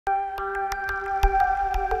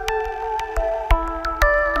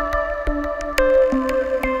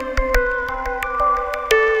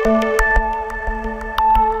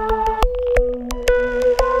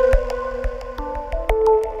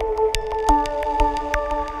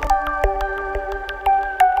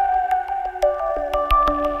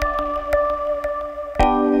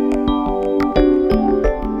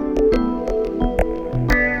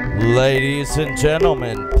Ladies and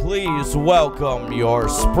gentlemen, please welcome your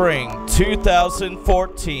Spring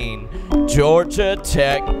 2014 Georgia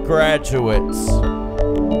Tech graduates.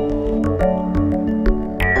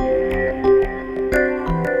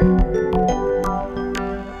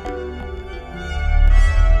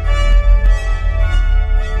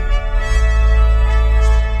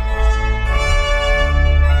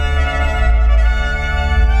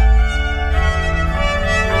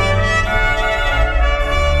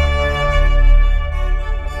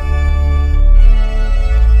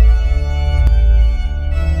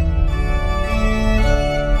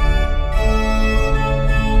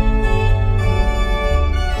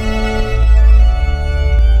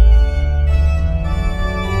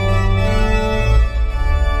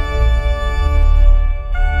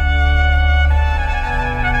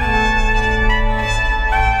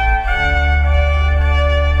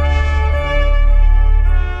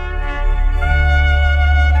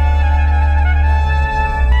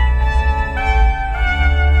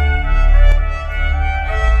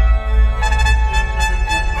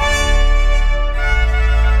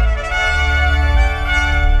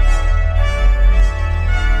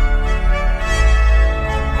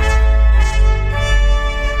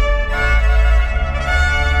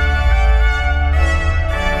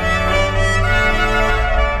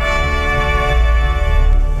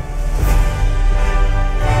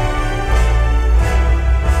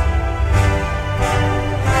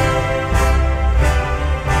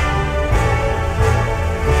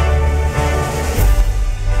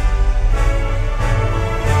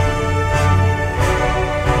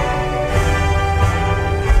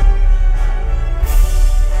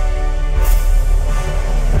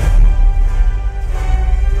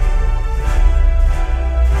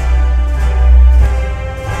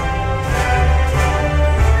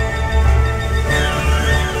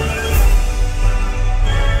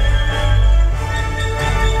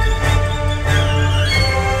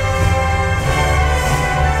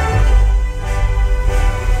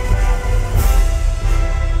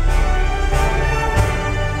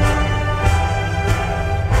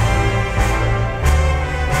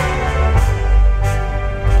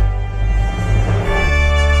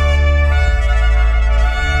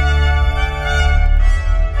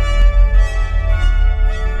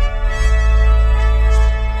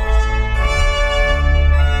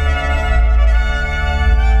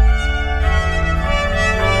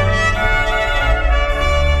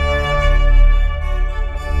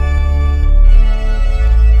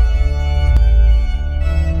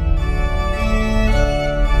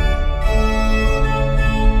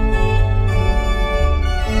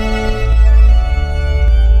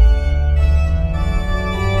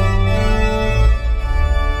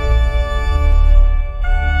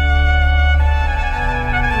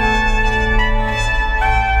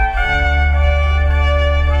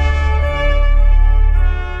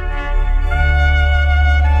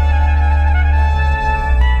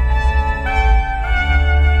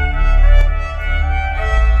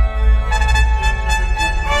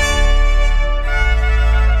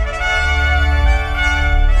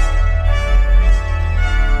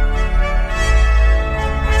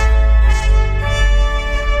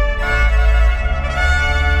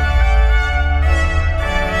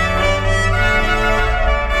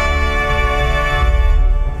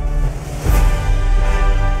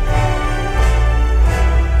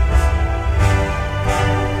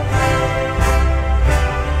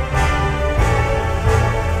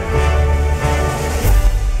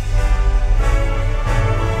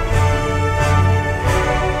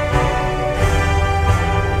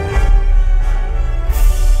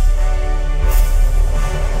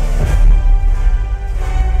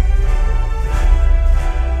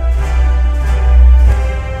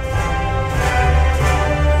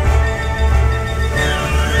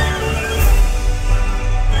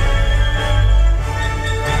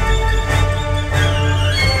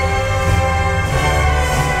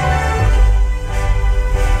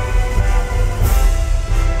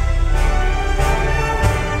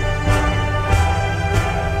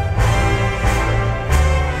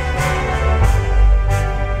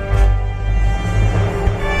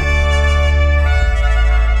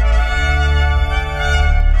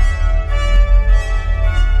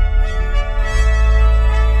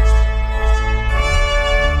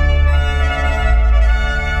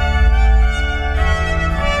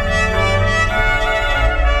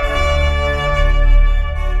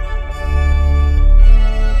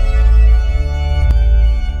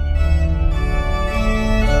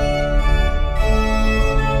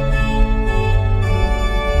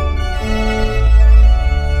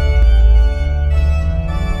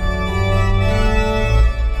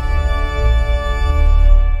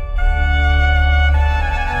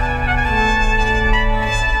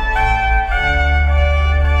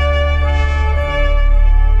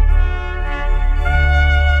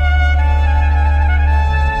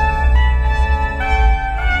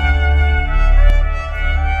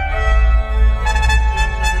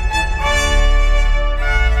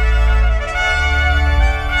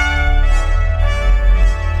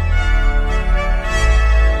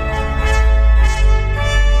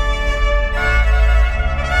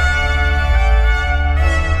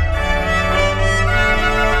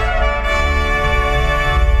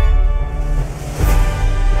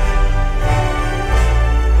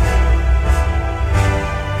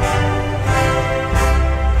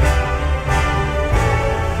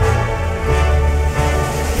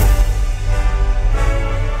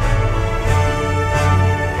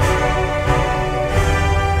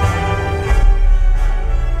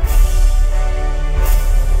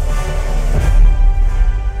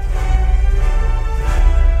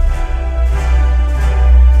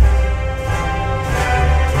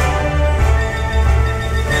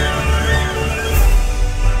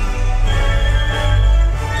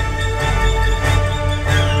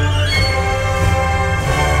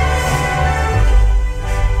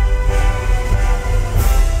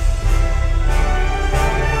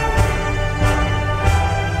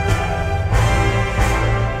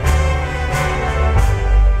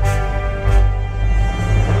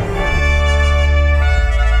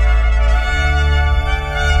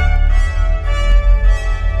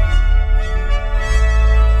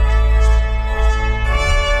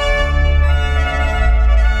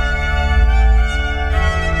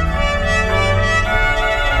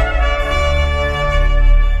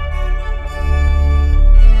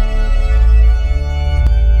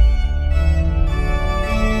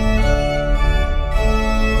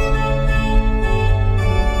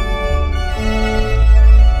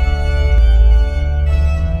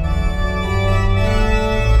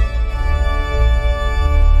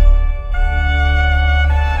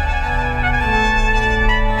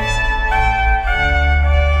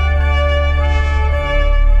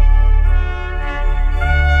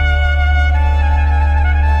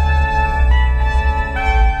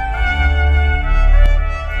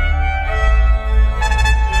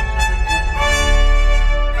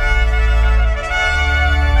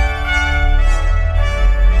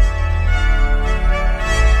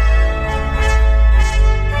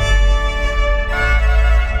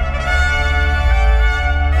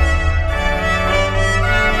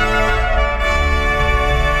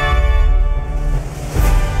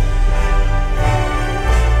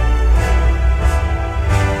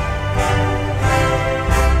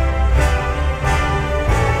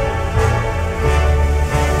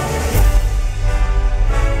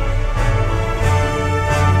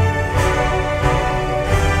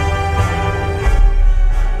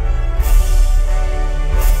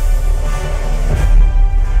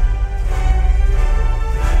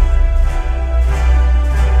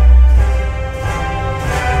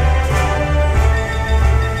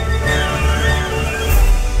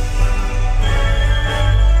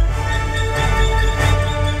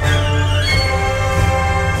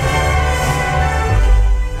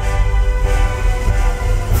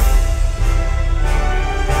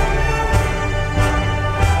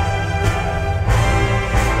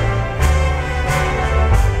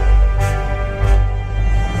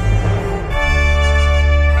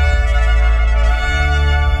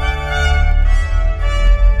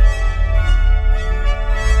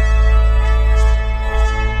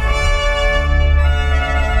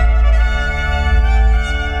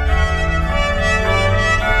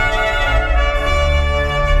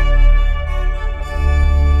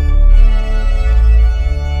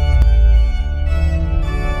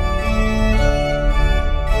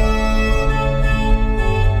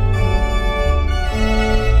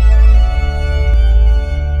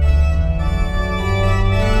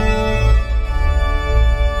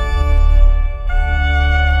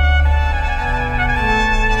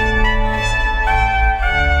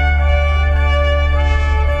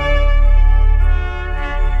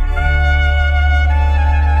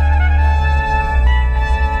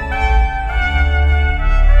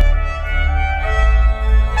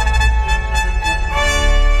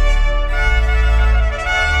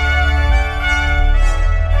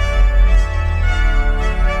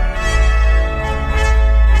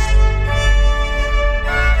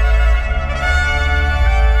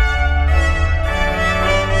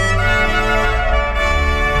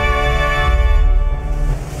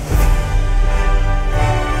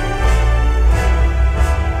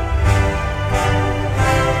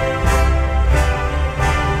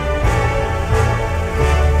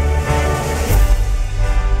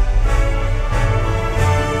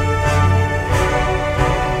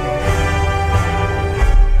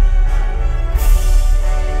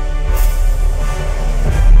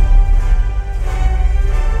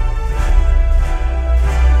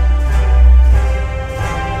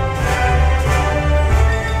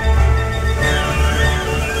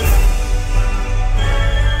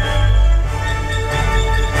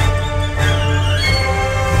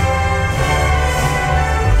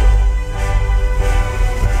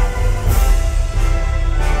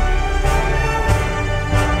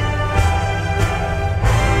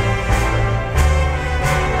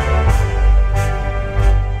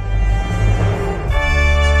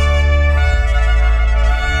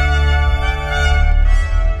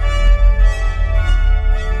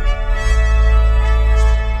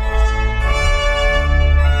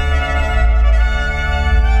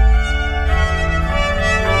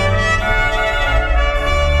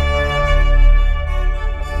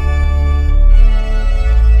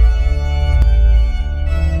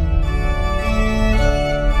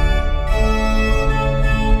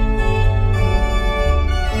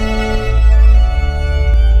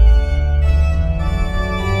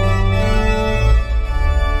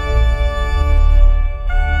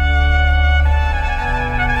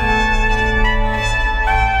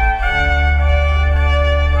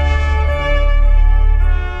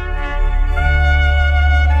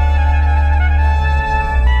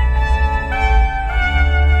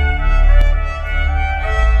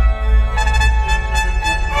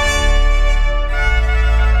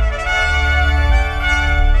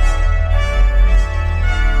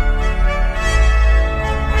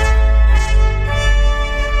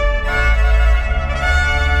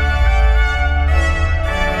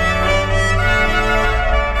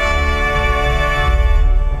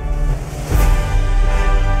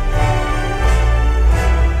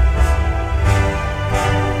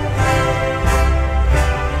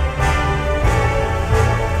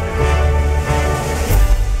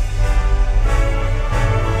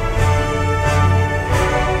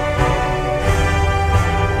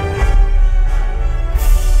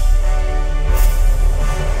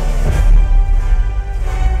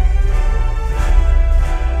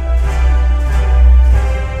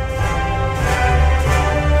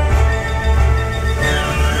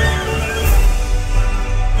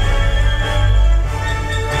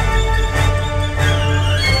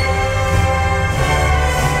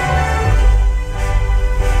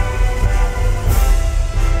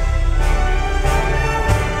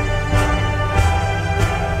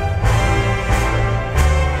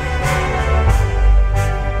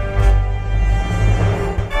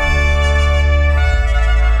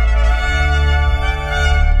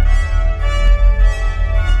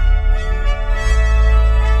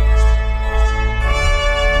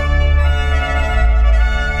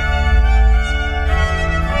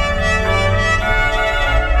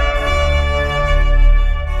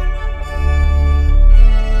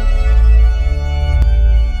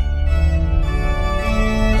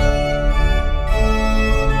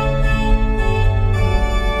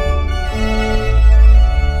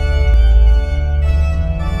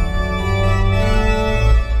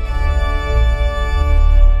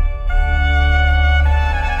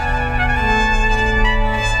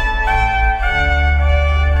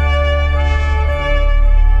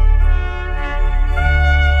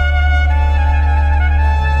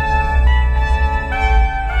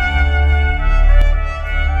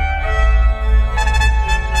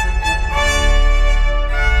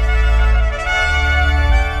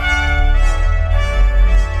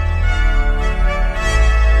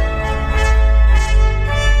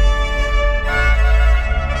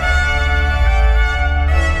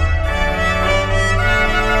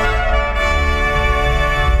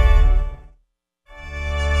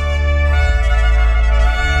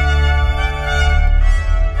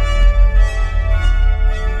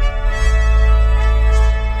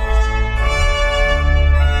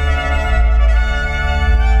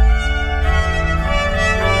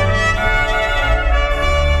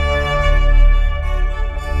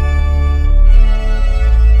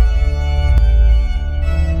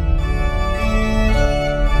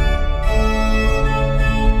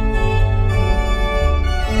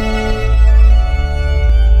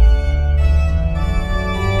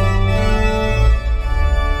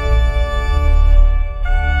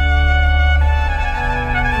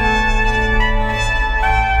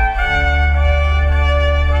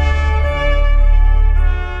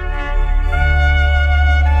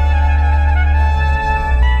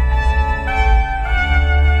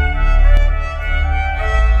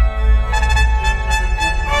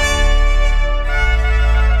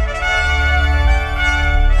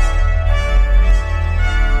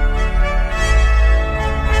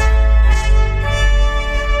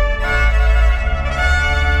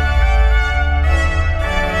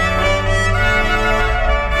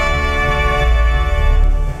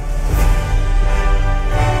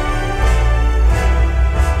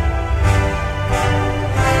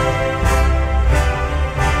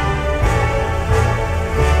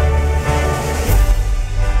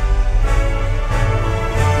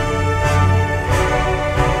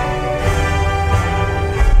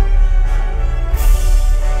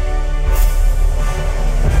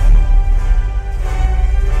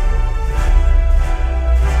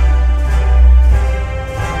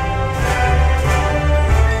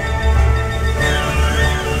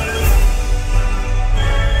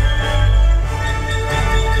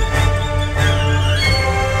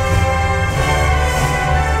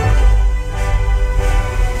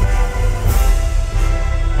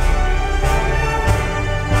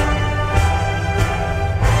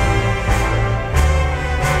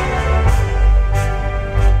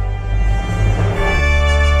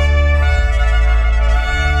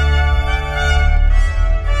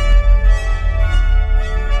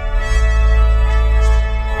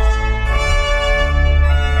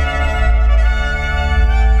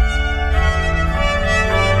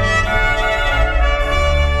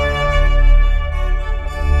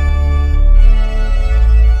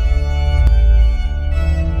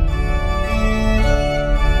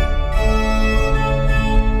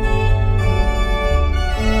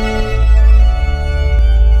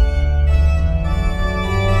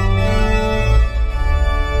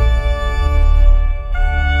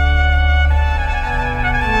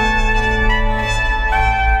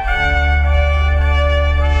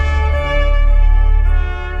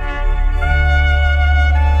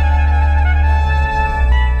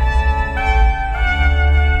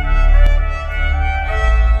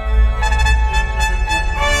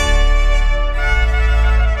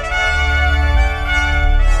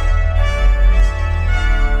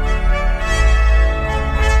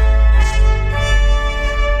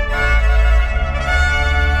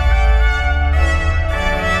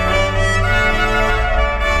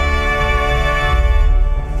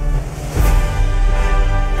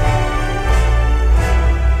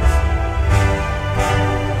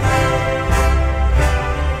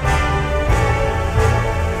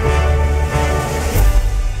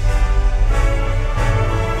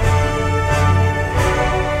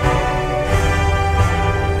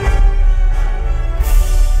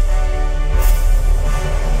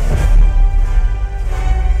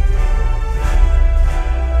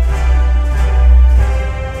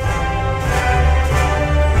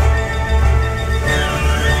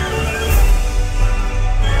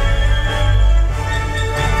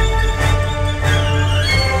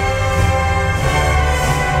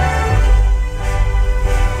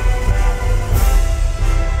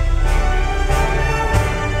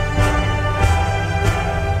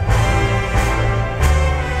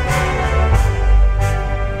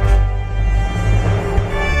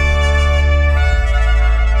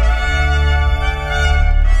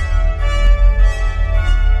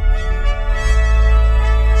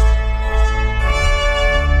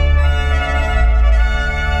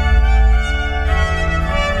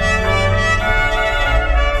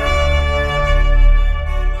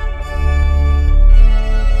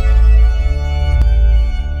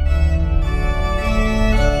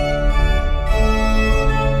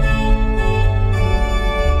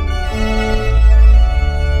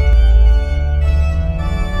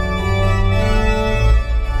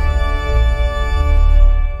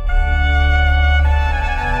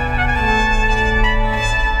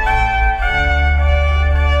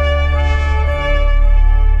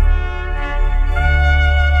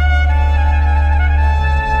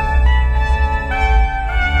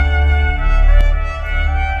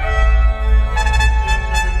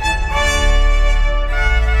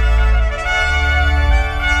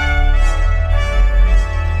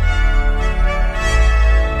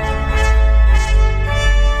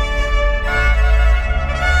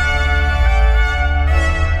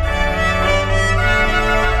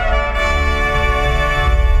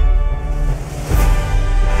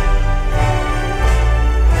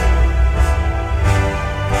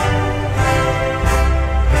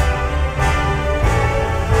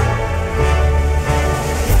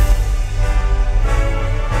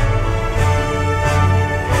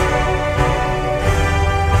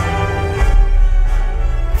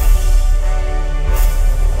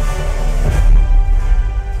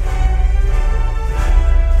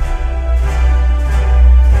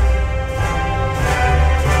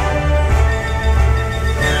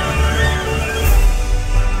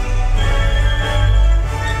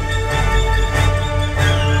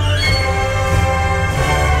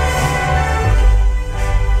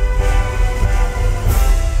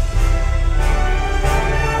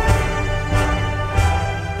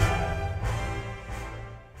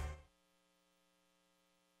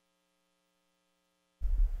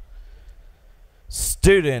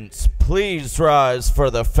 Students, please rise for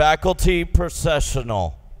the faculty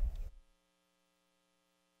processional.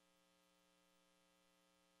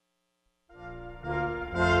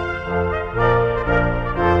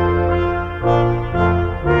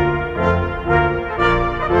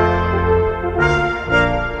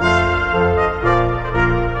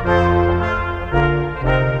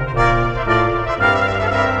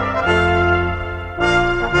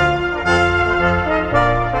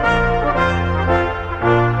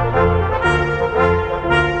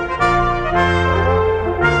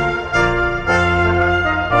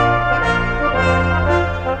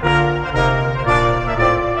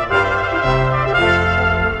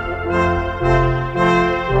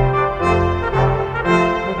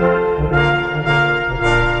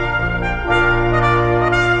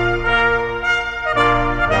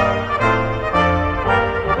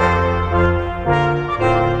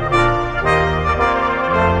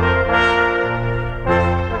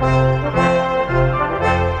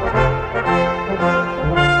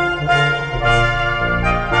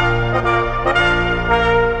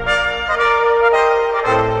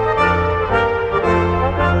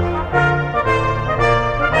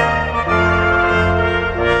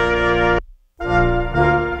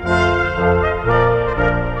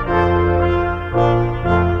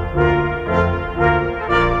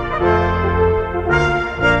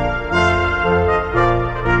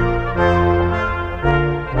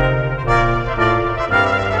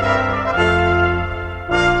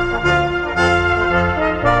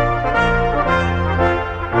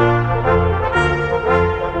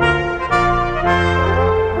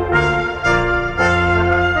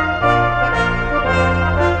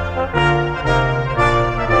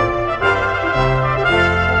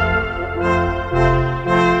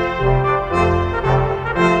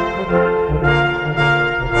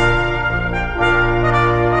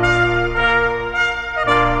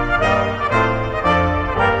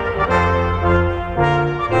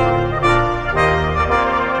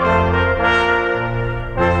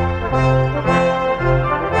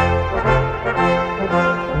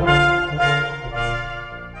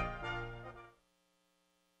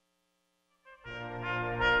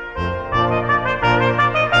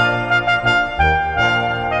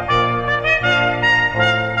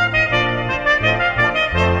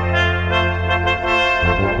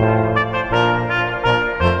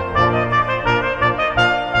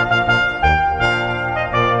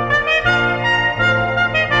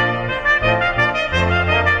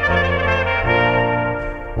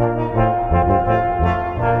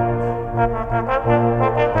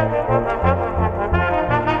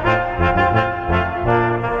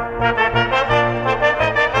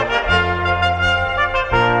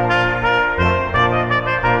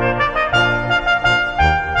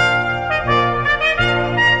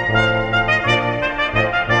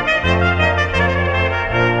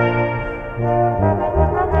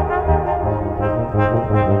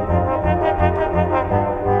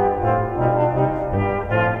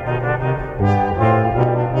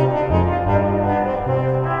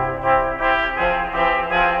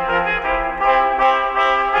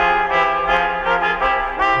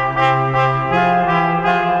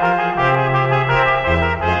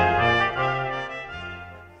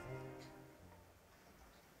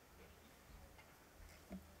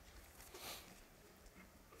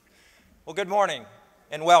 Well, good morning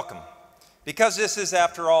and welcome. Because this is,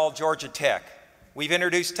 after all, Georgia Tech, we've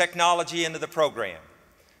introduced technology into the program.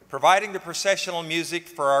 Providing the processional music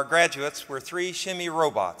for our graduates were 3 shimmy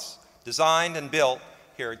robots designed and built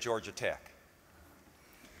here at Georgia Tech.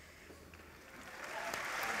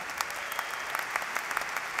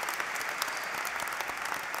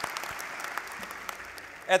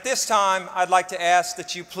 At this time, I'd like to ask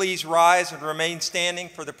that you please rise and remain standing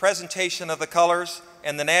for the presentation of the colors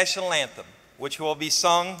and the national anthem, which will be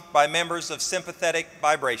sung by members of Sympathetic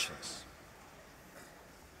Vibrations.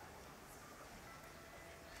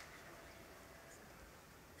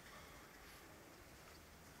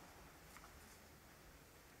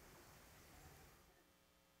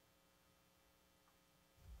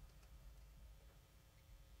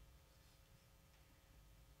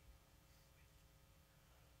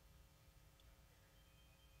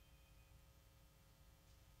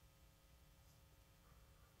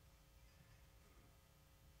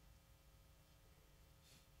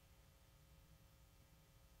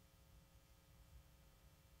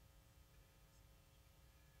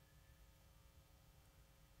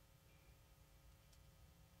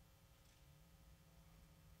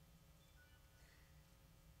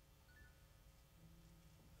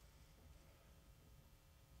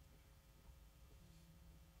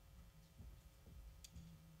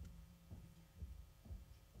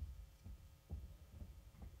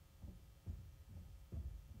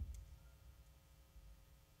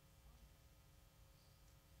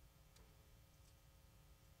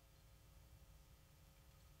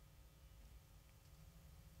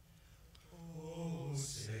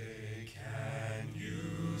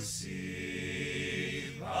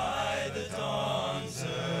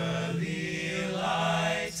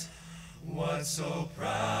 was so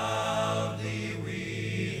proudly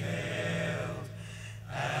we hailed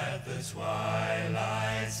at the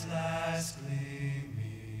twilight's last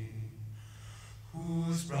gleaming,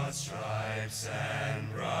 whose broad stripes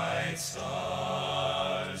and bright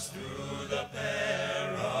stars through the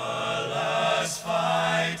perilous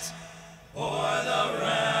fight o'er the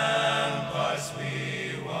ramparts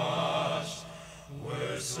we watched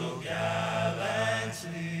were so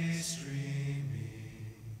gallantly streaming,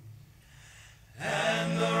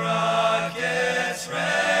 and the rocket's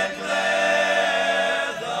red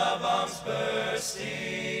glare, the bombs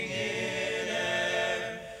bursting in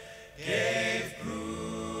air, gave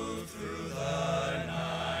proof through the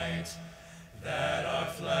night that our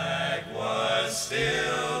flag was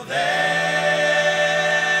still there.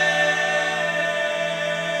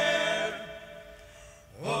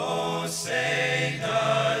 Oh, say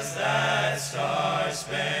does that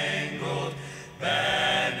star-spangled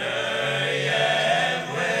banner yet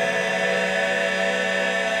wave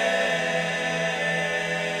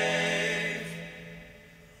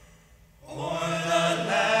o'er the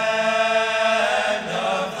land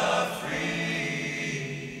of the free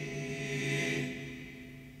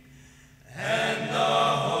and the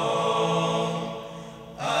home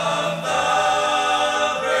of the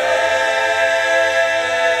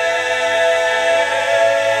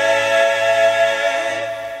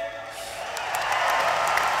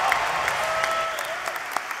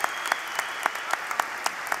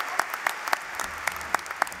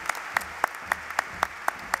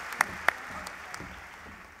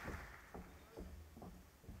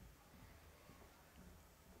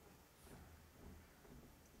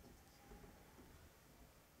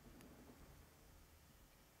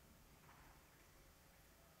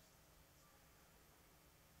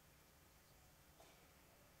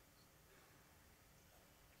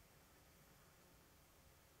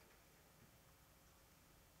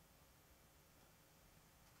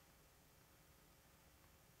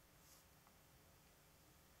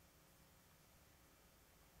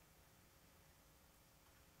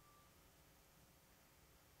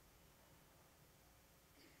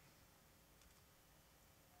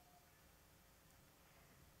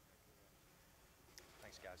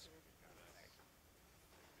Thanks, guys.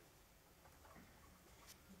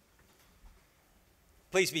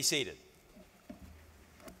 Please be seated.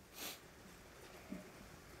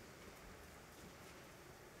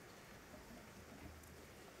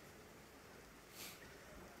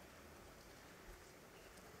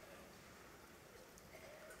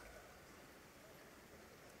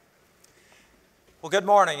 Well, good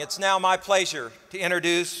morning. It's now my pleasure to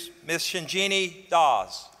introduce Ms. Shinjini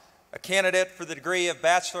Das, a candidate for the degree of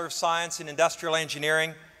Bachelor of Science in Industrial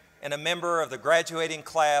Engineering and a member of the graduating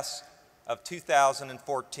class of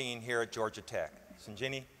 2014 here at Georgia Tech.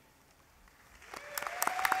 Shinjini.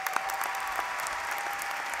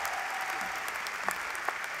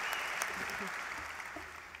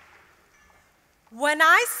 When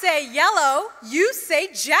I say yellow, you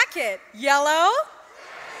say jacket. Yellow?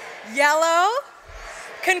 Yellow?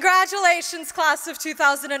 Congratulations, class of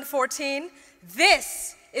 2014.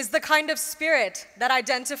 This is the kind of spirit that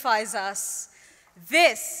identifies us.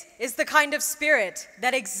 This is the kind of spirit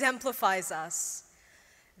that exemplifies us.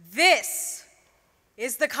 This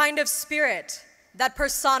is the kind of spirit that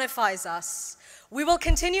personifies us. We will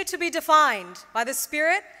continue to be defined by the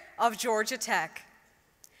spirit of Georgia Tech.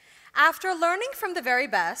 After learning from the very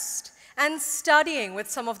best and studying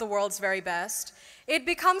with some of the world's very best, it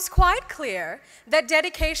becomes quite clear that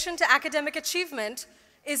dedication to academic achievement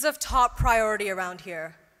is of top priority around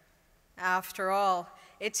here. After all,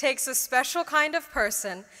 it takes a special kind of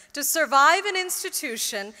person to survive an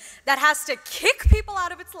institution that has to kick people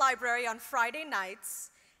out of its library on Friday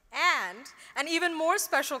nights, and an even more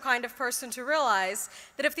special kind of person to realize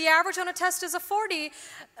that if the average on a test is a 40,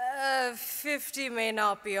 50 may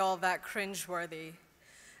not be all that cringeworthy.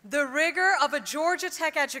 The rigor of a Georgia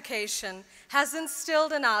Tech education has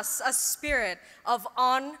instilled in us a spirit of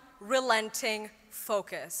unrelenting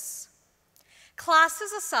focus.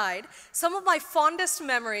 Classes aside, some of my fondest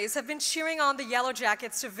memories have been cheering on the Yellow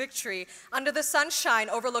Jackets to victory under the sunshine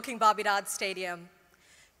overlooking Bobby Dodd Stadium.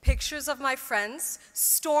 Pictures of my friends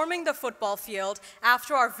storming the football field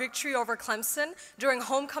after our victory over Clemson during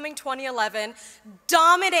Homecoming 2011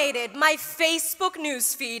 dominated my Facebook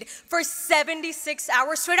newsfeed for 76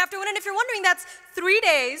 hours straight after winning. If you're wondering, that's 3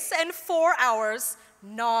 days and 4 hours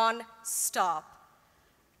non-stop.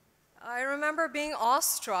 I remember being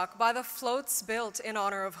awestruck by the floats built in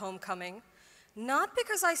honor of Homecoming, not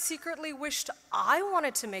because I secretly wished I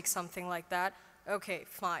wanted to make something like that. Okay,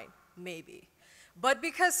 fine, maybe. but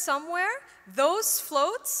because somewhere those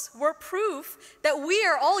floats were proof that we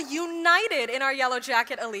are all united in our Yellow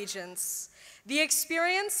Jacket allegiance. The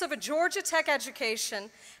experience of a Georgia Tech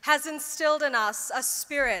education has instilled in us a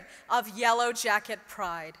spirit of Yellow Jacket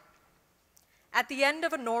pride. At the end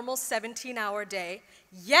of a normal 17-hour day,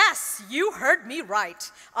 yes, you heard me right,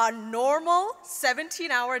 a normal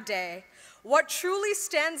 17-hour day, what truly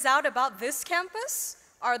stands out about this campus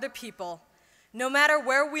are the people. No matter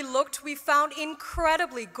where we looked, we found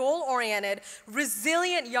incredibly goal-oriented,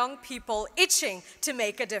 resilient young people itching to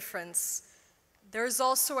make a difference. There's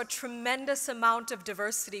also a tremendous amount of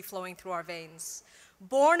diversity flowing through our veins.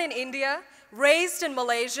 Born in India, raised in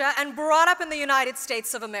Malaysia, and brought up in the United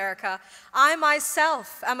States of America, I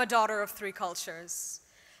myself am a daughter of three cultures.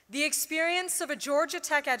 The experience of a Georgia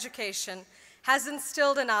Tech education has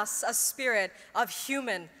instilled in us a spirit of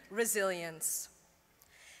human resilience.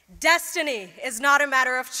 Destiny is not a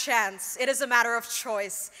matter of chance, it is a matter of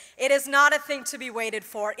choice. It is not a thing to be waited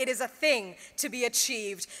for, it is a thing to be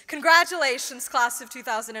achieved. Congratulations, class of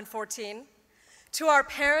 2014. To our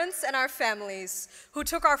parents and our families who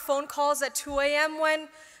took our phone calls at 2 a.m. when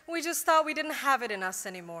we just thought we didn't have it in us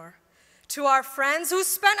anymore. To our friends who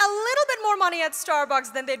spent a little bit more money at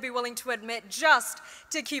Starbucks than they'd be willing to admit just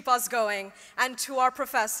to keep us going. And to our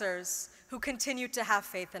professors who continued to have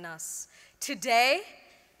faith in us. Today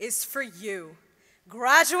is for you.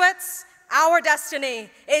 Graduates, our destiny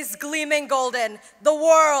is gleaming golden. The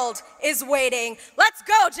world is waiting. Let's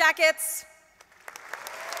go, Jackets!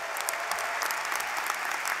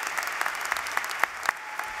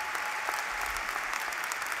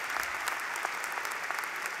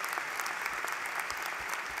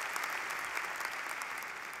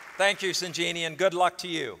 Thank you, Sanjini, and good luck to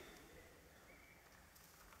you.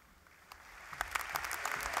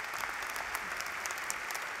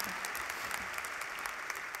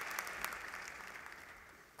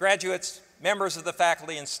 Graduates, members of the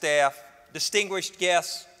faculty and staff, distinguished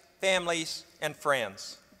guests, families, and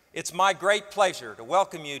friends, it's my great pleasure to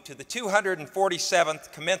welcome you to the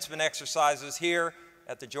 247th commencement exercises here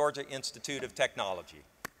at the Georgia Institute of Technology.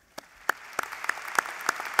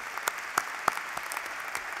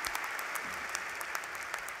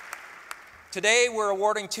 Today, we're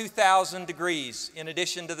awarding 2,000 degrees in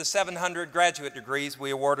addition to the 700 graduate degrees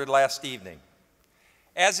we awarded last evening.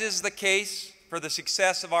 As is the case for the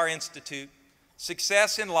success of our institute,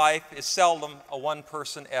 success in life is seldom a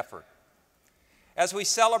one-person effort. As we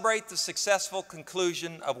celebrate the successful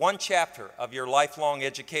conclusion of one chapter of your lifelong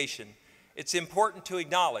education, it's important to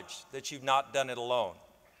acknowledge that you've not done it alone.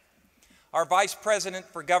 Our Vice President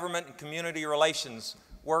for Government and Community Relations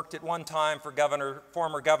worked at one time for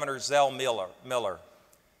former Governor Zell Miller.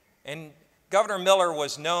 And Governor Miller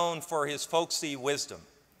was known for his folksy wisdom.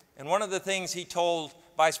 And one of the things he told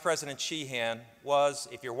Vice President Sheehan was,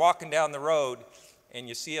 if you're walking down the road and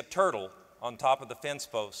you see a turtle on top of the fence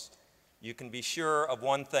post, you can be sure of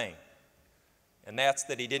one thing, and that's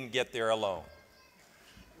that he didn't get there alone.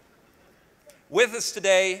 With us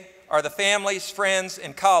today are the families, friends,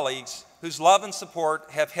 and colleagues whose love and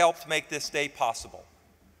support have helped make this day possible.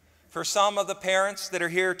 For some of the parents that are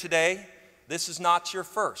here today, this is not your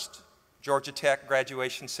first Georgia Tech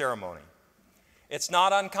graduation ceremony. It's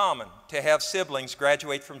not uncommon to have siblings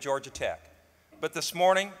graduate from Georgia Tech, but this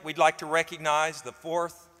morning we'd like to recognize the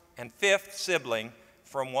fourth and fifth sibling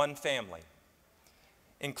from one family.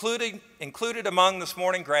 Included among this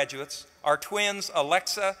morning graduates are twins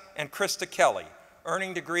Alexa and Krista Kelly,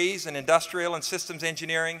 earning degrees in industrial and systems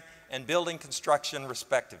engineering and building construction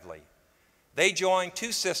respectively. They join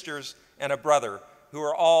two sisters and a brother who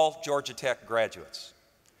are all Georgia Tech graduates.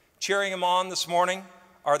 Cheering them on this morning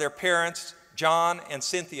are their parents, John and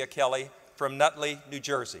Cynthia Kelly from Nutley, New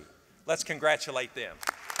Jersey. Let's congratulate them.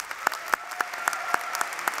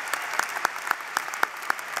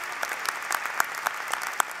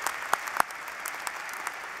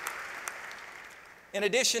 In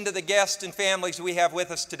addition to the guests and families we have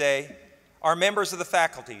with us today, are members of the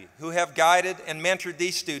faculty who have guided and mentored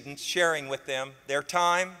these students, sharing with them their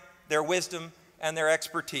time, their wisdom, and their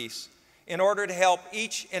expertise in order to help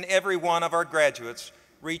each and every one of our graduates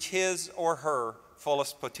reach his or her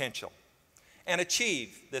fullest potential and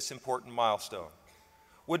achieve this important milestone.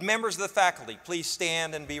 Would members of the faculty please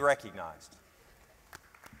stand and be recognized?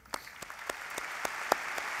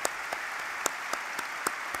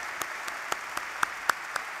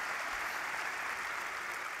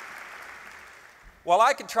 While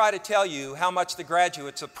I could try to tell you how much the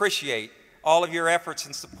graduates appreciate all of your efforts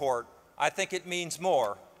and support, I think it means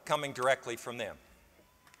more coming directly from them.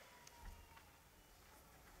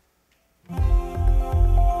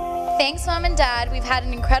 Thanks, Mom and Dad. We've had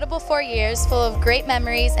an incredible 4 years full of great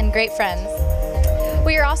memories and great friends.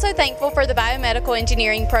 We are also thankful for the biomedical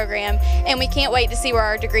engineering program, and we can't wait to see where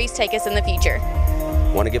our degrees take us in the future.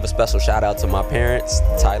 I want to give a special shout out to my parents,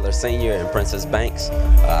 Tyler Sr. and Princess Banks.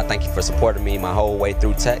 Thank you for supporting me my whole way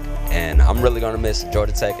through tech, and I'm really going to miss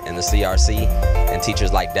Georgia Tech and the CRC and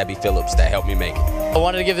teachers like Debbie Phillips that helped me make it. I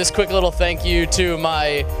wanted to give this quick little thank you to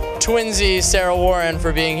my twinsie, Sarah Warren,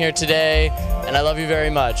 for being here today, and I love you very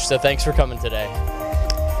much, so thanks for coming today.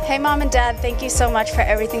 Hey Mom and Dad, thank you so much for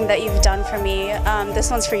everything that you've done for me.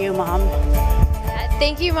 This one's for you, Mom.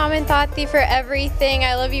 Thank you, Mom and Tati, for everything.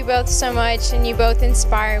 I love you both so much, and you both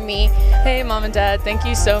inspire me. Hey, Mom and Dad, thank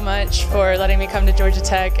you so much for letting me come to Georgia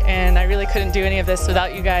Tech, and I really couldn't do any of this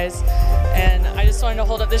without you guys. And I just wanted to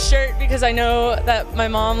hold up this shirt because I know that my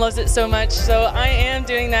mom loves it so much, so I am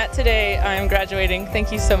doing that today. I'm graduating.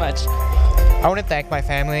 Thank you so much. I want to thank my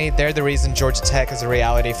family. They're the reason Georgia Tech is a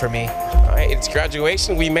reality for me. All right, it's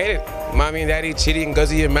graduation. We made it. Mommy and Daddy, Chidi and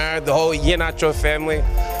Guzzi, and married the whole Yanacho family.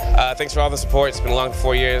 Thanks for all the support. It's been a long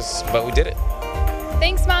 4 years, but we did it.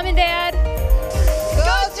 Thanks, Mom and Dad.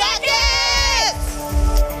 Go Jackets!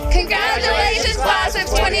 Congratulations, class of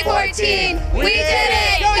 2014. We did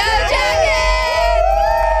it! Go Jackets!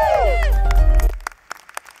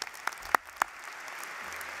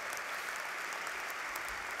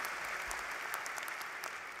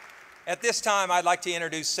 At this time, I'd like to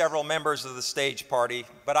introduce several members of the stage party,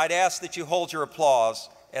 but I'd ask that you hold your applause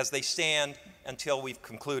as they stand until we've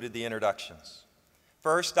concluded the introductions.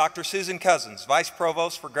 First, Dr. Susan Cousins, Vice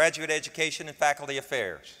Provost for Graduate Education and Faculty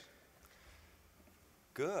Affairs.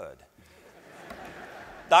 Good.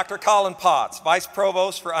 Dr. Colin Potts, Vice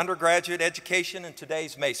Provost for Undergraduate Education and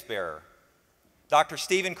today's Mace Bearer. Dr.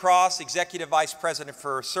 Stephen Cross, Executive Vice President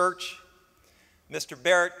for Research. Mr.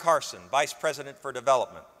 Barrett Carson, Vice President for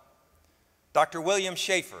Development. Dr. William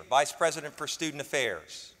Schaefer, Vice President for Student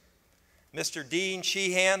Affairs. Mr. Dean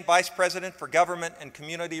Sheehan, Vice President for Government and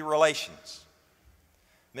Community Relations.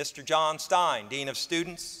 Mr. John Stein, Dean of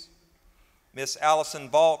Students. Ms. Allison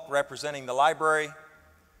Volk, representing the library.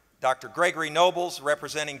 Dr. Gregory Nobles,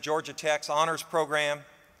 representing Georgia Tech's Honors Program.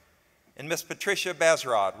 And Ms. Patricia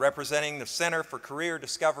Bazrod, representing the Center for Career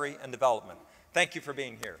Discovery and Development. Thank you for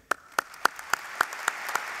being here.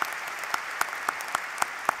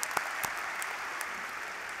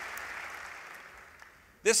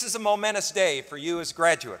 This is a momentous day for you as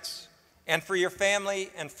graduates and for your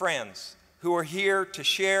family and friends who are here to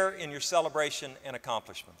share in your celebration and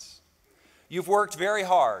accomplishments. You've worked very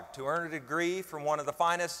hard to earn a degree from one of the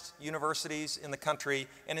finest universities in the country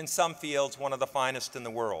and in some fields one of the finest in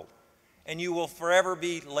the world. And you will forever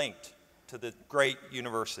be linked to the great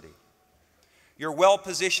university. You're well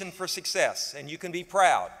positioned for success and you can be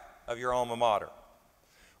proud of your alma mater.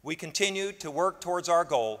 We continue to work towards our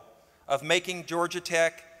goal of making Georgia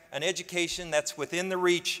Tech an education that's within the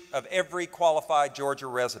reach of every qualified Georgia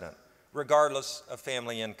resident, regardless of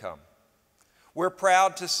family income. We're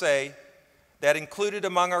proud to say that included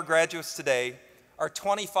among our graduates today are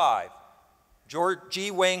 25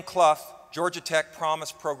 G. Wayne Clough Georgia Tech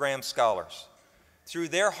Promise Program scholars. Through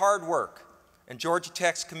their hard work and Georgia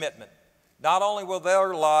Tech's commitment, not only will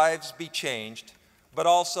their lives be changed, but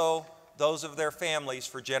also those of their families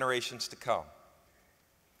for generations to come.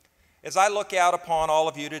 As I look out upon all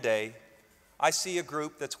of you today, I see a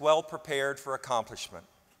group that's well prepared for accomplishment,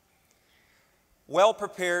 well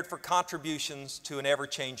prepared for contributions to an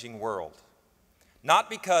ever-changing world. Not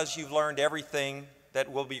because you've learned everything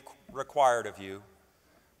that will be required of you,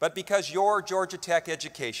 but because your Georgia Tech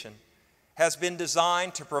education has been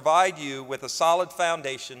designed to provide you with a solid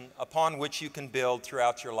foundation upon which you can build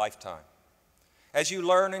throughout your lifetime. As you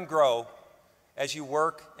learn and grow, as you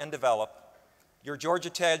work and develop, your Georgia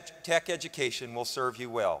Tech education will serve you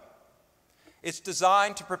well. It's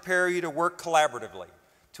designed to prepare you to work collaboratively,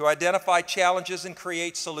 to identify challenges and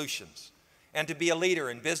create solutions, and to be a leader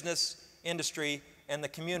in business, industry, and the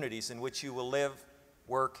communities in which you will live,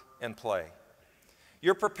 work, and play.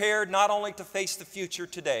 You're prepared not only to face the future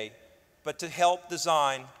today, but to help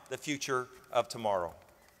design the future of tomorrow.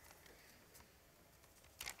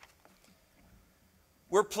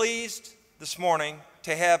 We're pleased this morning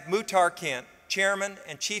to have Muhtar Kent, Chairman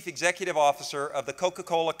and Chief Executive Officer of the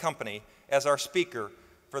Coca-Cola Company, as our speaker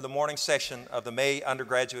for the morning session of the May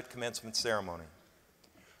Undergraduate Commencement Ceremony.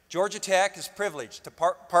 Georgia Tech is privileged to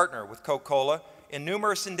partner with Coca-Cola in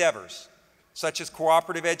numerous endeavors, such as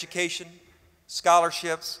cooperative education,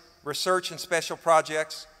 scholarships, research and special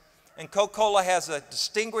projects, and Coca-Cola has a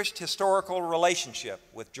distinguished historical relationship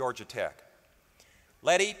with Georgia Tech.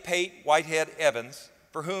 Letty Pate Whitehead Evans,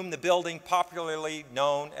 for whom the building popularly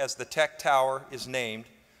known as the Tech Tower is named,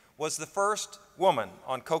 was the first woman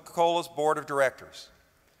on Coca-Cola's board of directors.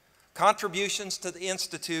 Contributions to the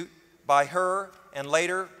Institute by her and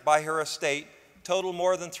later by her estate total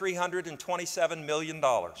more than $327 million.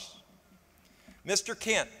 Mr.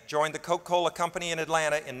 Kent joined the Coca-Cola Company in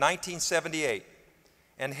Atlanta in 1978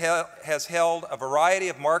 and has held a variety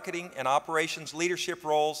of marketing and operations leadership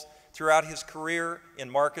roles throughout his career in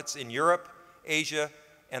markets in Europe, Asia,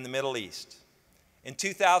 and the Middle East. In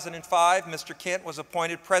 2005, Mr. Kent was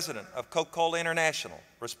appointed president of Coca-Cola International,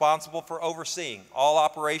 responsible for overseeing all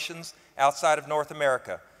operations outside of North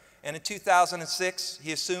America. And in 2006,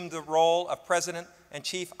 he assumed the role of president and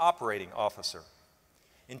chief operating officer.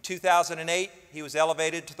 In 2008, he was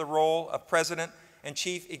elevated to the role of president and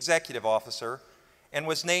chief executive officer and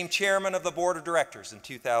was named chairman of the board of directors in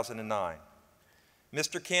 2009.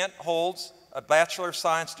 Mr. Kent holds a Bachelor of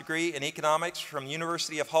Science degree in economics from the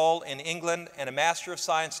University of Hull in England and a Master of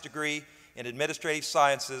Science degree in administrative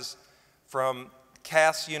sciences from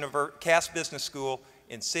Cass Business School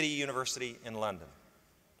in City University in London.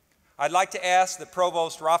 I'd like to ask the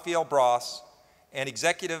Provost Raphael Bross and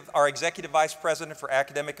our Executive Vice President for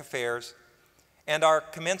Academic Affairs and our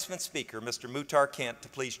commencement speaker, Mr. Muhtar Kent, to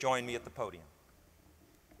please join me at the podium.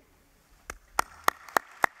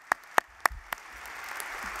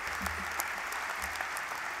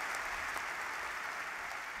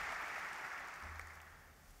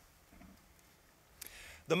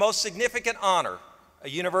 The most significant honor a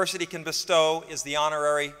university can bestow is the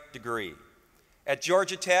honorary degree. At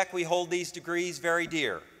Georgia Tech, we hold these degrees very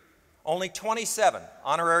dear. Only 27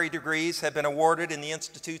 honorary degrees have been awarded in the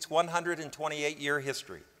Institute's 128-year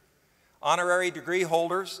history. Honorary degree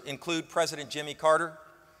holders include President Jimmy Carter,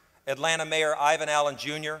 Atlanta Mayor Ivan Allen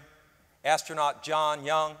Jr., astronaut John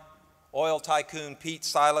Young, oil tycoon Pete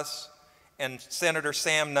Silas, and Senator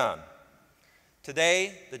Sam Nunn.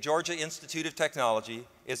 Today, the Georgia Institute of Technology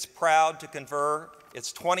is proud to confer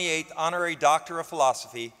its 28th Honorary Doctor of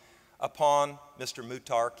Philosophy upon Mr.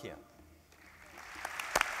 Muhtar Kent.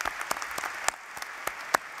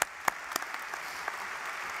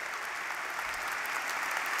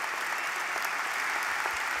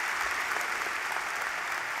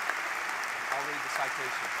 I'll read the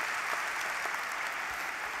citation.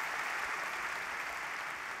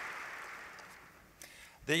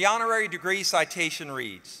 The honorary degree citation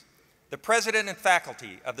reads, "The President and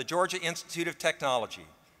faculty of the Georgia Institute of Technology,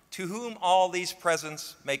 to whom all these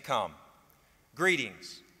presents may come.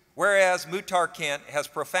 Greetings. Whereas Muhtar Kent has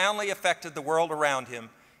profoundly affected the world around him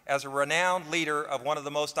as a renowned leader of one of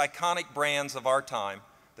the most iconic brands of our time,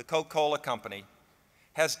 the Coca-Cola Company,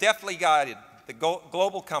 has deftly guided the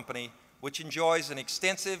global company which enjoys an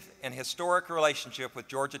extensive and historic relationship with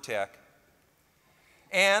Georgia Tech,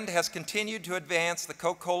 and has continued to advance the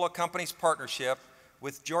Coca-Cola Company's partnership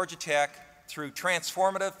with Georgia Tech through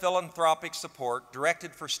transformative philanthropic support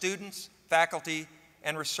directed for students, faculty,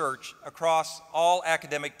 and research across all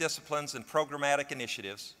academic disciplines and programmatic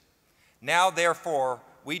initiatives. Now, therefore,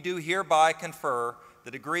 we do hereby confer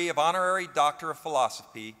the degree of Honorary Doctor of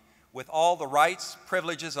Philosophy with all the rights,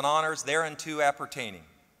 privileges, and honors thereunto appertaining.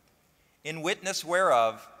 In witness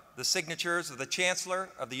whereof, the signatures of the Chancellor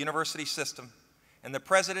of the University System and the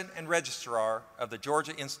President and Registrar of the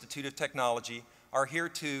Georgia Institute of Technology are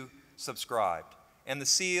hereto subscribed, and the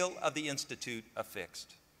seal of the Institute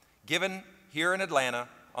affixed. Given here in Atlanta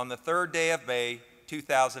on the 3rd day of May,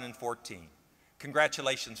 2014.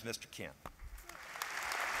 Congratulations, Mr. Kent.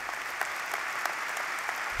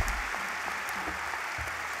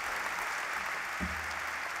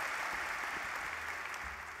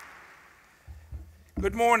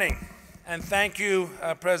 Good morning, and thank you,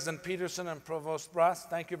 President Peterson and Provost Bross.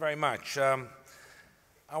 Thank you very much.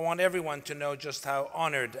 I want everyone to know just how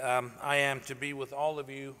honored I am to be with all of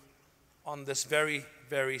you on this very,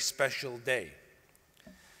 very special day.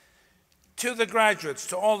 To the graduates,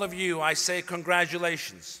 to all of you, I say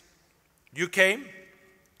congratulations. You came,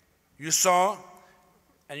 you saw,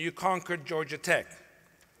 and you conquered Georgia Tech.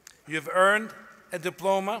 You've earned a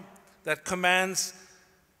diploma that commands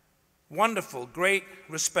wonderful, great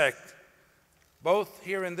respect, both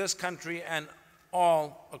here in this country and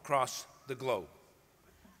all across the globe.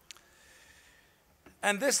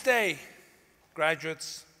 And this day,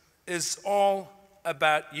 graduates, is all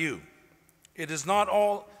about you. It is not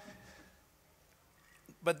all,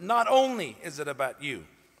 but not only is it about you,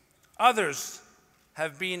 others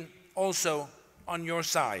have been also on your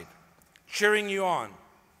side, cheering you on,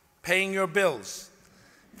 paying your bills,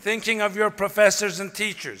 thinking of your professors and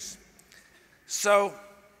teachers. So,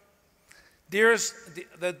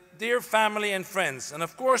 the dear family and friends, and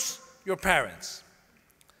of course, your parents,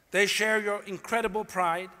 they share your incredible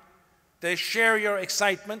pride, they share your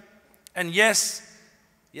excitement, And yes,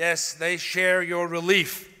 they share your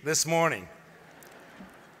relief this morning.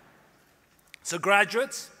 So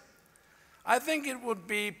graduates, I think it would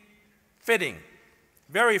be fitting,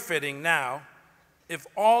 very fitting now, if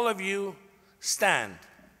all of you stand.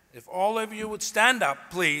 If all of you would stand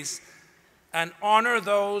up, please, and honor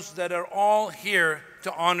those that are all here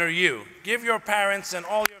to honor you. Give your parents and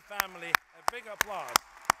all your family a big applause.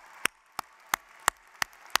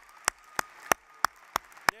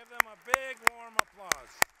 Give them a big, warm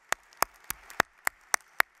applause.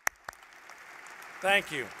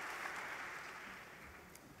 Thank you.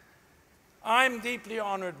 I'm deeply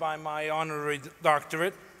honored by my honorary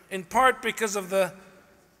doctorate, in part because of the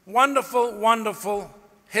wonderful, wonderful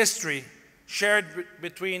history shared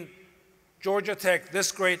between Georgia Tech,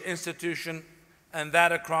 this great institution, and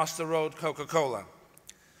that across the road, Coca-Cola.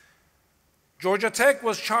 Georgia Tech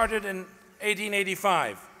was chartered in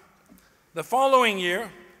 1885. The following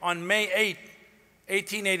year, on May 8,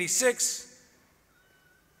 1886,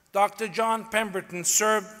 Dr. John Pemberton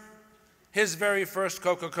served his very first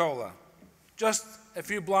Coca-Cola, just a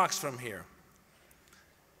few blocks from here.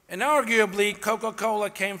 And arguably, Coca-Cola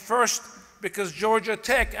came first because Georgia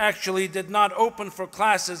Tech actually did not open for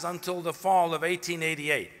classes until the fall of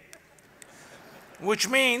 1888, which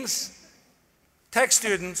means Tech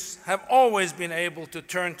students have always been able to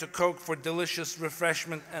turn to Coke for delicious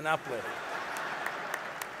refreshment and uplift.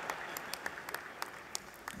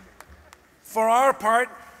 For our part,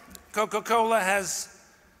 Coca-Cola has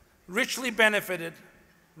richly benefited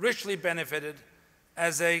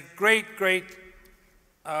as a great,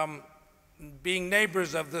 being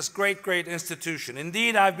neighbors of this great institution.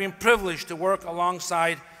 Indeed, I've been privileged to work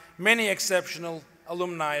alongside many exceptional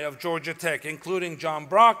alumni of Georgia Tech, including John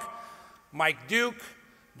Brock, Mike Duke,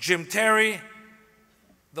 Jim Terry,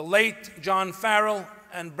 the late John Farrell,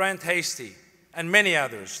 and Brent Hasty, and many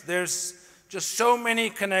others. There's just so many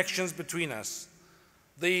connections between us.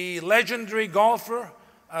 The legendary golfer,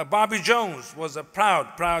 Bobby Jones, was a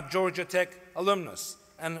proud Georgia Tech alumnus,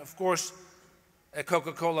 and of course, a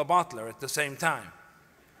Coca-Cola bottler at the same time.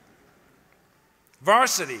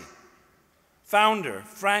 Varsity founder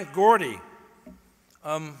Frank Gordy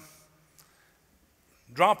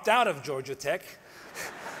dropped out of Georgia Tech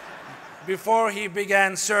before he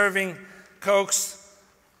began serving Cokes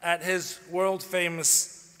at his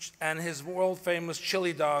world-famous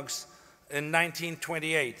chili dogs in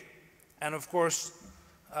 1928. And of course,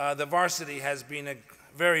 the Varsity has been a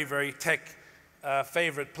very Tech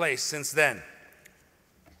favorite place since then.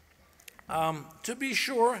 To be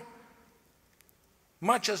sure,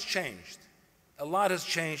 much has changed. A lot has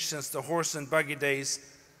changed since the horse and buggy days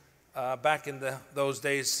back in those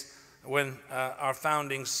days when our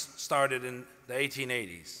foundings started in the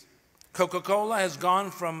 1880s. Coca-Cola has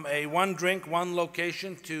gone from a one drink, one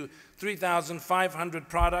location to 3,500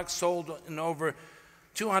 products sold in over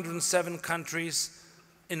 207 countries,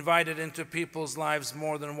 invited into people's lives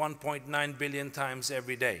more than 1.9 billion times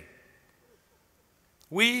every day.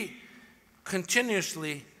 We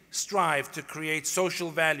continuously strive to create social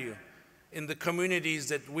value in the communities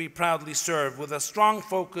that we proudly serve, with a strong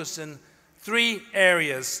focus in 3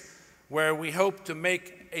 areas where we hope to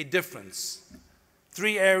make a difference.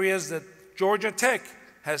 3 areas that Georgia Tech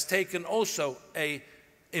has taken also an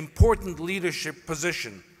important leadership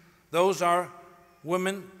position. Those are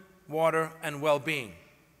women, water, and well-being.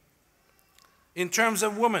 In terms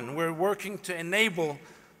of women, we're working to enable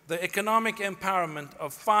the economic empowerment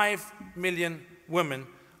of 5 million women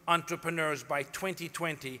entrepreneurs by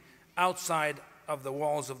 2020 outside of the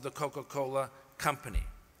walls of the Coca-Cola company.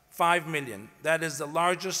 5 million. That is the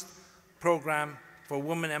largest program for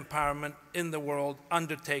women empowerment in the world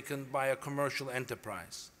undertaken by a commercial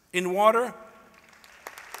enterprise. In water,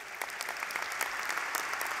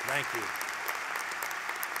 thank you.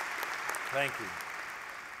 Thank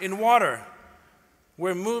you. In water,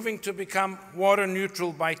 we're moving to become water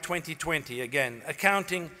neutral by 2020 again,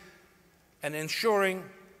 accounting and ensuring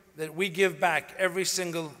that we give back every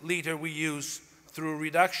single liter we use through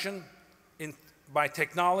reduction by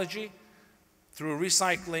technology, through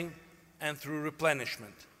recycling, and through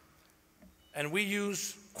replenishment. And we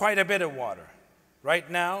use quite a bit of water. Right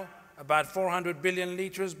now, about 400 billion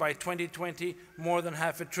liters. By 2020, more than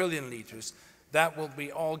 500 billion liters. That will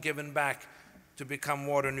be all given back to become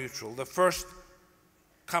water neutral. The first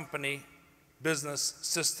company, business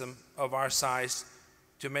system of our size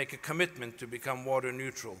to make a commitment to become water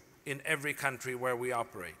neutral in every country where we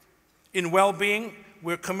operate. In well-being,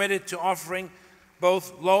 we're committed to offering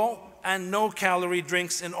both low and no-calorie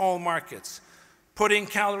drinks in all markets, putting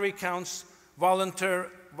calorie counts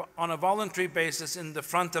on a voluntary basis in the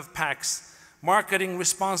front of packs marketing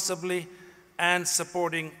responsibly, and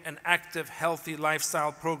supporting an active, healthy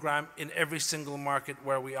lifestyle program in every single market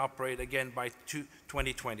where we operate, again, by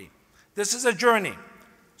 2020. This is a journey.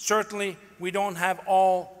 Certainly, we don't have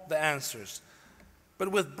all the answers.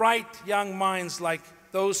 But with bright young minds like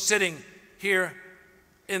those sitting here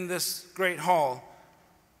in this great hall,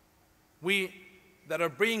 we that are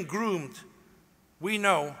being groomed, we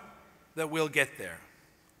know that we'll get there.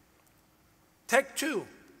 Tech 2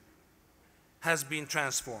 has been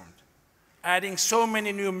transformed, adding so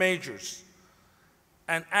many new majors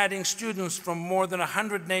and adding students from more than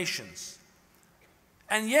 100 nations.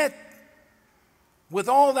 And yet, with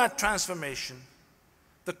all that transformation,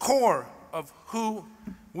 the core of who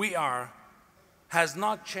we are has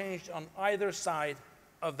not changed on either side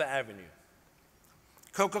of the avenue.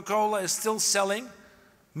 Coca-Cola is still selling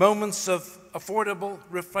moments of affordable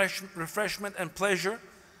refreshment and pleasure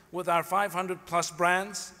with our 500+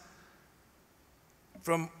 brands,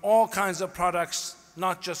 from all kinds of products,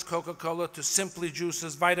 not just Coca-Cola, to Simply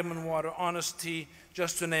Juices, Vitamin Water, Honest Tea,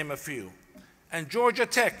 just to name a few. And Georgia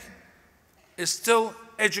Tech is still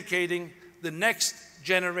educating the next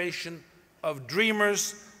generation of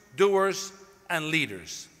dreamers, doers, and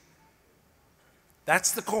leaders.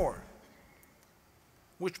 That's the core.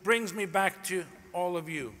 Which brings me back to all of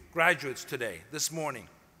you, graduates today, this morning.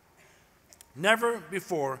 Never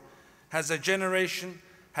before has a generation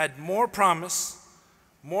had more promise,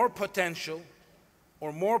 more potential,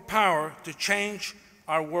 or more power to change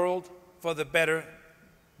our world for the better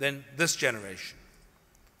than this generation.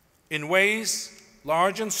 In ways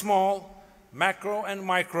large and small, macro and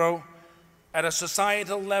micro, at a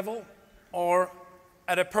societal level or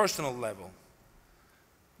at a personal level.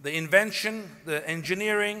 The invention, the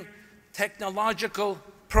engineering, technological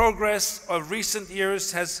progress of recent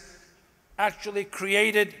years has actually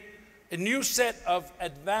created a new set of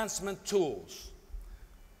advancement tools,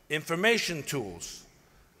 information tools,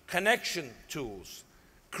 connection tools,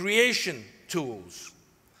 creation tools.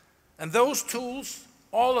 And those tools,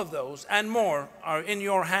 all of those and more, are in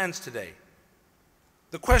your hands today.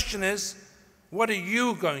 The question is, what are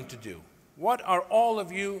you going to do? What are all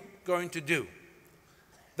of you going to do?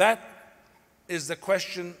 That is the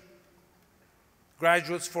question,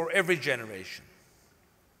 graduates, for every generation.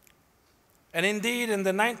 And indeed, in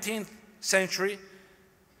the 19th century,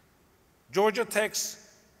 Georgia Tech's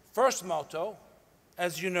first motto,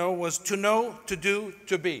 as you know, was to know, to do,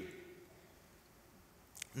 to be.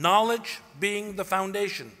 Knowledge being the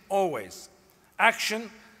foundation, always. Action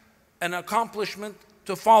and accomplishment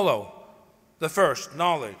to follow the first,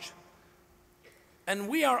 knowledge. And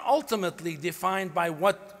we are ultimately defined by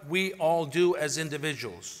what we all do as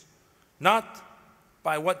individuals, not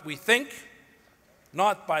by what we think,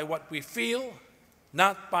 not by what we feel,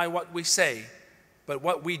 not by what we say, but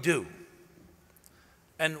what we do.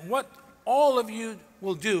 And what all of you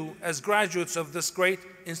will do as graduates of this great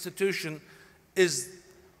institution is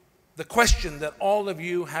the question that all of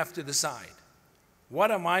you have to decide.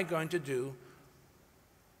 What am I going to do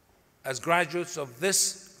as graduates of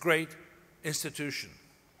this great institution?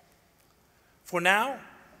 For now,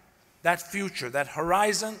 that future, that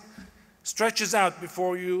horizon, stretches out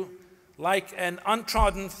before you like an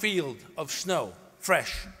untrodden field of snow,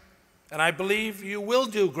 fresh. And I believe you will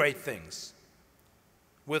do great things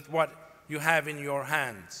with what you have in your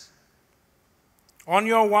hands. On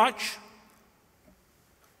your watch,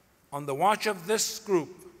 on the watch of this group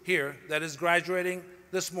here that is graduating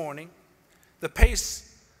this morning, the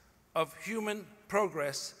pace of human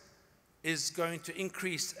progress is going to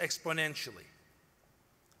increase exponentially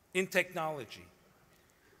in technology,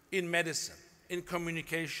 in medicine, in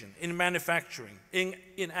communication, in manufacturing,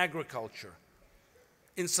 in agriculture,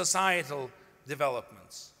 in societal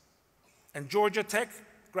developments. And Georgia Tech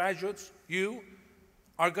graduates, you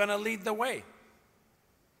are going to lead the way.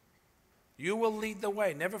 You will lead the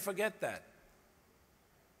way. Never forget that.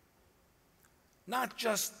 Not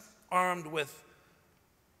just armed with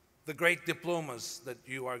the great diplomas that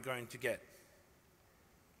you are going to get,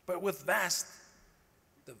 but with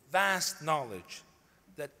the vast knowledge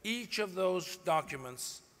that each of those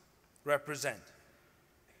documents represent.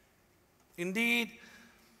 Indeed,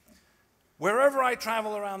 wherever I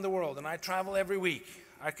travel around the world, and I travel every week,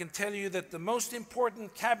 I can tell you that the most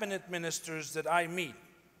important cabinet ministers that I meet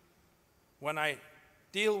when I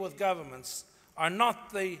deal with governments are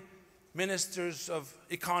not the ministers of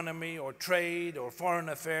economy or trade or foreign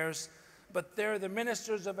affairs, but they're the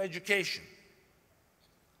ministers of education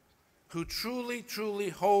who truly, truly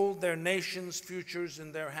hold their nation's futures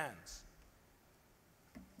in their hands.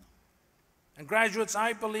 And graduates,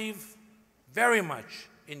 I believe very much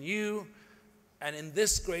in you and in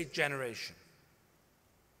this great generation.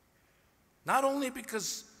 Not only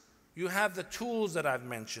because you have the tools that I've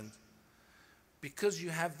mentioned, because you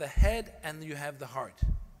have the head and you have the heart.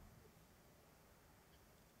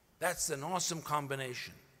 That's an awesome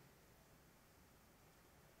combination.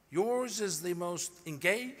 Yours is the most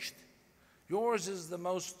engaged, yours is the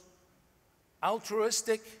most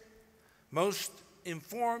altruistic, most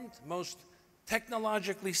informed, most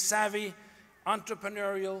technologically savvy,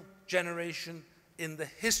 entrepreneurial generation in the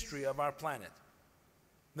history of our planet.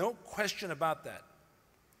 No question about that.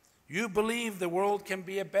 You believe the world can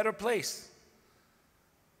be a better place.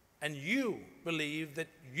 And you believe that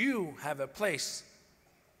you have a place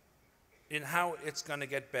in how it's going to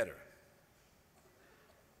get better.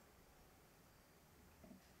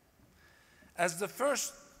 As the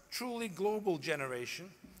first truly global generation,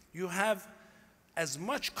 you have as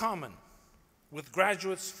much common with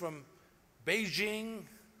graduates from Beijing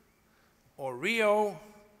or Rio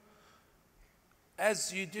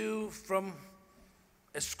as you do from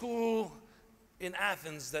a school in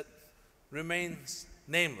Athens that remains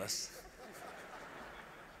nameless.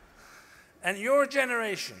 And your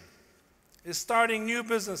generation is starting new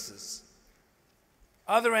businesses,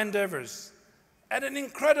 other endeavors, at an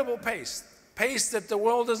incredible pace that the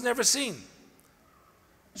world has never seen.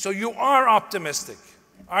 So you are optimistic,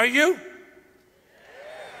 are you?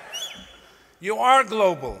 You are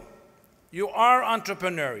global, you are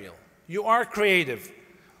entrepreneurial, you are creative.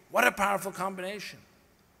 What a powerful combination.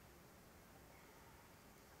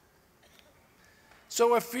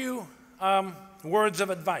 So a few words of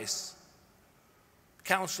advice,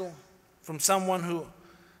 counsel from someone who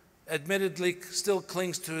admittedly still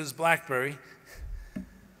clings to his BlackBerry.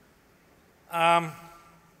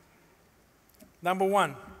 Number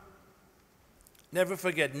one, never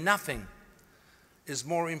forget, nothing is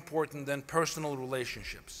more important than personal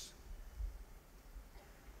relationships.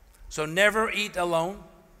 So never eat alone,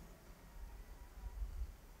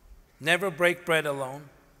 never break bread alone,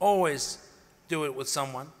 always do it with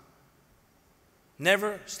someone.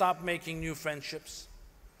 Never stop making new friendships.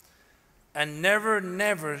 And never,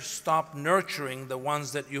 never stop nurturing the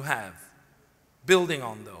ones that you have, building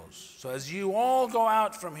on those. So as you all go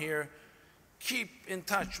out from here, keep in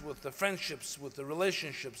touch with the friendships, with the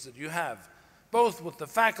relationships that you have, both with the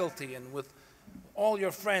faculty and with all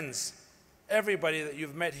your friends, everybody that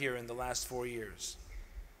you've met here in the last 4 years.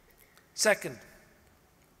 Second,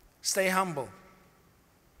 stay humble.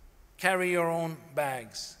 Carry your own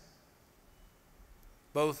bags,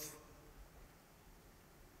 both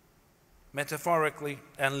metaphorically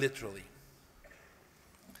and literally.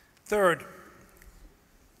 Third,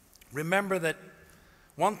 remember that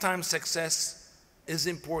one-time success is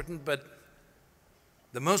important, but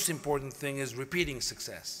the most important thing is repeating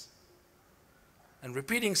success. And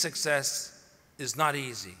repeating success is not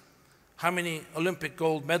easy. How many Olympic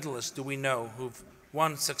gold medalists do we know who've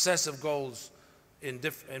won successive golds in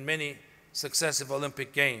many successive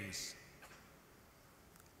Olympic Games?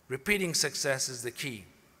 Repeating success is the key.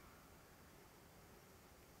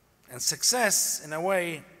 And success, in a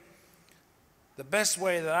way, the best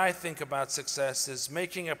way that I think about success is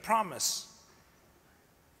making a promise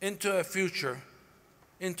into the future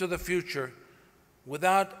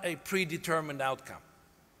without a predetermined outcome.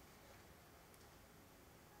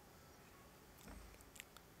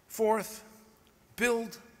 Fourth,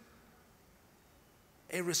 build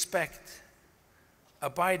a respect,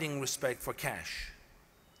 abiding respect for cash.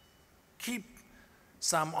 Keep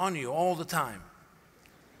some on you all the time.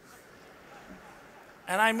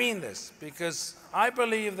 And I mean this because I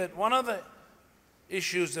believe that one of the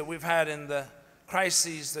issues that we've had in the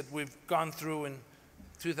crises that we've gone through in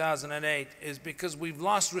 2008 is because we've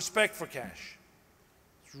lost respect for cash.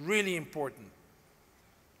 It's really important.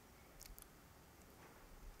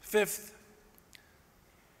 Fifth,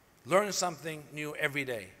 learn something new every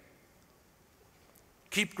day.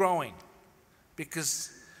 Keep growing,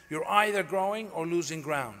 because you're either growing or losing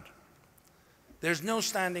ground. There's no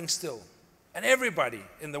standing still. And everybody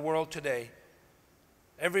in the world today,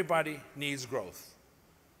 everybody needs growth.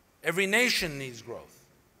 Every nation needs growth.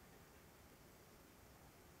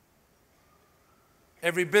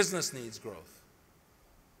 Every business needs growth.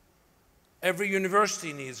 Every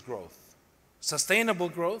university needs growth. Sustainable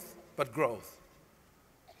growth, but growth.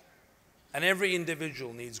 And every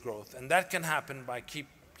individual needs growth. And that can happen by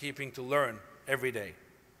keeping to learn every day.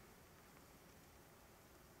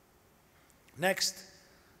 Next,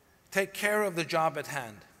 take care of the job at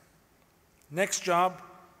hand. Next job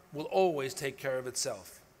will always take care of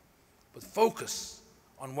itself. But focus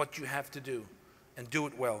on what you have to do and do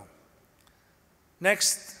it well.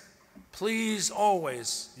 Next, please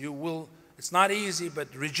always, it's not easy,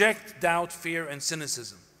 but reject doubt, fear, and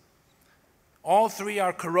cynicism. All three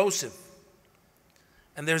are corrosive,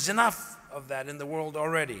 and there's enough of that in the world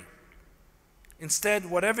already. Instead,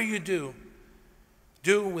 whatever you do,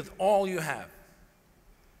 do with all you have.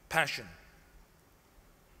 Passion.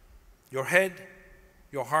 Your head,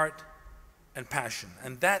 your heart, and passion.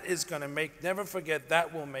 And that is going to make, never forget,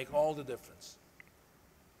 that will make all the difference.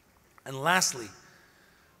 And lastly,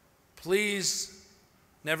 please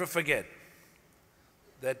never forget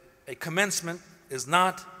that a commencement is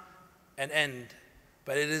not an end,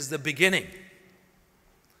 but it is the beginning.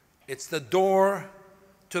 It's the door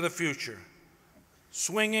to the future,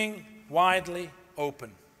 swinging widely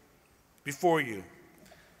open before you.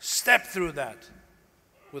 Step through that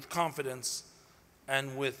with confidence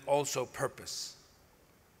and with also purpose.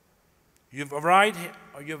 You've arrived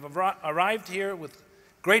here with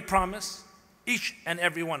great promise, each and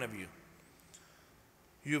every one of you.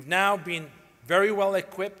 You've now been very well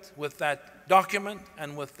equipped with that document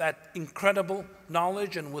and with that incredible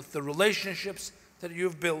knowledge and with the relationships that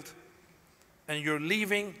you've built. And you're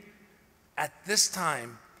leaving at this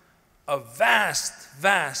time a vast,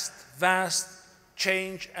 vast, vast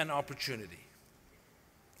change and opportunity.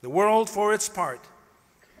 The world, for its part,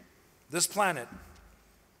 this planet,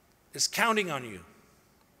 is counting on you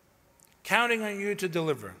to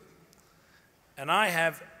deliver. And I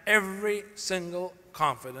have every single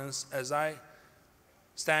confidence as I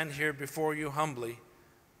stand here before you humbly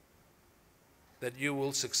that you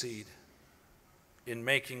will succeed in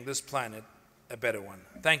making this planet a better one.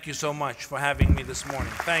 Thank you so much for having me this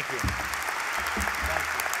morning. Thank you.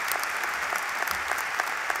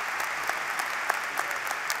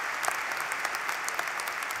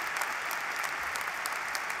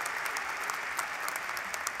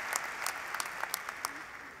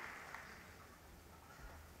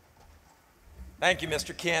 Thank you,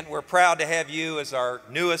 Mr. Kent. We're proud to have you as our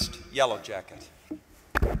newest Yellow Jacket.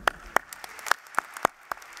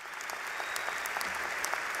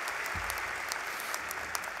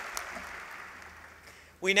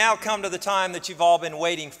 We now come to the time that you've all been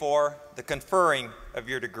waiting for, the conferring of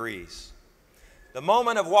your degrees. The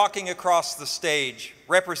moment of walking across the stage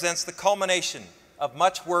represents the culmination of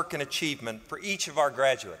much work and achievement for each of our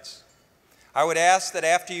graduates. I would ask that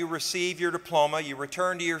after you receive your diploma, you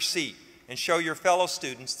return to your seat and show your fellow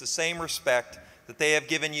students the same respect that they have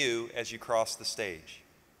given you as you cross the stage.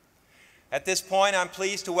 At this point, I'm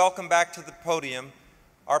pleased to welcome back to the podium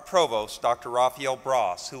our Provost, Dr. Raphael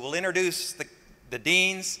Bras, who will introduce the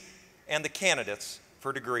deans and the candidates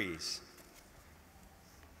for degrees.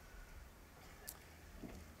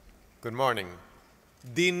 Good morning.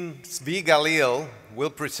 Dean Zvi Galil will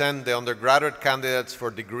present the undergraduate candidates for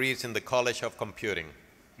degrees in the College of Computing.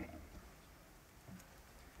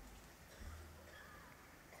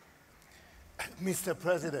 Mr.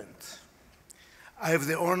 President, I have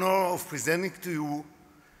the honor of presenting to you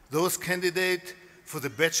those candidates for the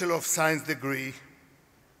Bachelor of Science degree,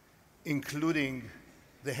 including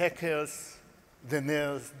the hackers, the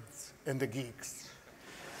nerds, and the geeks,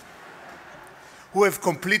 who have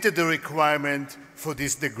completed the requirement for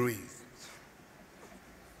this degree.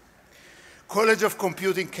 College of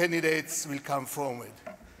Computing candidates will come forward.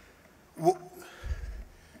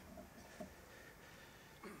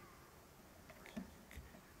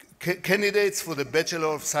 Candidates for the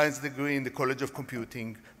Bachelor of Science degree in the College of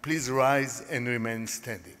Computing, please rise and remain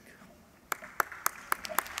standing.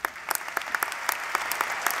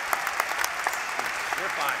 You're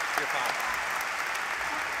fine, you're fine.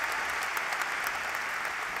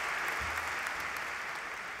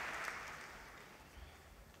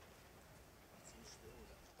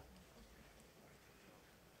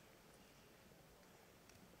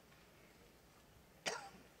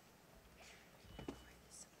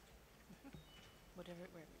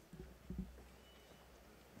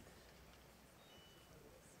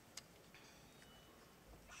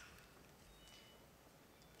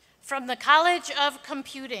 From the College of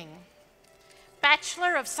Computing,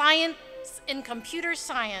 Bachelor of Science in Computer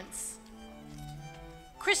Science,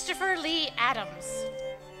 Christopher Lee Adams.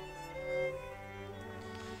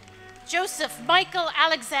 Joseph Michael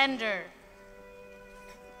Alexander.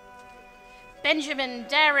 Benjamin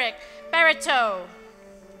Derek Barreto.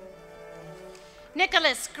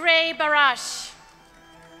 Nicholas Gray Barash.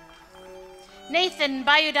 Nathan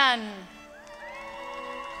Bayudan.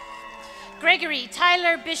 Gregory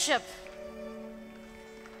Tyler Bishop.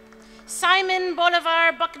 Simon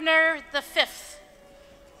Bolivar Buckner V.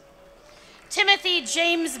 Timothy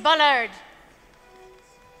James Bullard.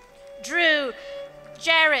 Drew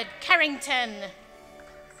Jared Carrington.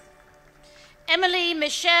 Emily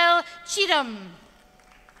Michelle Cheatham.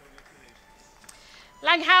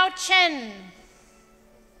 Langhao Chen.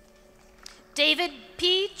 David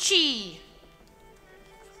P. Chi.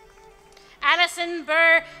 Allison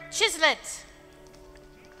Burr Chislett.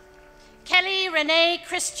 Kelly Renee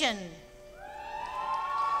Christian.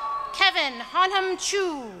 Kevin Honham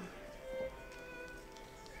Chu.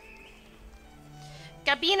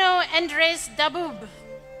 Gabino Andres Dabub.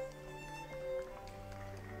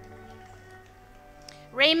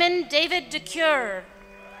 Raymond David DeCure.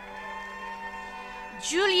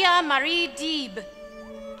 Julia Marie Deeb.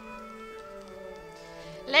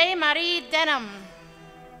 Leigh Marie Denham.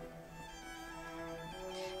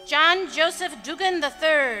 John Joseph Dugan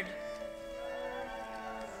III.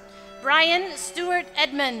 Brian Stewart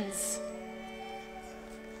Edmonds.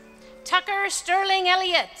 Tucker Sterling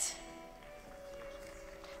Elliott.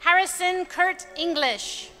 Harrison Kurt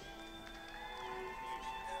English.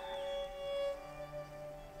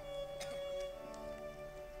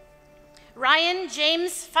 Ryan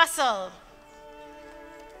James Fussell.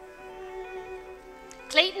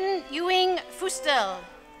 Clayton Ewing Fustel.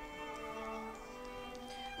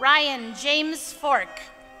 Ryan James Fork.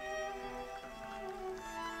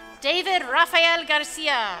 David Rafael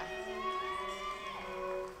Garcia.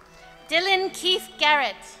 Dylan Keith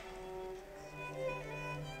Garrett.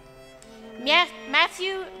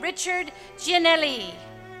 Matthew Richard Gianelli.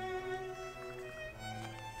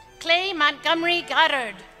 Clay Montgomery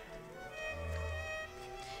Goddard.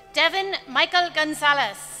 Devin Michael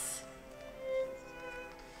Gonzalez.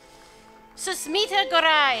 Susmita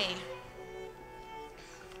Gorai.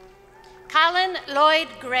 Colin Lloyd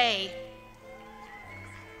Gray.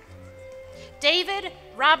 David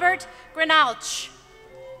Robert Granalch.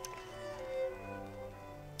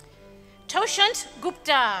 Toshunt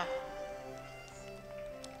Gupta.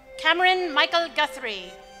 Cameron Michael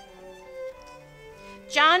Guthrie.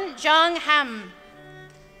 John Jong Ham.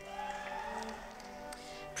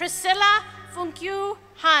 Priscilla Funkyu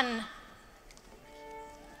Han.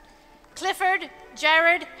 Clifford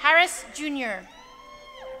Jared Harris Jr.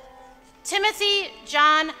 Timothy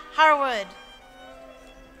John Harwood.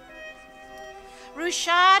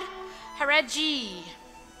 Rushad Haraji.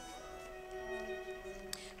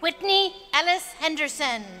 Whitney Ellis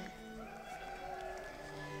Henderson.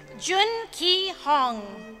 Jun Ki Hong.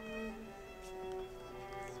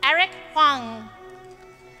 Eric Huang.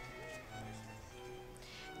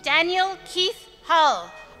 Daniel Keith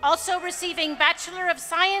Hull, also receiving Bachelor of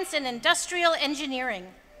Science in Industrial Engineering.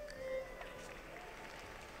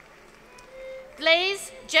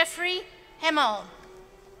 Blaze Jeffrey Hemmel.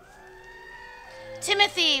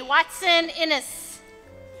 Timothy Watson Innes.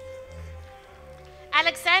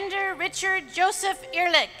 Alexander Richard Joseph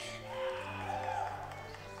Ehrlich.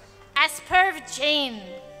 Asperv Jane.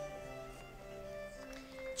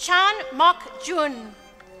 Chan Mok Jun.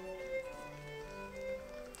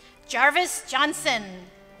 Jarvis Johnson.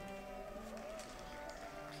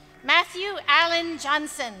 Matthew Allen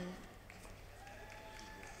Johnson.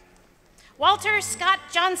 Walter Scott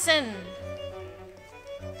Johnson.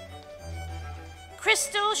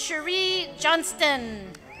 Crystal Cherie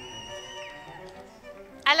Johnston.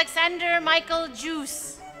 Alexander Michael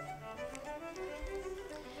Juice.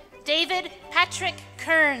 David Patrick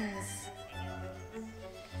Kearns.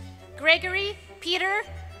 Gregory Peter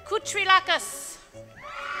Kutrilakis.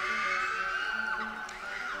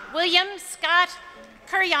 William Scott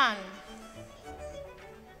Kuryan.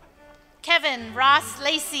 Kevin Ross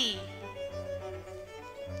Lacey.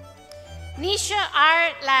 Nisha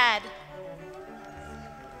R. Ladd.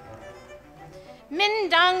 Min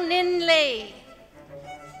Dong Nin Lei.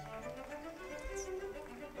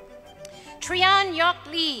 Trian Yok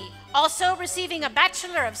Lee, also receiving a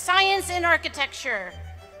Bachelor of Science in Architecture.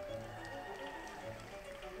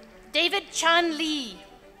 David Chan Lee.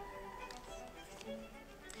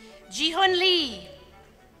 Jihun Lee.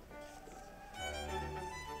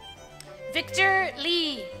 Victor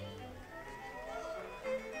Lee.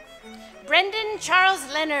 Brendan Charles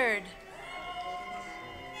Leonard.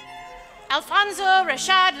 Alfonso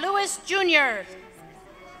Rashad Lewis Jr.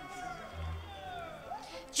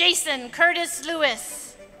 Jason Curtis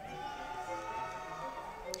Lewis.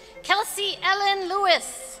 Kelsey Ellen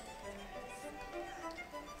Lewis.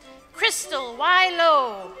 Crystal Y.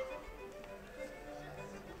 Lowe.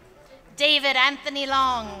 David Anthony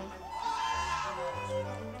Long.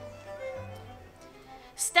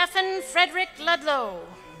 Stephen Frederick Ludlow.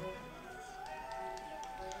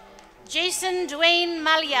 Jason Dwayne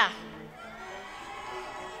Malia.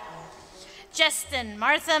 Justin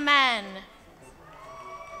Martha Mann.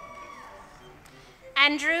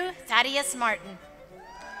 Andrew Thaddeus Martin.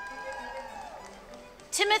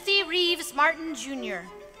 Timothy Reeves Martin Jr.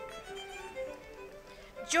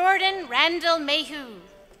 Jordan Randall Mayhew.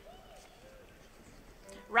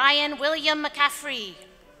 Ryan William McCaffrey.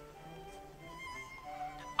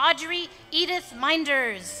 Audrey Edith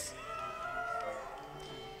Minders.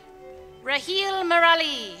 Raheel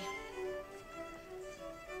Morali.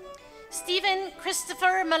 Stephen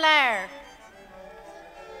Christopher Miller.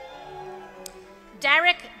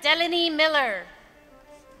 Derek Delaney Miller.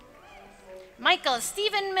 Michael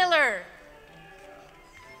Stephen Miller.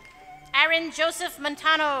 Aaron Joseph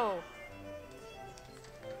Montano.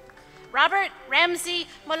 Robert Ramsey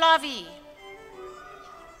Malavi.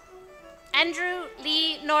 Andrew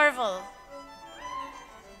Lee Norval.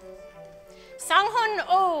 Sanghun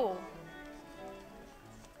Oh.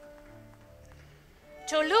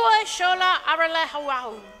 Tolua Shola Arala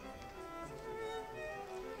Hawahu.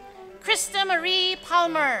 Krista Marie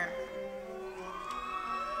Palmer.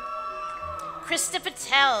 Krista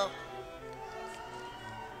Patel.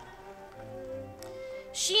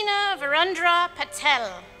 Sheena Virendra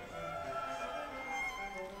Patel.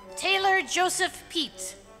 Taylor Joseph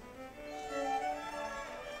Pete.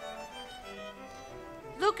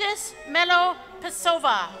 Lucas Melo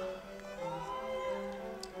Pesova.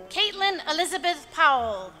 Caitlin Elizabeth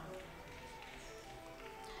Powell.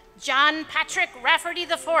 John Patrick Rafferty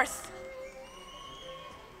IV.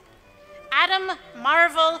 Adam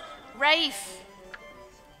Marvel Raif.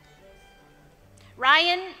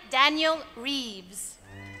 Ryan Daniel Reeves.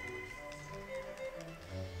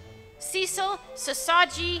 Cecil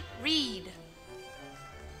Sasaji Reed.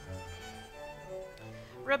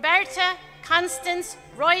 Roberta Constance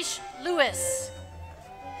Royce Lewis.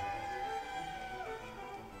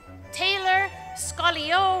 Taylor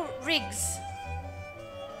Scolio Riggs.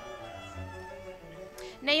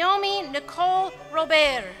 Naomi Nicole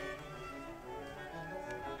Robert.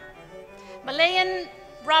 Malayan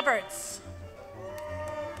Roberts.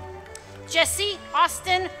 Jesse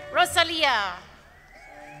Austin Rosalia.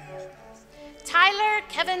 Tyler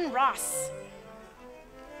Kevin Ross.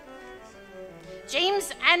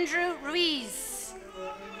 James Andrew Ruiz.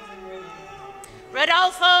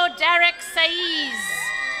 Rodolfo Derek Saiz.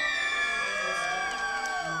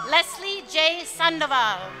 Leslie J.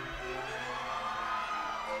 Sandoval.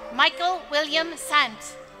 Michael William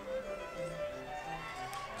Sant.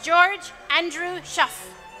 George Andrew Schuff.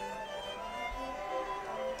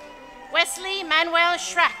 Wesley Manuel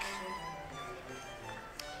Schreck.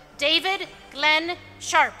 David Glenn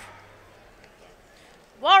Sharp.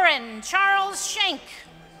 Warren Charles Schenk.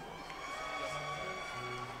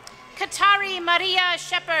 Katari Maria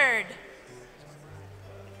Shepard.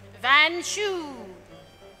 Van Shu.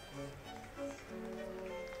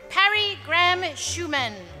 Perry Graham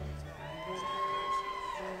Schumann.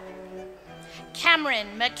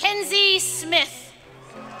 Cameron Mackenzie Smith.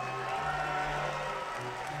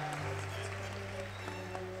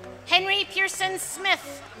 Henry Pearson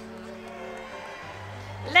Smith.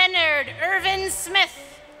 Leonard Irvin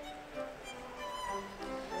Smith.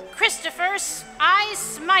 Christopher I.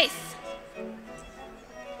 Smythe.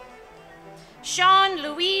 Sean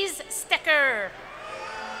Louise Stecker.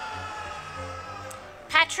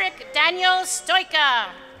 Patrick Daniel Stoika.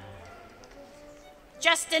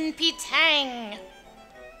 Justin P. Tang.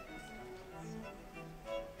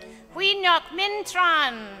 Hui Nok Min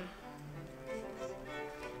Tran.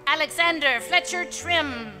 Alexander Fletcher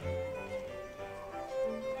Trim.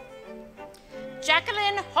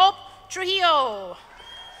 Jacqueline Hope Trujillo.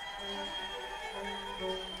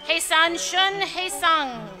 Heisan Shun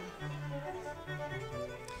Heisang.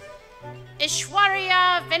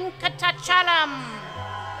 Ishwarya Venkatachalam.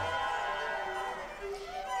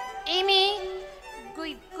 Amy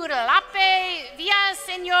Gudalape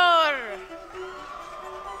Villaseñor.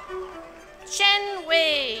 Chen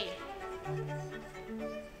Wei.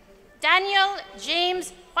 Daniel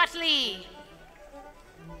James Watley.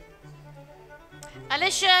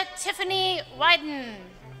 Alicia Tiffany Wyden.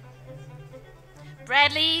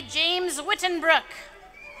 Bradley James Wittenbrook.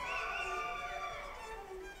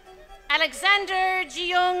 Alexander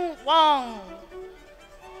Jiyoung Wong.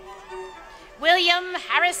 William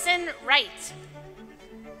Harrison Wright.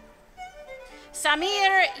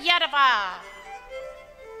 Samir Yadava.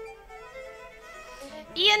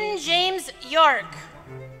 Ian James York.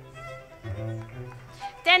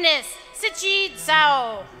 Dennis Sichi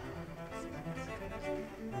Zhao.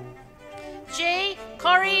 J.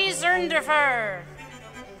 Corey Zernderfer.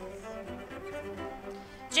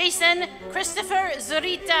 Jason Christopher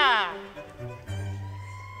Zurita.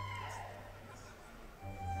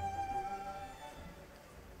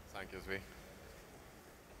 Thank you, Zvi.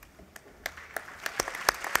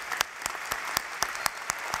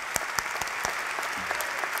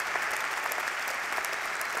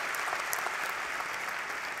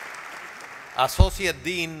 Associate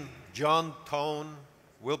Dean John Tone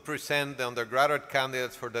will present the undergraduate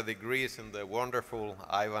candidates for the degrees in the wonderful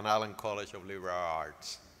Ivan Allen College of Liberal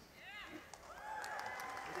Arts.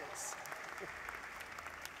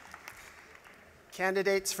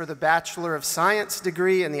 Candidates for the Bachelor of Science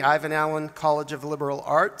degree in the Ivan Allen College of Liberal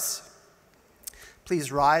Arts,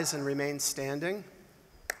 please rise and remain standing.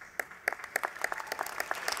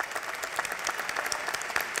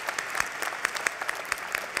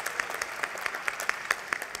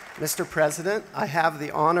 Mr. President, I have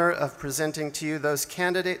the honor of presenting to you those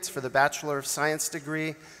candidates for the Bachelor of Science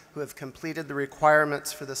degree who have completed the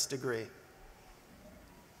requirements for this degree.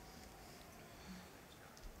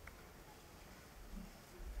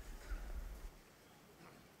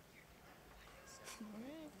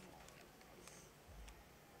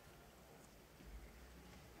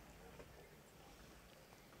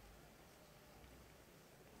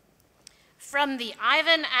 From the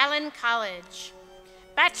Ivan Allen College,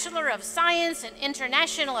 Bachelor of Science in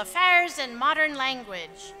International Affairs and Modern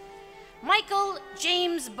Language, Michael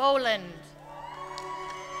James Boland.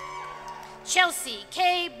 Chelsea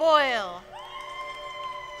K. Boyle.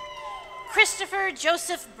 Christopher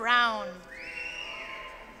Joseph Brown.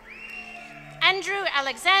 Andrew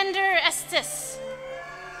Alexander Estes.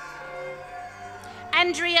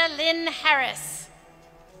 Andrea Lynn Harris.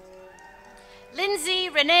 Lindsay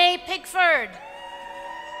Renee Pigford.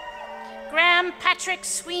 Graham Patrick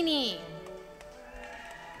Sweeney.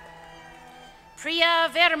 Priya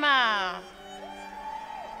Verma.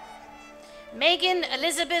 Megan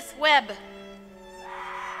Elizabeth Webb.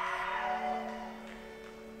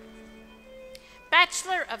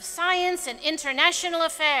 Bachelor of Science in International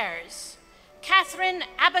Affairs, Catherine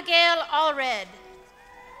Abigail Allred.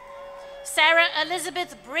 Sarah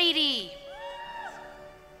Elizabeth Brady.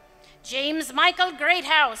 James Michael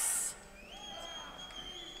Greathouse.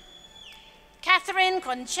 Catherine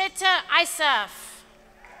Concheta Isaf.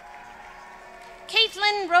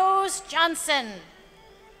 Caitlin Rose Johnson.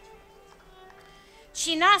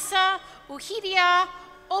 Chinasa Uhidia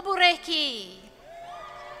Obureki.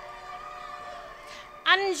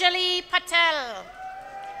 Anjali Patel.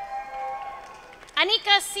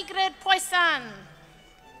 Anika Sigrid Poisson.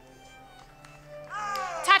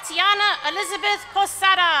 Tatiana Elizabeth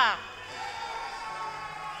Posada.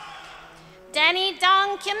 Danny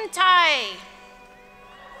Dong Kim Tai.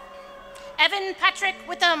 Evan Patrick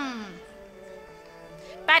Witham.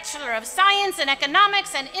 Bachelor of Science in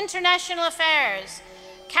Economics and International Affairs,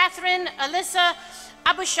 Catherine Alyssa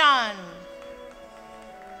Abushan.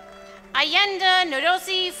 Ayenda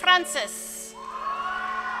Nurosi Francis.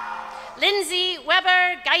 Lindsay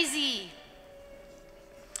Weber Geisy.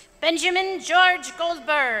 Benjamin George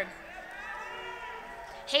Goldberg.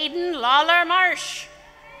 Hayden Lawler Marsh.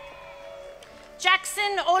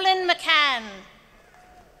 Jackson Olin McCann.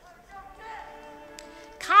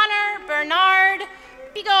 Connor Bernard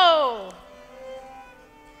Bigot.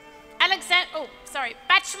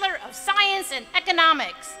 Bachelor of Science in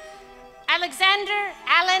Economics, Alexander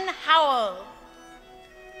Allen Howell.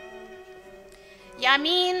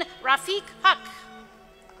 Yamin Rafiq Huck.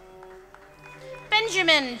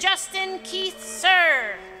 Benjamin Justin Keith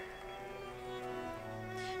Sir.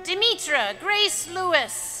 Demetra Grace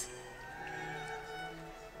Lewis.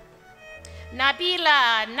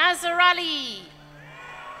 Nabila Nazarali.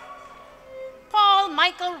 Paul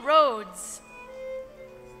Michael Rhodes.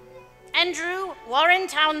 Andrew Warren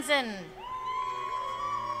Townsend.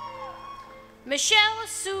 Michelle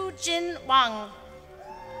Su Jin Wang.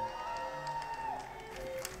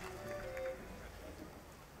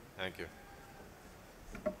 Thank you.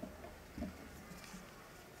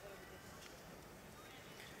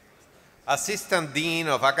 Assistant Dean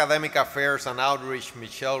of Academic Affairs and Outreach,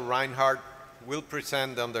 Michelle Reinhardt, will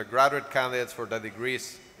present the undergraduate candidates for the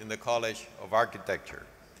degrees in the College of Architecture.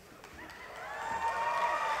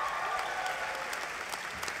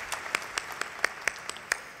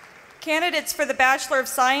 Candidates for the Bachelor of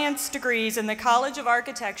Science degrees in the College of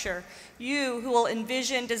Architecture, you who will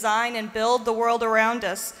envision, design, and build the world around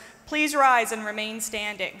us, please rise and remain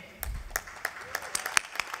standing.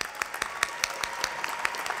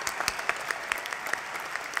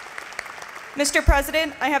 Mr.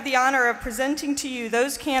 President, I have the honor of presenting to you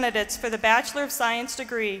those candidates for the Bachelor of Science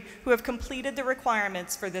degree who have completed the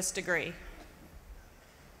requirements for this degree.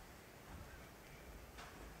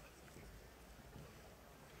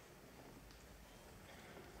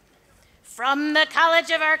 From the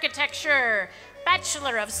College of Architecture,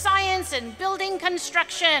 Bachelor of Science in Building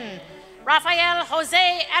Construction, Rafael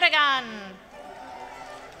Jose Aragon.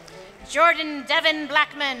 Jordan Devin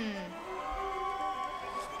Blackman.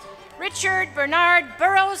 Richard Bernard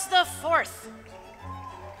Burroughs IV.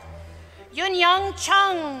 Yun-Young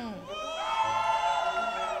Chung.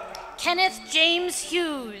 Kenneth James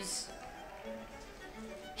Hughes.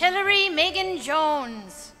 Hillary Megan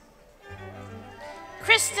Jones.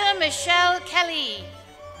 Krista Michelle Kelly.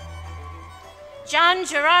 John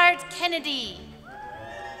Gerard Kennedy.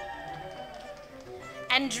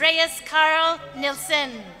 Andreas Carl Nilsson.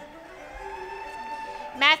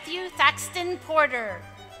 Matthew Thaxton Porter.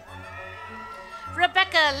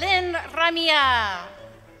 Rebecca Lynn Ramia.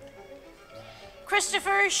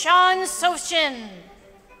 Christopher Sean Sochin.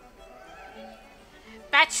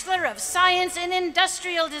 Bachelor of Science in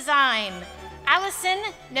Industrial Design, Allison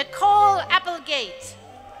Nicole Applegate.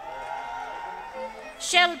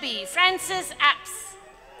 Shelby Francis Apps.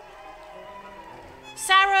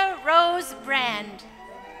 Sarah Rose Brand.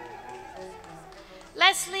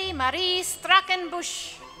 Leslie Marie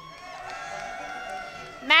Strackenbush.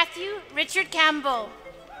 Matthew Richard Campbell.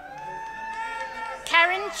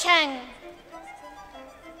 Karen Cheng.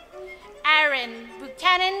 Aaron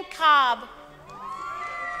Buchanan Cobb.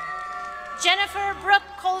 Jennifer Brooke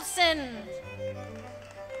Colson.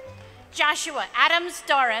 Joshua Adams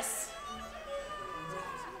Doris.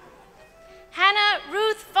 Hannah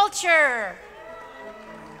Ruth Fulcher.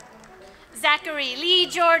 Zachary Lee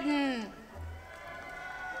Jordan.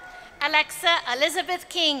 Alexa Elizabeth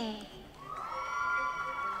King.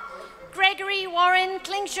 Gregory Warren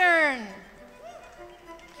Klingshern.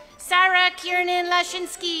 Sarah Kiernan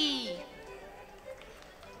Lashinsky.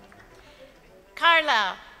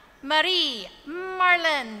 Carla Marie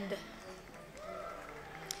Marland.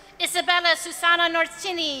 Isabella Susana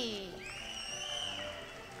Nortini.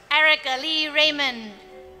 Erica Lee Raymond.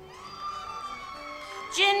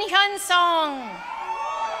 Jin Hyun Song.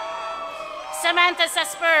 Samantha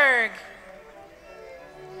Sussberg.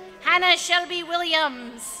 Hannah Shelby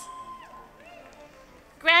Williams.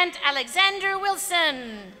 Grant Alexander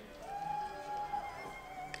Wilson.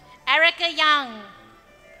 Erica Young.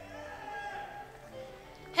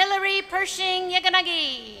 Hillary Pershing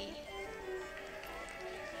Yaganagi.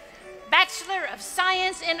 Bachelor of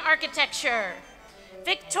Science in Architecture,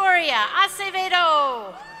 Victoria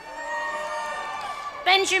Acevedo.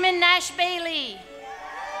 Benjamin Nash Bailey.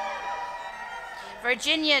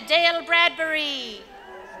 Virginia Dale Bradbury.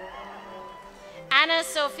 Anna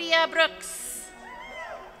Sophia Brooks.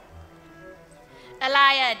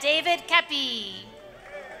 Elia David Kepi.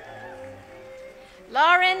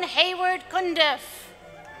 Lauren Hayward Kunduff.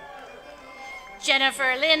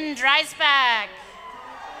 Jennifer Lynn Dreisbach.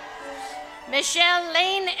 Michelle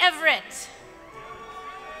Lane Everett.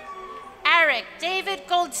 Eric David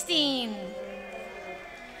Goldstein.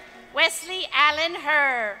 Wesley Allen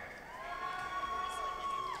Herr.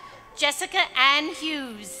 Jessica Ann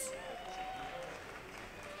Hughes.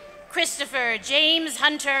 Christopher James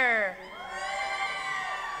Hunter.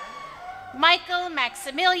 Michael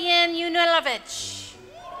Maximilian Unilovich.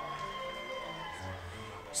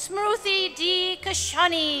 Smruti D.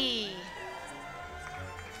 Kashani.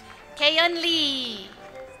 Kayan Lee.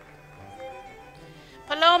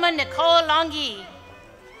 Paloma Nicole Longi.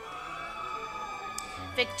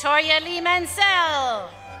 Victoria Lee Mansell.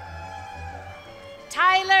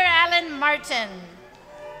 Tyler Allen Martin.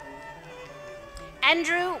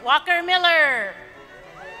 Andrew Walker Miller.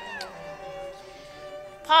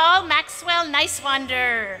 Paul Maxwell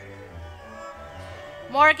Nicewander.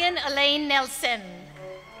 Morgan Elaine Nelson.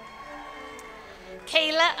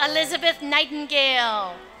 Kayla Elizabeth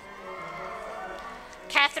Nightingale.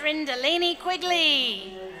 Catherine Delaney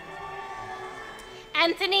Quigley.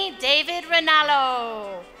 Anthony David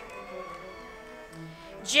Ranallo.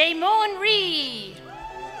 J. Moon Reed.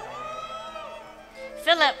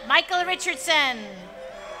 Philip Michael Richardson.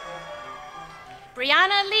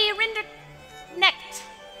 Brianna Lee Rinderknecht.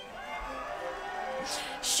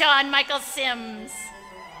 Sean Michael Sims.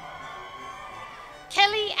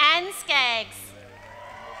 Kelly Ann Skaggs.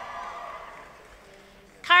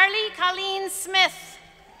 Carly Colleen Smith.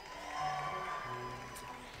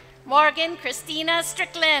 Morgan Christina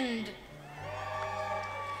Strickland.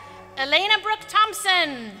 Elena Brooke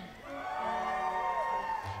Thompson.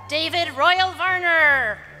 David Royal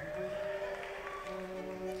Varner.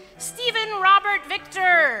 Stephen Robert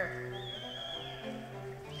Victor.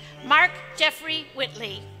 Mark Jeffrey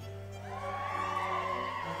Whitley.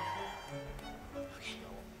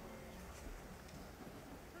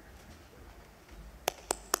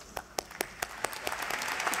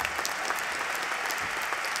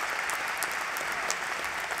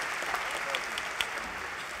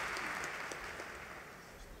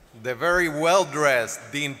 The very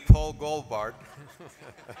well-dressed Dean Paul Goldbart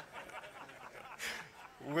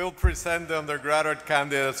will present the undergraduate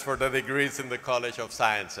candidates for the degrees in the College of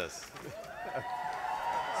Sciences.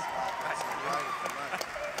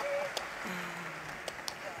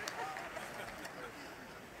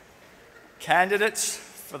 Candidates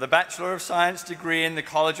for the Bachelor of Science degree in the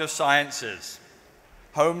College of Sciences,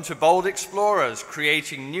 home to bold explorers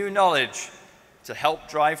creating new knowledge to help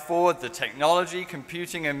drive forward the technology,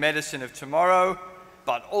 computing, and medicine of tomorrow,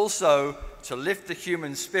 but also to lift the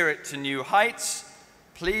human spirit to new heights.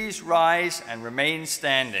 Please rise and remain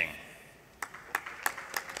standing.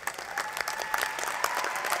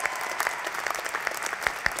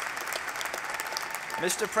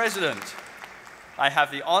 Mr. President, I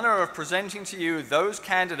have the honor of presenting to you those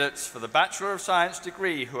candidates for the Bachelor of Science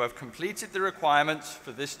degree who have completed the requirements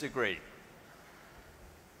for this degree.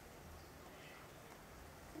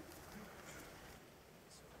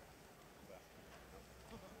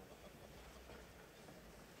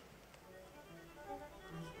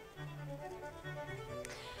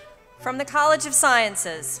 From the College of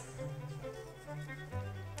Sciences,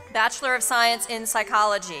 Bachelor of Science in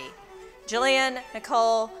Psychology, Jillian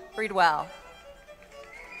Nicole Breedwell.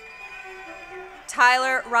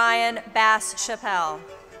 Tyler Ryan Bass Chappelle.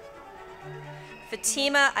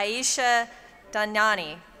 Fatima Aisha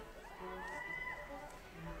Danyani.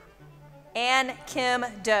 Ann Kim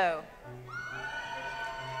Doe.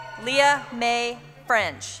 Leah May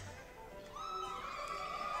French.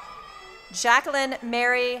 Jacqueline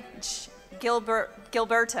Mary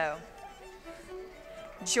Gilberto.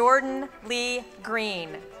 Jordan Lee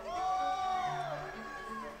Green.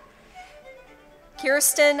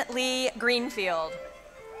 Kirsten Lee Greenfield.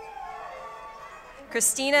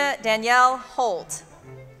 Christina Danielle Holt.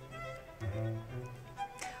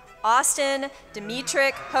 Austin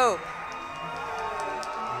Demetric Hope.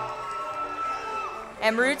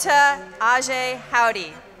 Amruta Ajay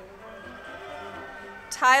Howdy.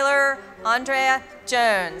 Tyler Andrea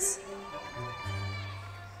Jones.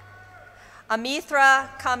 Amithra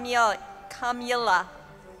Kamila.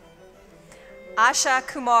 Asha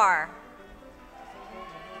Kumar.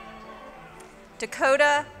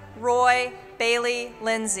 Dakota Roy Bailey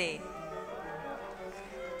Lindsay.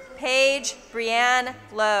 Paige Brianne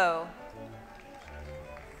Lowe.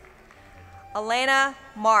 Elena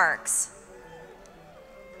Marks.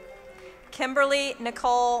 Kimberly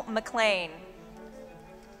Nicole McLean.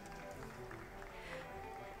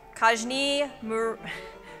 Kajni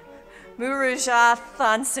Muruja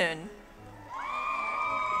Thansun.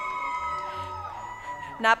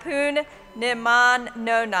 Napun Niman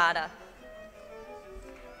Nonada.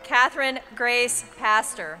 Catherine Grace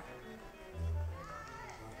Pastor.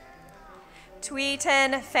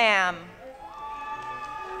 Tweeten Pham.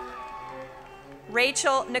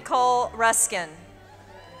 Rachel Nicole Ruskin.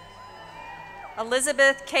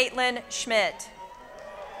 Elizabeth Caitlin Schmidt.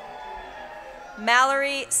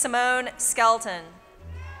 Mallory Simone Skelton.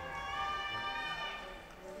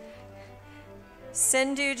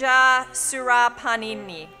 Sindhuja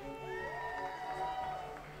Surapanini.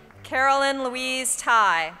 Carolyn Louise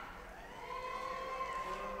Ty.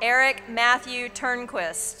 Eric Matthew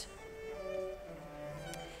Turnquist.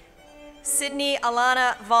 Sydney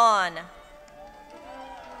Alana Vaughn.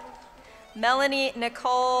 Melanie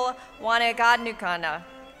Nicole Wanagadnukana.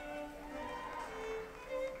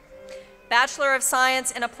 Bachelor of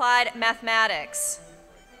Science in Applied Mathematics.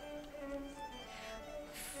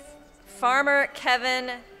 Farmer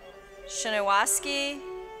Kevin Shinowaski.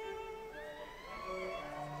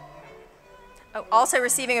 Also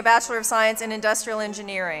receiving a Bachelor of Science in Industrial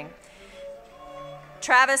Engineering.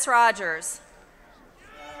 Travis Rogers.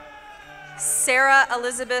 Sarah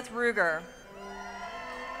Elizabeth Ruger.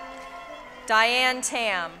 Diane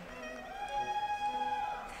Tam.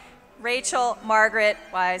 Rachel Margaret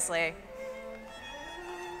Wisely.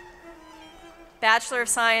 Bachelor of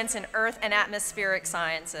Science in Earth and Atmospheric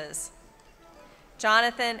Sciences.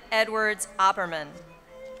 Jonathan Edwards Opperman.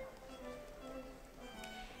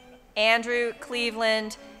 Andrew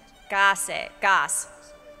Cleveland Goss.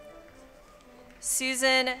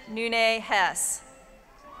 Susan Nune Hess.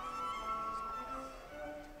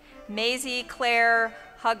 Maisie Claire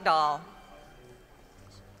Hugdahl.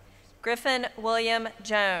 Griffin William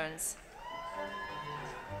Jones.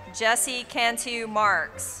 Jesse Cantu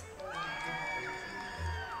Marks.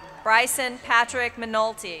 Bryson Patrick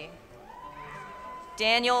Minolti.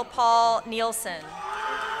 Daniel Paul Nielsen.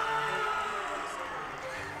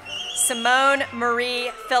 Simone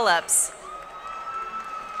Marie Phillips.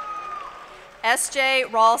 S.J.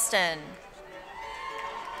 Ralston.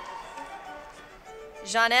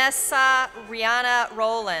 Janessa Rihanna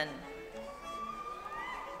Rowland.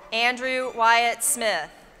 Andrew Wyatt Smith.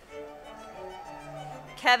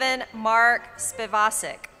 Kevin Mark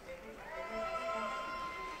Spivasic.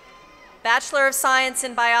 Bachelor of Science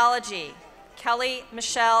in Biology, Kelly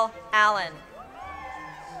Michelle Allen.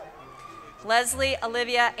 Leslie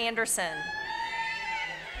Olivia Anderson.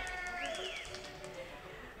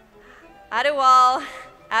 Adewal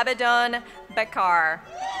Abidon Bekar.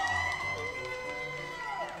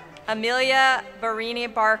 Amelia Barini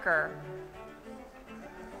Barker.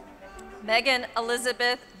 Megan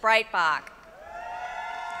Elizabeth Breitbach.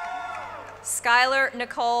 Skylar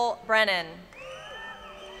Nicole Brennan.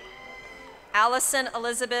 Allison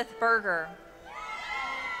Elizabeth Berger.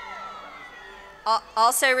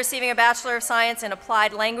 Also receiving a Bachelor of Science in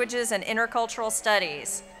Applied Languages and Intercultural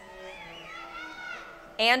Studies,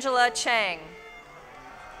 Angela Chang.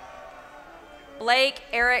 Blake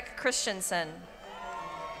Eric Christensen.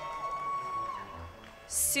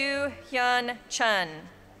 Soo Hyun Chun.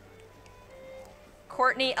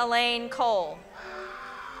 Courtney Elaine Cole.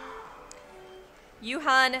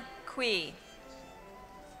 Yuhan Kui.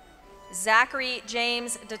 Zachary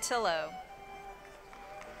James Datillo.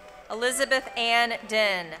 Elizabeth Ann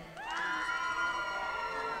Den.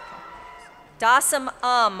 Dasam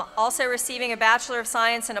also receiving a Bachelor of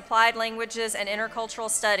Science in Applied Languages and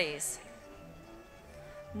Intercultural Studies.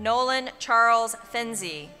 Nolan Charles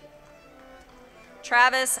Fenzi.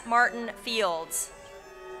 Travis Martin Fields.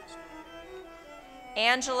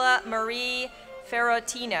 Angela Marie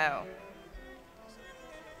Ferrotino.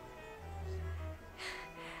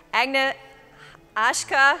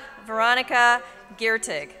 Ashka Veronica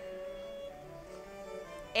Giertig.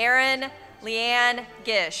 Erin Leanne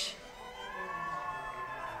Gish.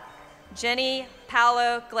 Jenny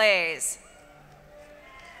Paolo Glaze.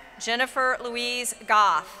 Jennifer Louise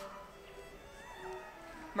Goff.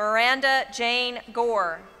 Miranda Jane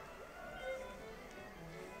Gore.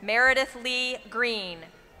 Meredith Lee Green.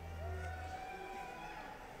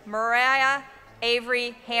 Mariah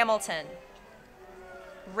Avery Hamilton.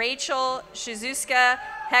 Rachel Shizuska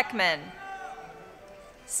Heckman.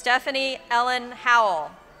 Stephanie Ellen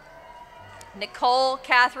Howell. Nicole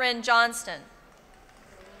Catherine Johnston.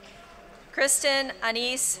 Kristen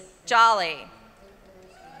Anise Jolly.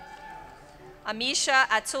 Amisha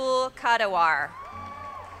Atul Kadawar.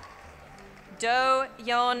 Do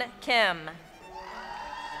Yeon Kim.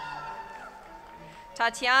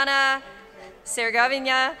 Tatiana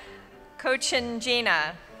Sergavinya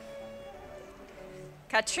Kochinjina.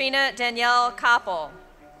 Katrina Danielle Koppel.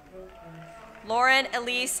 Lauren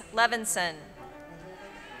Elise Levinson.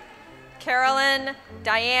 Carolyn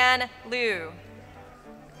Diane Liu.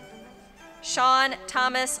 Sean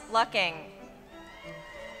Thomas Lucking.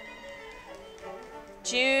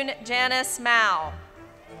 June Janice Mao.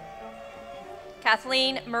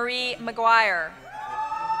 Kathleen Marie McGuire.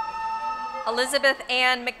 Elizabeth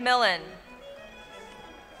Ann McMillan.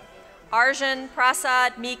 Arjun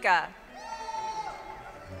Prasad Mika.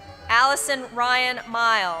 Allison Ryan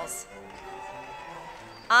Miles.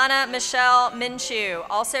 Anna Michelle Minshew,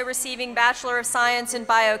 also receiving Bachelor of Science in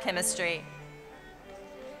Biochemistry.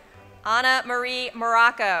 Anna Marie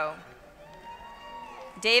Morocco.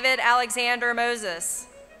 David Alexander Moses.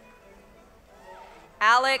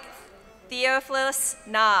 Alec Theophilus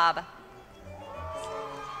Knob.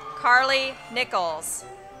 Carly Nichols.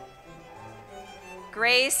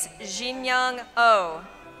 Grace Jinyoung Oh.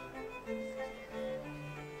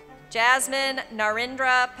 Jasmine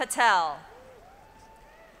Narendra Patel.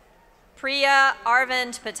 Priya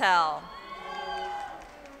Arvind Patel.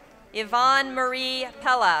 Yvonne Marie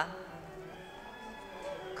Pella.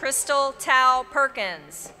 Crystal Tao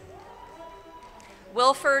Perkins.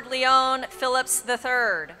 Wilford Leon Phillips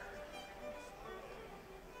III.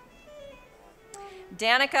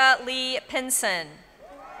 Danica Lee Pinson.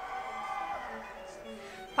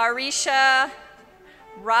 Parisha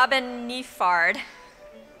Robin Nefard.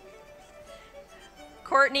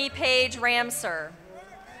 Courtney Paige Ramser.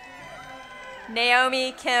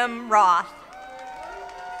 Naomi Kim Roth.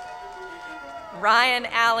 Ryan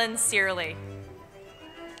Allen Searley.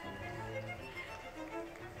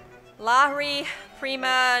 Lahri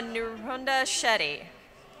Prima Nurunda Shetty.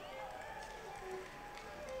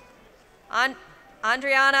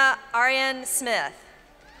 Andriana Aryan Smith.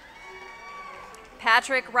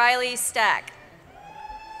 Patrick Riley Stack.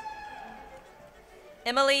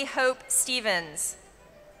 Emily Hope Stevens.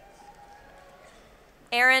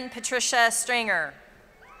 Erin Patricia Stringer.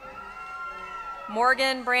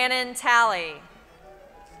 Morgan Brannon Talley.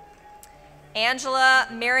 Angela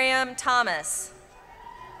Miriam Thomas.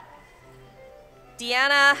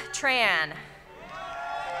 Deanna Tran.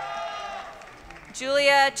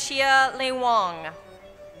 Julia Chia Le Wong.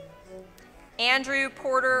 Andrew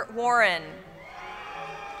Porter Warren.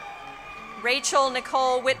 Rachel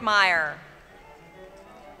Nicole Whitmire.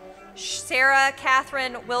 Sarah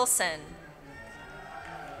Catherine Wilson.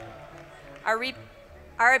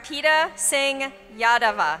 Aripita Singh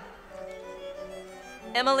Yadava.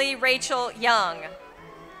 Emily Rachel Young.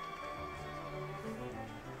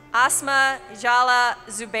 Asma Jala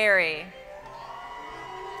Zuberi.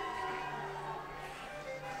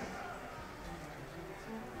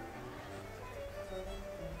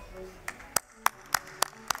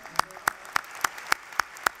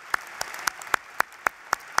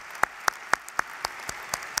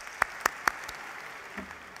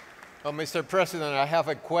 Well, Mr. President, I have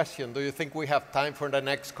a question. Do you think we have time for the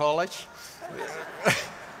next college?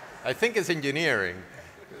 I think it's engineering.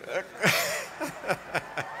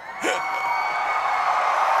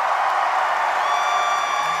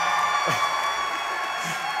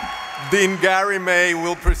 Dean Gary May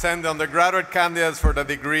will present the undergraduate candidates for the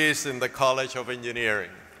degrees in the College of Engineering.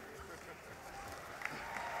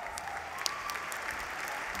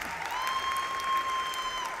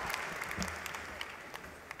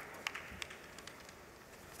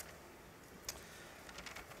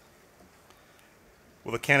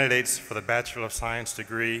 Will the candidates for the Bachelor of Science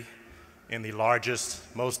degree in the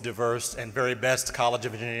largest, most diverse, and very best College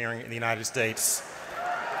of Engineering in the United States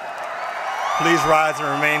please rise and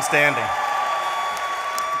remain standing?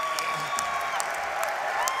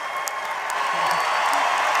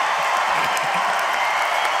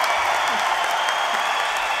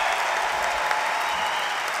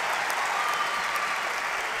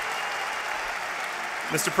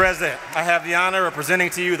 Mr. President, I have the honor of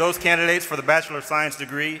presenting to you those candidates for the Bachelor of Science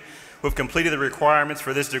degree who have completed the requirements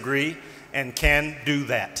for this degree and can do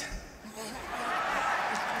that.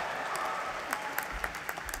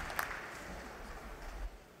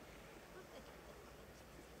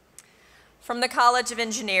 From the College of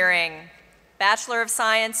Engineering, Bachelor of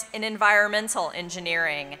Science in Environmental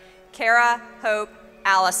Engineering, Kara Hope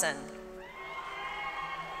Allison.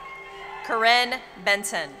 Corinne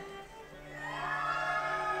Benton.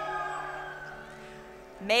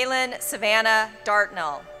 Malin Savannah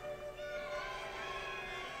Dartnell.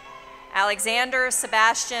 Alexander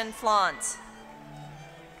Sebastian Flaunt.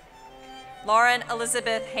 Lauren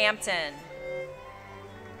Elizabeth Hampton.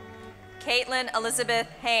 Caitlin Elizabeth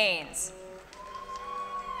Haynes.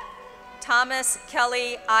 Thomas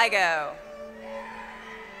Kelly Igo.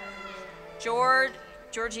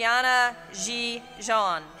 Georgiana G.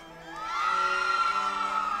 Jean.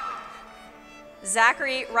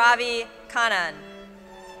 Zachary Ravi Kanan.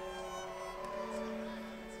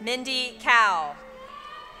 Mindy Cow.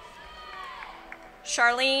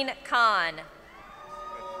 Charlene Khan.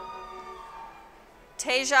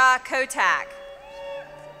 Teja Kotak.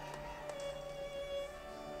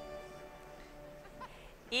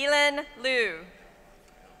 Elin Liu.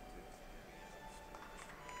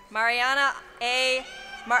 Mariano A.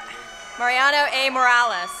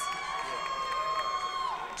 Morales.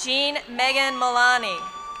 Jean Megan Milani.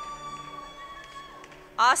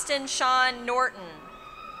 Austin Sean Norton.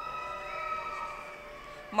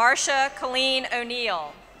 Marsha Colleen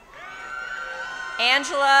O'Neill.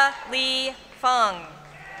 Angela Lee Fung.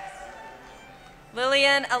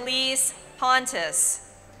 Lillian Elise Pontus.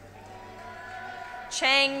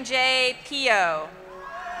 Chang J. Pio.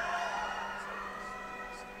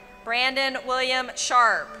 Brandon William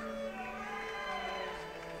Sharp.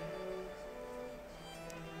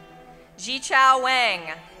 Jichao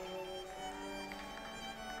Wang.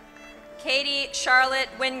 Katie Charlotte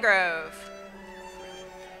Wingrove.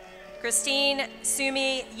 Christine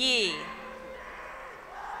Sumi Yi.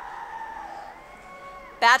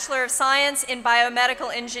 Bachelor of Science in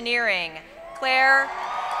Biomedical Engineering, Claire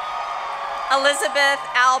Elizabeth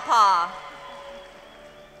Alpa.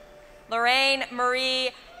 Lorraine Marie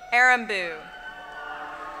Arambu.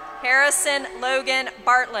 Harrison Logan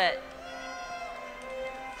Bartlett.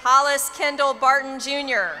 Hollis Kendall Barton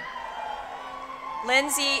Jr.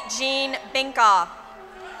 Lindsay Jean Binkoff.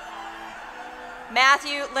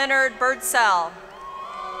 Matthew Leonard Birdsell.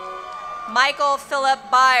 Michael Philip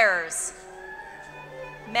Byers.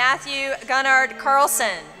 Matthew Gunnard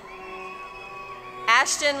Carlson.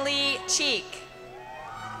 Ashton Lee Cheek.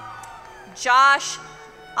 Josh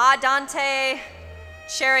Adante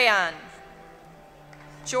Cherian.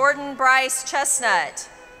 Jordan Bryce Chestnut.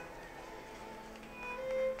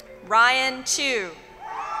 Ryan Chu.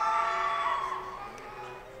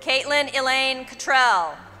 Caitlin Elaine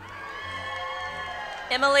Cottrell.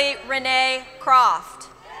 Emily Renee Croft.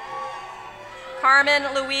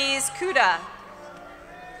 Carmen Louise Kuda.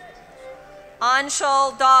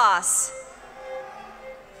 Anshul Doss.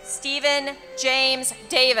 Stephen James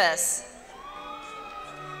Davis.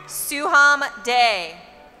 Suham Day.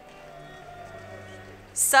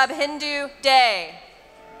 Subhindu Day.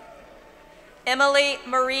 Emily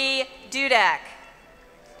Marie Dudek.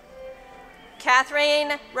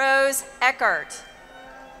 Catherine Rose Eckert.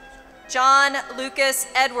 John Lucas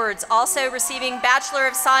Edwards, also receiving Bachelor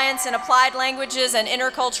of Science in Applied Languages and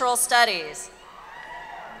Intercultural Studies.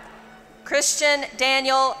 Christian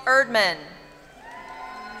Daniel Erdman.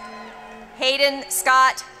 Hayden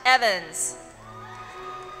Scott Evans.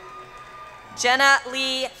 Jenna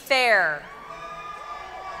Lee Fair.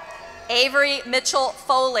 Avery Mitchell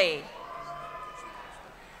Foley.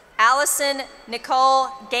 Allison Nicole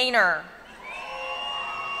Gaynor.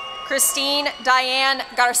 Christine Diane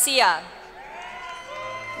Garcia.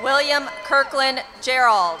 William Kirkland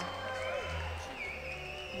Gerald.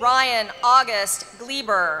 Ryan August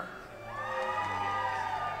Gleber.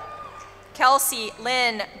 Kelsey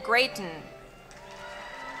Lynn Grayton.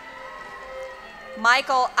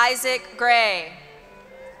 Michael Isaac Gray.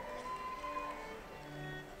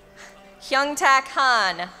 Hyungtak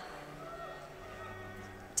Han.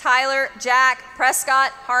 Tyler Jack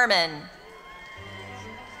Prescott Harmon.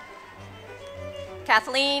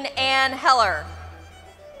 Kathleen Ann Heller.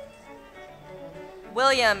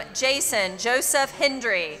 William Jason Joseph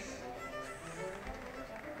Hendry.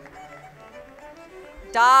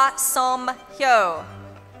 Da Som Hyo.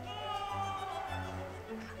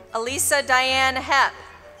 Elisa Diane Hepp.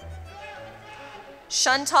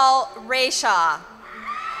 Shuntal Rayshaw.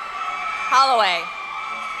 Holloway.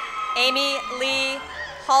 Amy Lee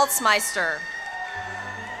Haltzmeister.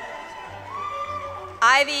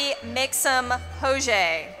 Ivy Mixum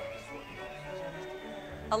Hoje.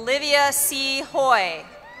 Olivia C. Hoy.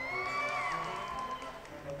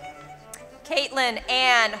 Caitlin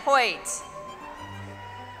Ann Hoyt.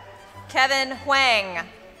 Kevin Huang.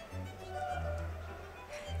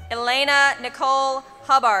 Elena Nicole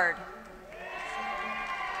Hubbard.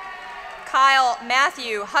 Kyle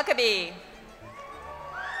Matthew Huckabee.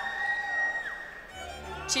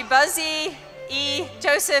 Chibuzi E.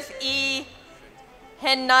 Joseph E.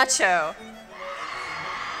 Hennacho.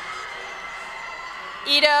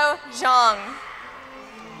 Ito Zhang.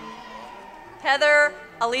 Heather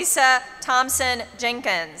Elisa Thompson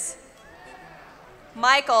Jenkins.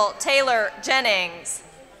 Michael Taylor Jennings.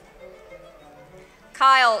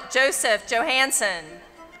 Kyle Joseph Johansson.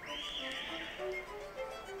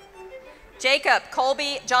 Jacob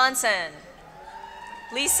Colby Johnson.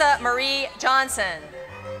 Lisa Marie Johnson.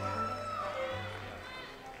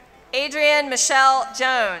 Adrian Michelle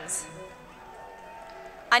Jones.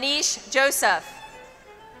 Anish Joseph.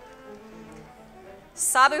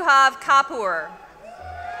 Sabuhav Kapoor.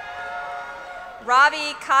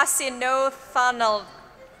 Ravi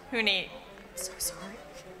Kasinothanalhuni. So sorry.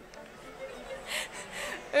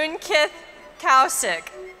 Unkith Kausick.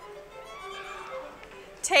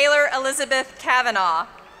 Taylor Elizabeth Kavanaugh.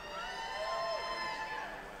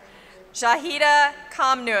 Jahida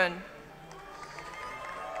Kamnun.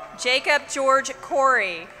 Jacob George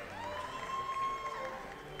Corey.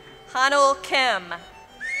 Hanul Kim.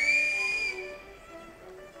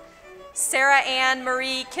 Sarah Ann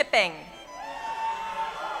Marie Kipping.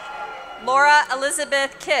 Laura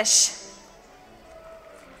Elizabeth Kish.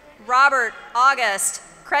 Robert August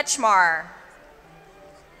Kretschmar.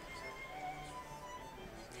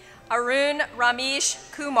 Arun Ramesh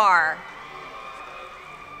Kumar.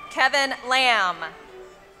 Kevin Lamb.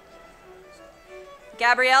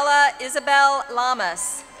 Gabriella Isabel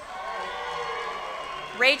Lamas.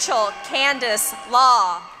 Rachel Candice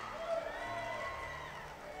Law.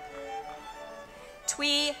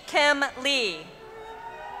 Twee Kim Lee.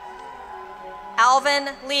 Alvin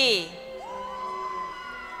Lee.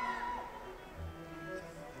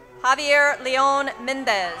 Javier Leon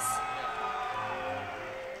Mendez.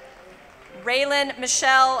 Raylan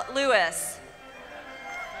Michelle Lewis.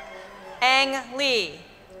 Ang Lee.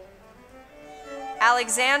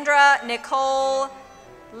 Alexandra Nicole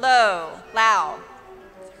Lau.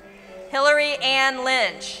 Hillary Ann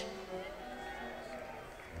Lynch.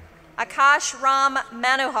 Akash Ram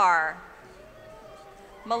Manohar.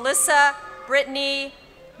 Melissa Brittany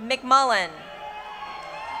McMullen.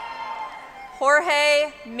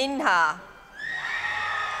 Jorge Minha.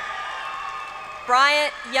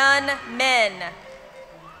 Bryant Yun Min.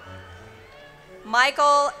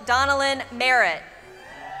 Michael Donalyn Merritt.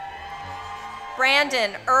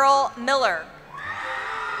 Brandon Earl Miller.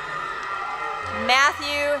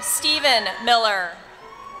 Matthew Stephen Miller.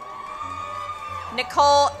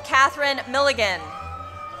 Nicole Catherine Milligan.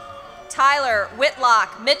 Tyler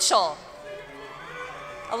Whitlock Mitchell.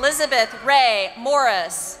 Elizabeth Ray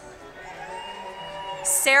Morris.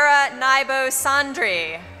 Sarah Naibo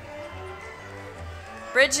Sandri.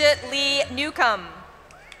 Bridget Lee Newcomb.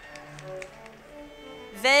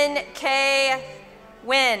 Vin K.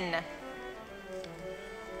 Wynn.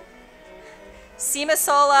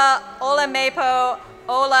 Simasola Olamepo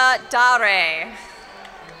Ola Dare.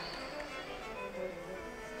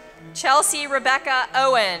 Chelsea Rebecca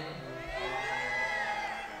Owen.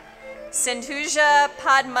 Sindhuja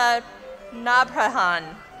Padma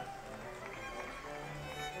Nabrahan.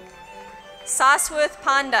 Saswath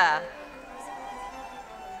Panda.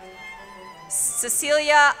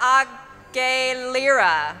 Cecilia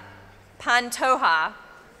Aguilera Pantoja.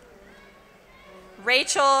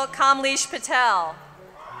 Rachel Kamlesh Patel.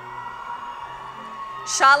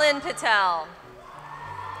 Shalin Patel.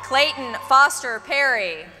 Clayton Foster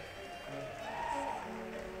Perry.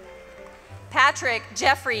 Patrick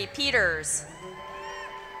Jeffrey Peters.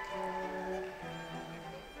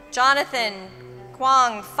 Jonathan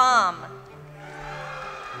Kwang Pham.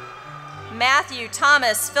 Matthew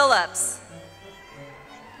Thomas Phillips.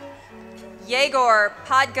 Yegor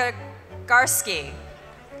Podgarsky.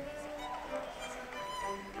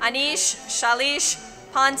 Anish Shalish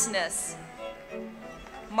Ponsness.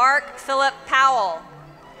 Mark Philip Powell.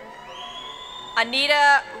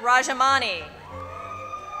 Anita Rajamani.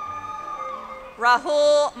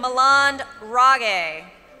 Rahul Maland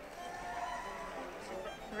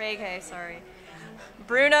Rege, sorry.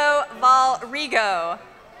 Bruno Valrigo.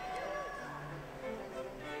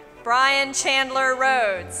 Brian Chandler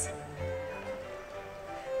Rhodes.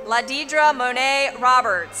 Ladidra Monet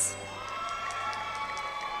Roberts.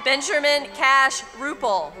 Benjamin Cash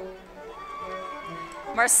Rupel.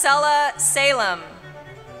 Marcella Salem.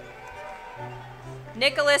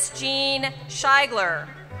 Nicholas Jean Scheigler.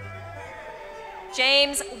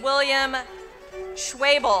 James William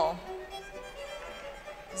Schwabel.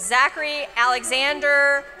 Zachary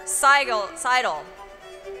Alexander Seidel.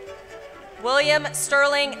 William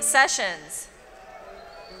Sterling Sessions.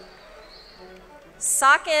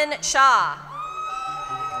 Sakin Shah.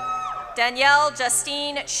 Danielle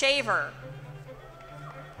Justine Shaver.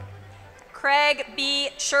 Craig B.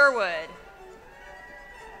 Sherwood.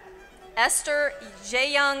 Esther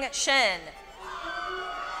Jaeyoung Shen.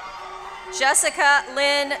 Jessica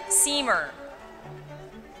Lynn Seamer.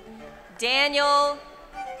 Daniel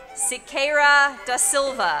Siqueira da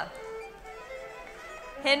Silva.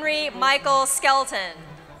 Henry Michael Skelton.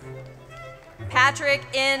 Patrick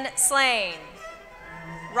N. Slane.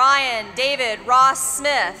 Ryan David Ross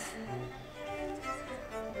Smith.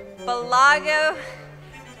 Balago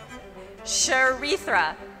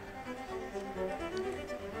Sharithra.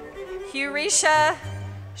 Hurisha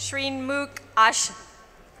Srinmukh Ash.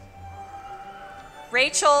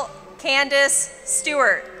 Rachel Candace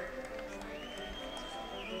Stewart.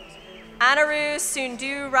 Anaru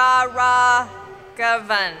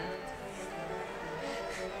Sunduraragavan.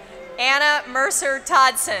 Anna Mercer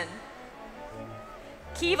Todson.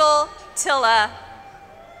 Keval Tilla.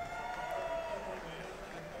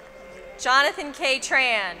 Jonathan K.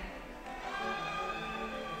 Tran.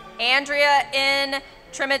 Andrea N.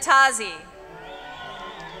 Tremitazzi.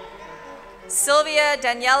 Sylvia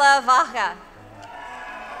Daniela Vaca.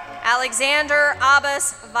 Alexander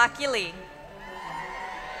Abbas Vakili.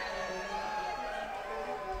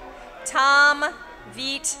 Tom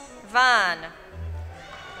Viet Van.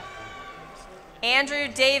 Andrew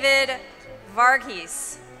David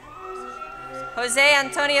Varghese. Jose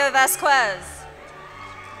Antonio Vasquez.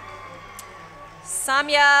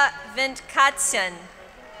 Samya Ventkatsan.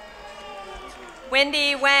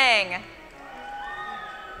 Wendy Wang.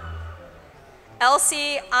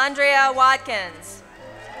 Elsie Andrea Watkins.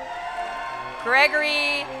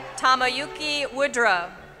 Gregory Tamayuki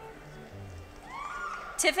Woodrow.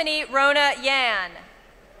 Tiffany Rona Yan.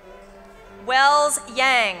 Wells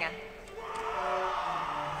Yang.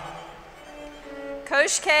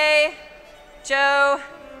 Koshke Joe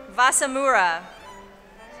Vasamura.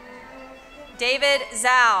 David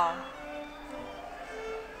Zhao.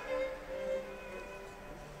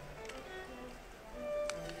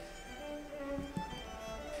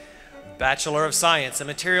 Bachelor of Science in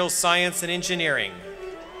Materials Science and Engineering.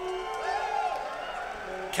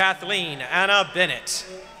 Kathleen Anna Bennett.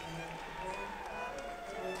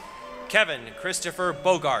 Kevin Christopher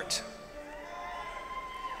Bogart.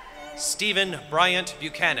 Stephen Bryant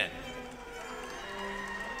Buchanan.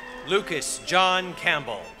 Lucas John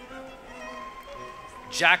Campbell.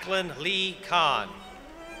 Jacqueline Lee Kahn.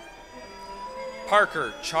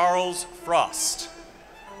 Parker Charles Frost.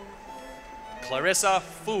 Clarissa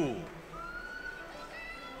Fu.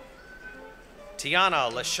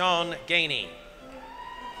 Tiana LaShawn Gainey.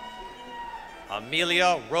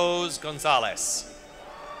 Amelia Rose Gonzalez.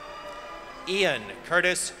 Ian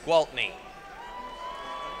Curtis Gwaltney.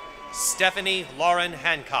 Stephanie Lauren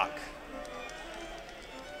Hancock.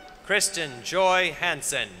 Kristen Joy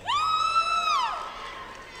Hansen.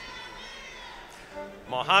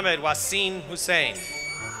 Mohammed Wasim Hussein.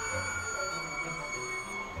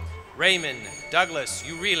 Raymond Douglas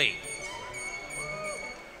Urili.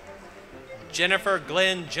 Jennifer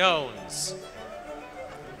Glenn Jones.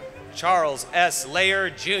 Charles S. Layer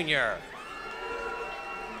Jr.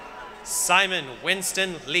 Simon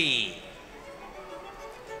Winston Lee.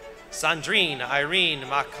 Sandrine Irene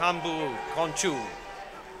Makambu Konchu.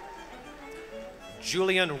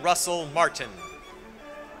 Julian Russell Martin.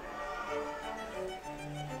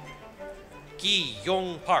 Gi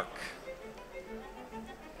Young Park.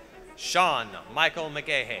 Sean Michael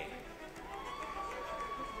McGahey.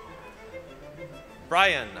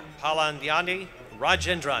 Brian Palandiani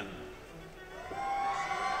Rajendran.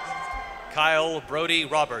 Kyle Brody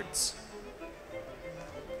Roberts.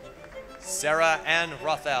 Sarah Ann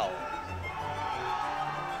Rothell.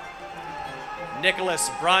 Nicholas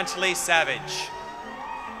Brontley Savage.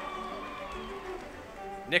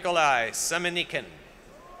 Nikolai Semenikin.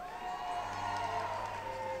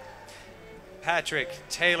 Patrick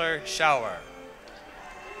Taylor Shower.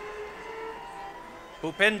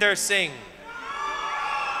 Bhupinder Singh.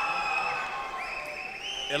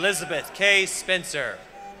 Elizabeth K. Spencer.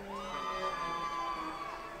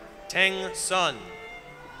 Teng Sun.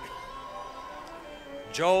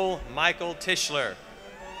 Joel Michael Tischler.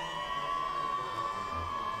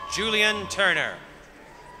 Julian Turner.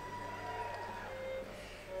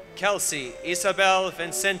 Kelsey Isabel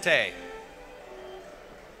Vincente.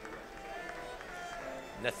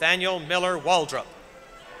 Nathaniel Miller Waldrop.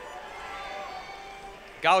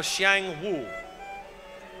 Gaoxiang Wu.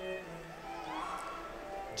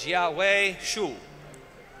 Jiawei Shu.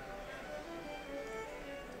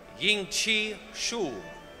 Yingqi Shu.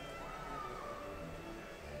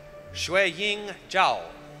 Xueying Zhao.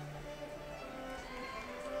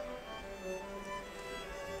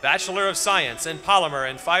 Bachelor of Science in Polymer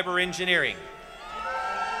and Fiber Engineering.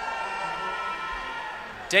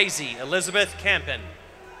 Daisy Elizabeth Campen.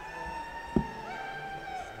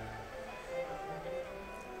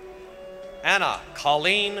 Anna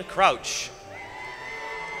Colleen Crouch.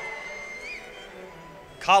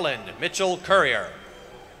 Colin Mitchell Courier.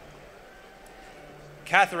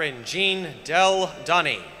 Catherine Jean Del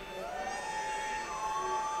Donny.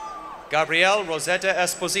 Gabrielle Rosetta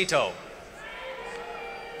Esposito.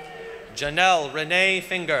 Janelle Renee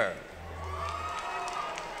Finger.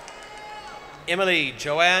 Emily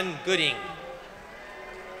Joanne Gooding.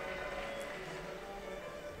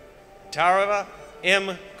 Tara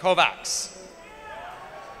M. Kovacs.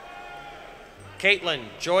 Caitlin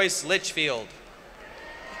Joyce Litchfield.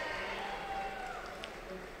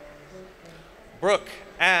 Brooke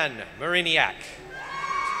Ann Mariniak.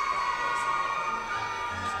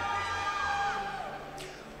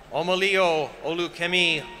 Omolio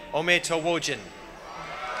Olukemi Ometowojin.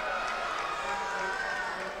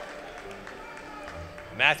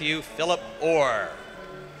 Matthew Philip Orr.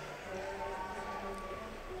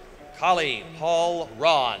 Collie Paul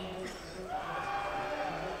Ron.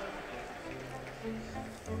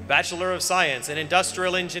 Bachelor of Science in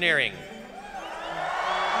Industrial Engineering.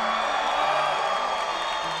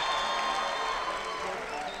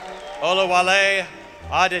 Olawale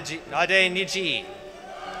Adeniji.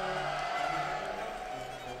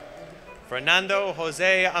 Fernando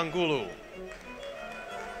Jose Angulu.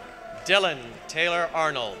 Dylan Taylor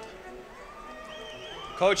Arnold.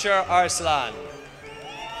 Kocher Arslan.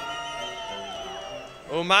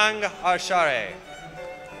 Umang Arshare.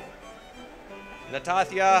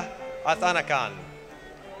 Natatya Athanakan.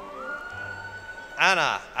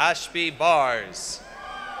 Anna Ashby Bars.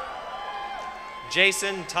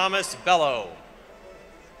 Jason Thomas Bellow.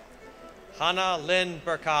 Hannah Lynn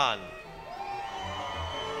Burkhan.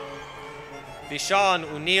 Vishan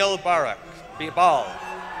Unil Barak Bibal.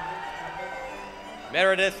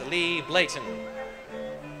 Meredith Lee Blayton.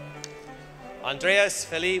 Andreas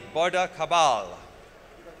Felipe Borda Cabal.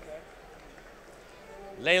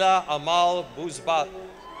 Leila Amal Buzuba.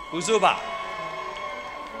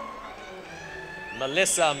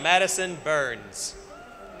 Melissa Madison Burns.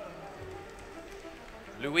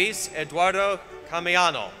 Luis Eduardo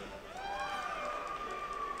Camiano.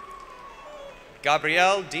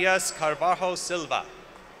 Gabriel Diaz Carvalho Silva.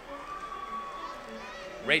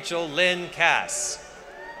 Rachel Lynn Cass.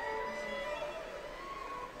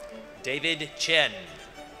 David Chen.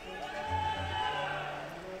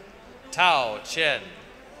 Tao Chen.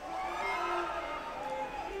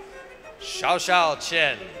 Xiao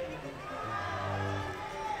Chen.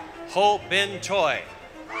 Ho Bin Choi.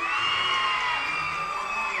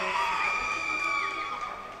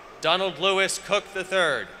 Donald Lewis Cook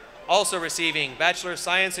III, also receiving Bachelor of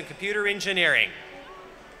Science in Computer Engineering.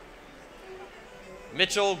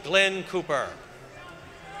 Mitchell Glenn Cooper.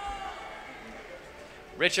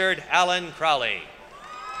 Richard Allen Crowley.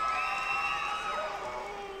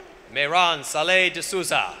 Mehran Saleh de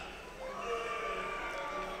Souza.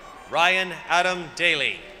 Ryan Adam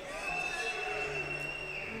Daly.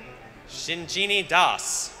 Shinjini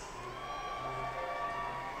Das.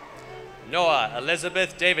 Noah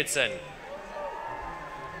Elizabeth Davidson.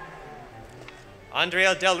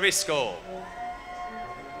 Andrea Del Risco.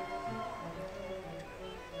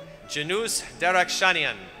 Janus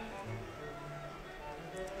Darakshanian.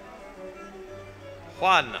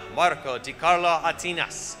 Juan Marco Di Carlo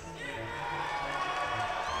Atinas.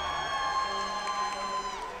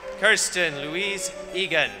 Kirsten Louise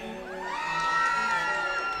Egan.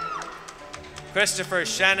 Christopher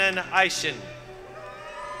Shannon Eischen.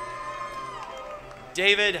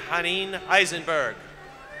 David Haneen Eisenberg.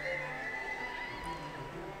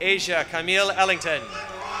 Asia Camille Ellington.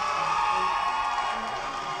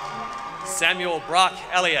 Samuel Brock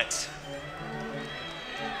Elliott.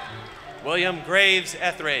 William Graves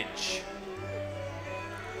Etheridge.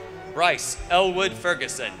 Bryce Elwood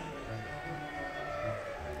Ferguson.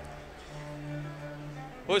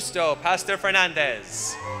 Justo Pastor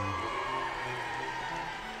Fernandez.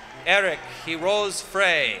 Eric Hirose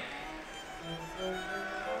Frey.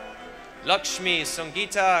 Lakshmi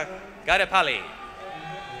Sungita Gadapalli.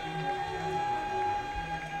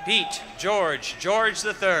 Pete George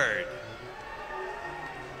III.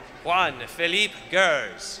 Juan Philippe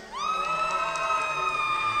Gers.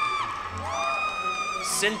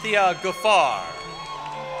 Cynthia Guffar.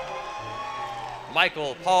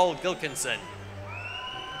 Michael Paul Gilkinson.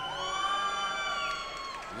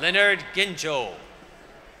 Leonard Ginjo.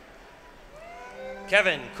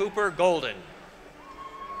 Kevin Cooper Golden.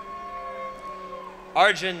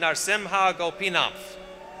 Arjun Narsimha Gopinath.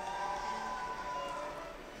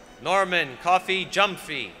 Norman Coffey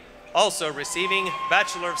Jumphy, also receiving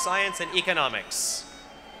Bachelor of Science in Economics.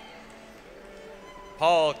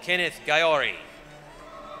 Paul Kenneth Gaiori.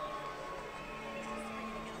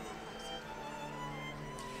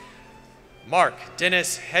 Mark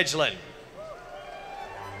Dennis Hedgelin.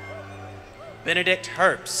 Benedict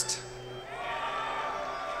Herbst.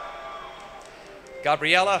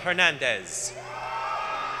 Gabriela Hernandez.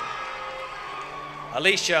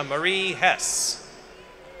 Alicia Marie Hess.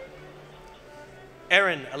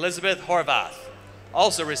 Erin Elizabeth Horvath,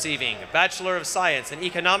 also receiving Bachelor of Science in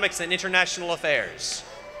Economics and International Affairs.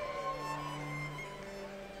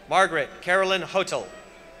 Margaret Carolyn Hotel.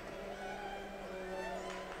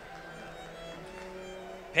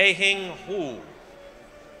 Pei-Hing Hu.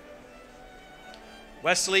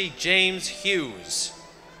 Wesley James Hughes.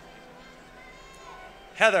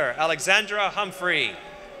 Heather Alexandra Humphrey.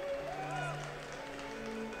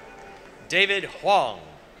 David Huang.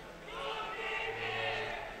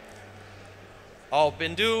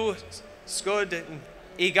 Albindu Skud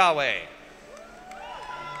Igawe.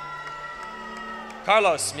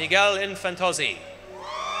 Carlos Miguel Infantozzi.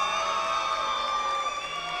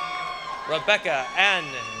 Rebecca Ann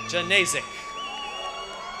Janazik.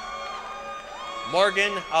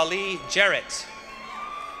 Morgan Ali Jarrett.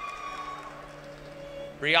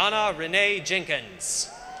 Brianna Renee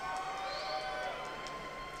Jenkins.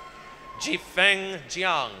 Jifeng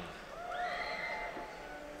Jiang.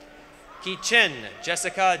 Ki-Chen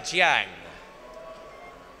Jessica Jiang.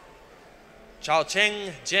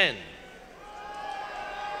 Chao-Cheng Jin.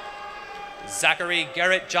 Zachary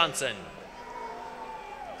Garrett Johnson.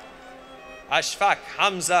 Ashfaq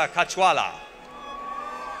Hamza Kachwala.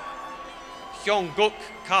 Hyung-Guk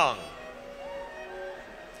Kang.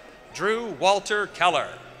 Drew Walter Keller.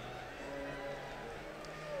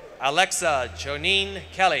 Alexa Jonine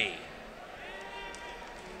Kelly.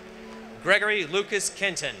 Gregory Lucas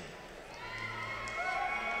Kenton.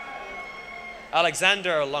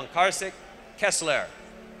 Alexander Lonkarsik Kessler.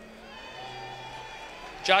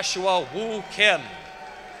 Joshua Woo Kim.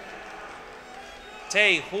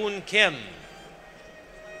 Tae Hoon Kim.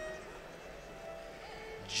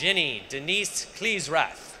 Jenny Denise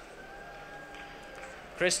Cleesrath.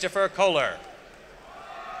 Christopher Kohler.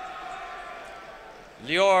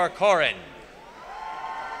 Lior Corin.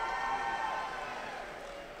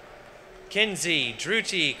 Kinsey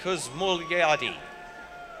Druti Kuzmulyadi.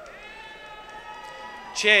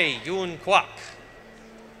 Che Yoon Kwak.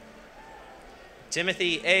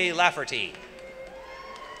 Timothy A. Lafferty.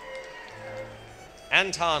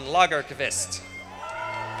 Anton Lagerkvist.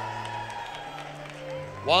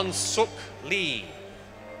 Won Suk Lee.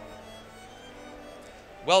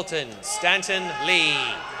 Welton Stanton Lee.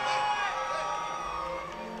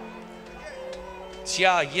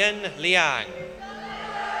 Xia Yin Liang.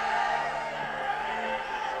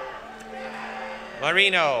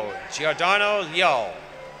 Marino Giordano Liu.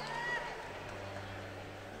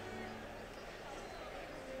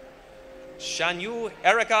 Shanyu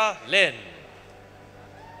Erica Lin.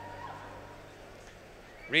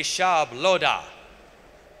 Rishab Loda.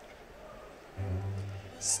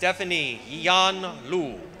 Stephanie Yan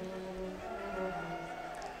Lu.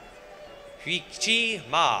 Huichi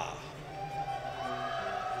Ma.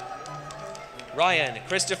 Ryan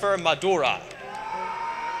Christopher Madura.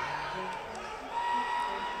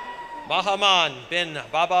 Mahaman bin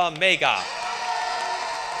Baba Mega.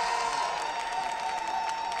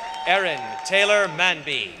 Erin Taylor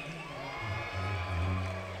Manby.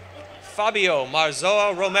 Fabio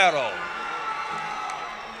Marzoa Romero.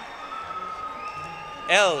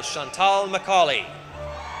 El Chantal Macaulay.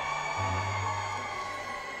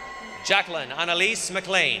 Jacqueline Annalise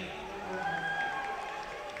McLean.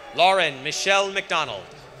 Lauren Michelle McDonald.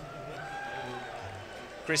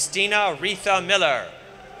 Christina Retha Miller.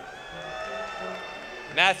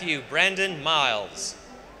 Matthew Brandon Miles.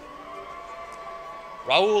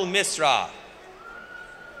 Raul Misra.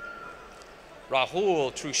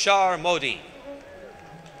 Rahul Trushar Modi.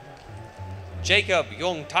 Jacob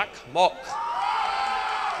Yongtak Mok.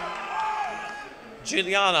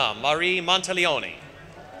 Juliana Marie Monteleone.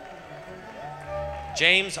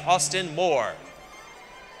 James Austin Moore.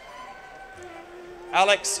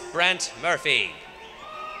 Alex Brant Murphy.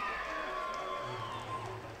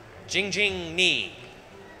 Jingjing Ni.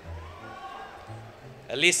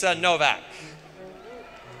 Elisa Novak.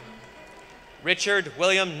 Richard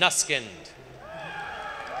William Nuskind.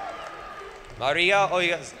 Maria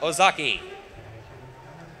Ozaki.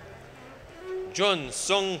 Jun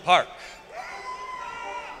Sung Park.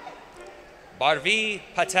 Barvi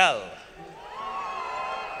Patel.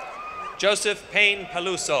 Joseph Payne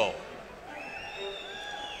Peluso.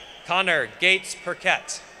 Connor Gates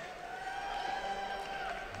Perquette.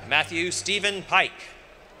 Matthew Stephen Pike.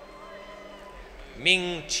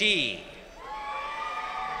 Ming Chi.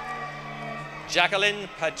 Jacqueline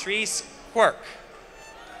Patrice Quirk.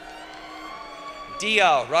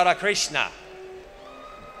 Dia Radhakrishna.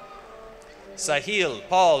 Sahil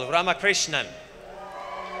Paul Ramakrishnan.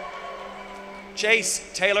 Chase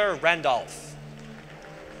Taylor Randolph.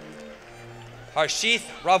 Harshith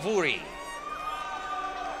Ravuri.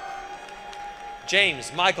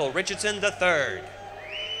 James Michael Richardson III.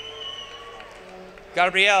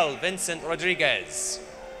 Gabrielle Vincent Rodriguez.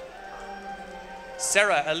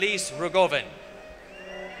 Sarah Elise Rugovin.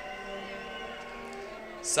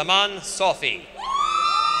 Saman Sofi.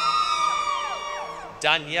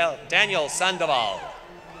 Daniel Sandoval.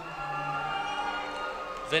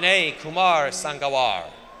 Vinay Kumar Sangawar.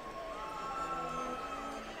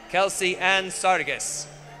 Kelsey Ann Sargis.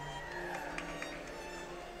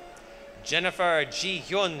 Jennifer Ji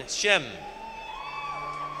Hyun Shim.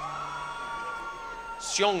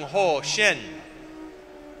 Seung Ho Shin.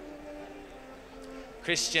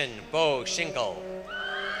 Christian Bo Shinkel.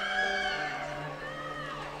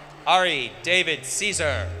 Ari David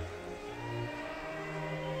Caesar.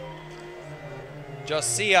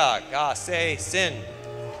 Josiah Gase Sin.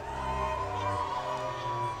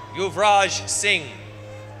 Yuvraj Singh.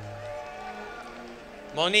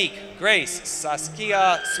 Monique Grace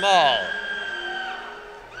Saskia Small.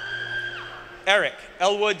 Eric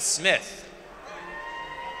Elwood Smith.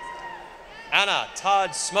 Anna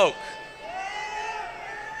Todd Smoke.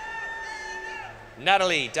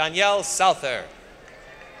 Natalie Danielle Souther.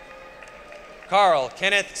 Carl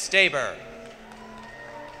Kenneth Staber.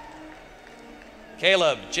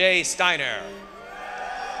 Caleb J. Steiner.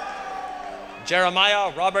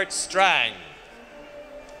 Jeremiah Robert Strang.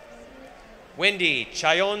 Wendy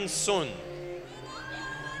Chayon Sun.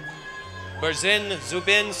 Berzin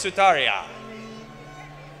Zubin Sutaria.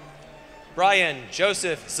 Brian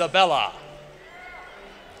Joseph Zabella.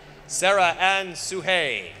 Sarah Ann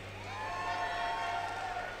Suhey.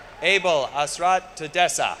 Abel Asrat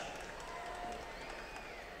Tedessa.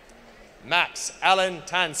 Max Allen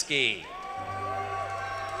Tansky.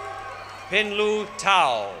 Pinlu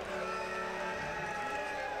Tao.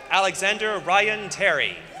 Alexander Ryan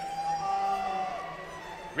Terry.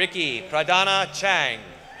 Ricky Pradana Chang.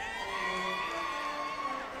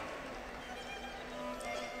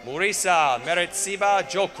 Murisa Meritsiba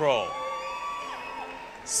Jokro.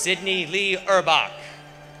 Sydney Lee Urbach.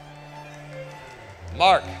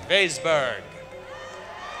 Mark Weisberg.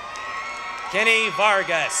 Kenny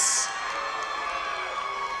Vargas.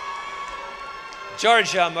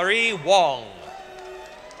 Georgia Marie Wong.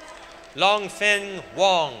 Longfin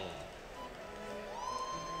Wong.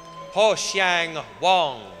 Ho Xiang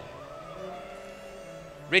Wong.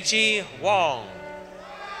 Richie Wong.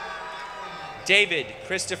 David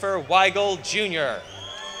Christopher Weigel Jr.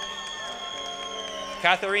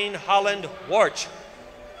 Catherine Holland Warch.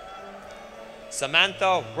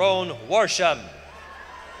 Samantha Roan Warsham.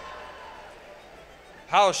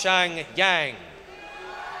 Hao Shang Yang.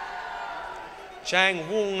 Chang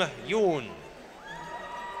Wung Yoon.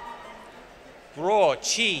 Guo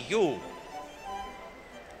Chi Yu.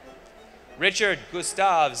 Richard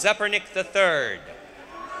Gustav Zepernick III.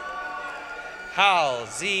 Hal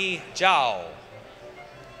Zi Zhao.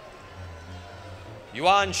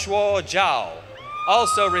 Yuan Shuo Zhao,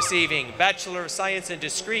 also receiving Bachelor of Science in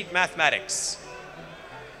Discrete Mathematics.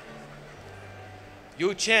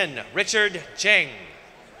 Yu Chen Richard Cheng.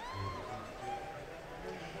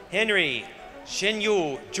 Henry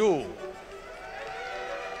Xinyu Zhu.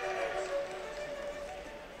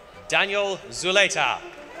 Daniel Zuleta.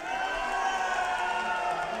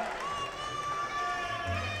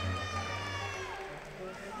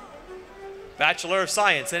 Bachelor of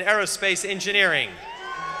Science in Aerospace Engineering.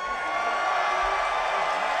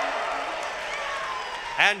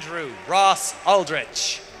 Andrew Ross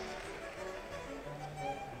Aldrich.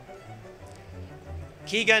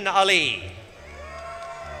 Keegan Ali.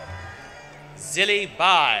 Zilly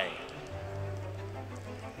Bai.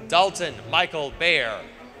 Dalton Michael Baer.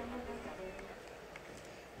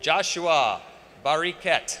 Joshua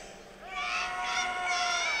Bariket.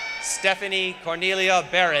 Stephanie Cornelia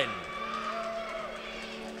Barron.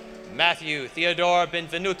 Matthew Theodore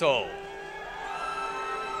Benvenuto.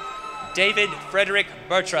 David Frederick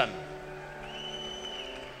Bertram.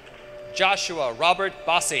 Joshua Robert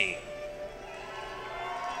Bossi.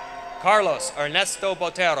 Carlos Ernesto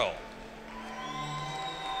Botero.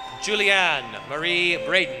 Julianne Marie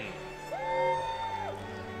Brayton.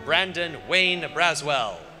 Brandon Wayne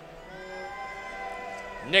Braswell.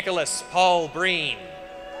 Nicholas Paul Breen.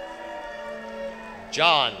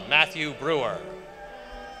 John Matthew Brewer.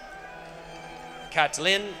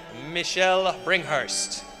 Kathleen Michelle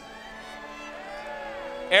Bringhurst.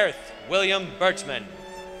 Erth William Bertman.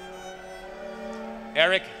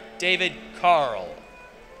 Eric David Carl.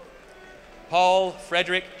 Paul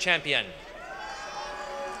Frederick Champion.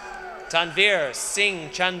 Tanvir Singh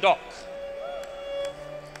Chandok.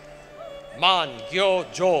 Man Gyo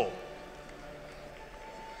Jo.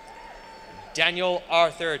 Daniel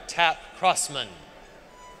Arthur Tapp Crossman.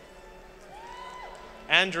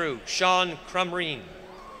 Andrew Sean Crumrine.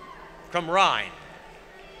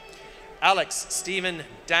 Alex Stephen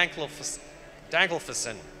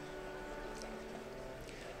Danglefison.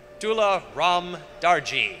 Dula Ram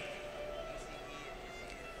Darji.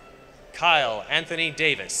 Kyle Anthony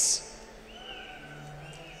Davis.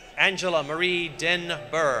 Angela Marie Den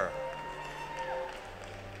Burr.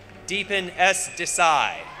 Deepan S.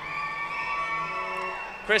 Desai.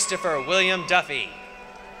 Christopher William Duffy.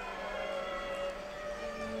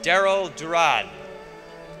 Daryl Duran.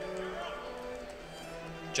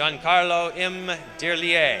 Giancarlo M.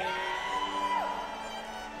 Dirlier.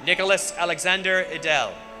 Nicholas Alexander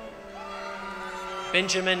Idel.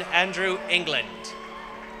 Benjamin Andrew England.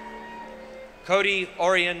 Cody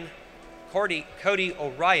Orion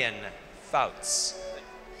Fouts.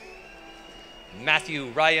 Matthew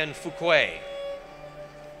Ryan Fuquay.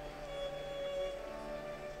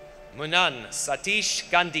 Munan Satish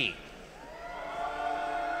Gandhi.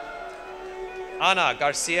 Ana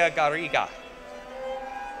Garcia Garriga.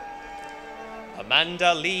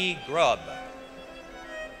 Amanda Lee Grubb.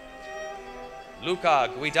 Luca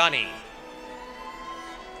Guidani.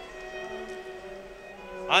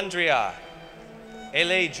 Andrea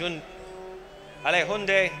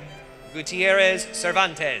Alejunde Gutierrez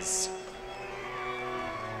Cervantes.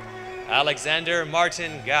 Alexander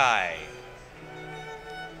Martin Guy.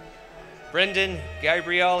 Brendan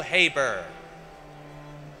Gabriel Haber.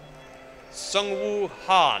 Sungwoo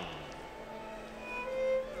Han.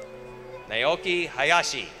 Naoki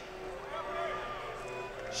Hayashi.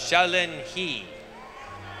 Shaolin He.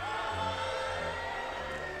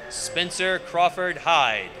 Spencer Crawford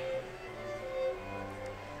Hyde.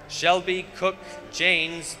 Shelby Cook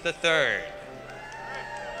Janes III.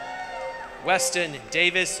 Weston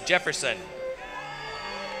Davis Jefferson.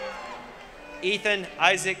 Ethan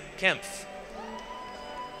Isaac Kempf.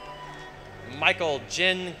 Michael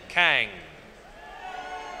Jin Kang.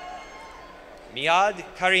 Miad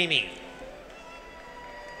Karimi.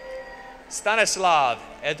 Stanislav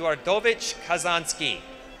Eduardovich Kazansky.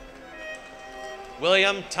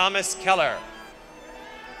 William Thomas Keller.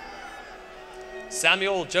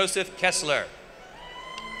 Samuel Joseph Kessler.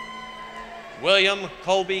 William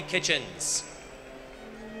Colby Kitchens.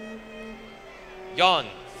 Jon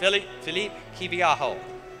Philippe Kiviaho.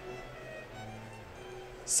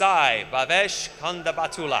 Sai Bhavesh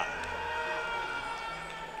Kondabatula.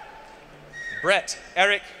 Brett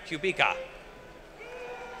Eric Kubica.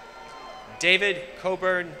 David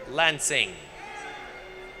Coburn Lansing.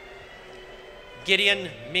 Gideon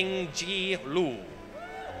Mingji Lu.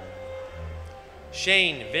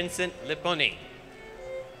 Shane Vincent Liponi.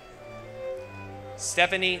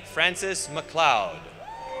 Stephanie Francis McLeod.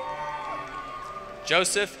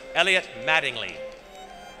 Joseph Elliott Mattingly.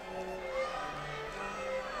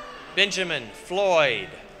 Benjamin Floyd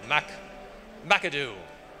McAdoo.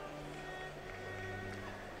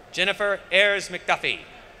 Jennifer Ayers McDuffie.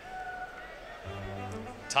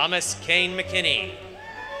 Thomas Kane McKinney.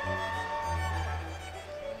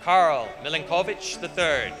 Carl Milinkovich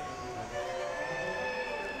III.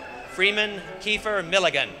 Freeman Kiefer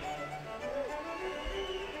Milligan.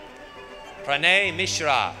 Pranay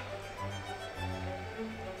Mishra.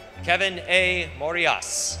 Kevin A.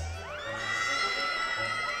 Morias.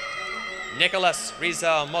 Nicholas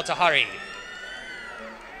Riza Motahari.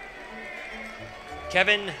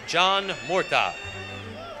 Kevin John Murta.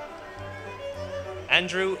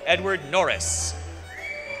 Andrew Edward Norris.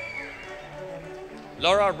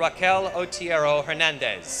 Laura Raquel Otiero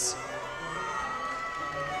Hernandez.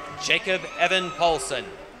 Jacob Evan Paulson.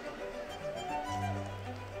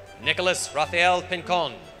 Nicholas Rafael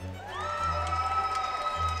Pincon.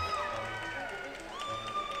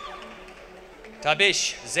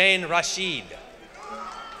 Tabish Zain Rashid.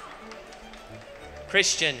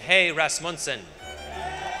 Christian Hay Rasmussen.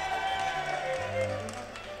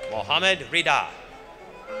 Mohammed Rida.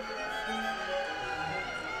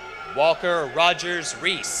 Walker Rogers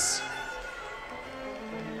Reese.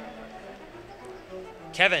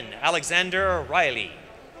 Kevin Alexander Riley.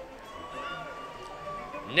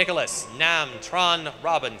 Nicholas Nam Tron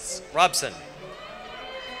Robson.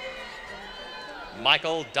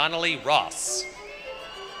 Michael Donnelly Ross.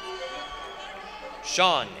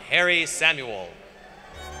 Sean Harry Samuel.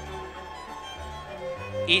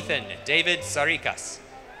 Ethan David Sarikas.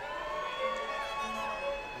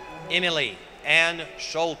 Emily Ann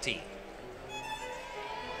Schulte.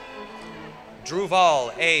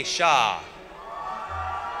 Druval A. Shah.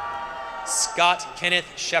 Scott Kenneth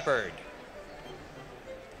Shepard.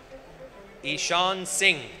 Ishan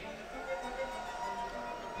Singh.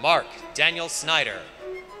 Mark Daniel Snyder.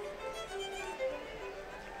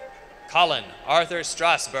 Colin Arthur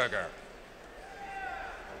Strasburger.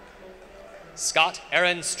 Scott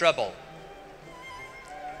Aaron Strebel.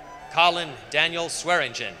 Colin Daniel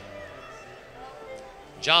Swearingen.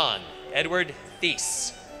 John Edward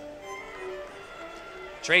Thies.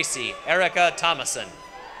 Tracy Erica Thomason.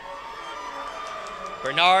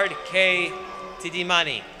 Bernard K.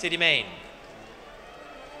 Tidimane.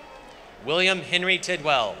 William Henry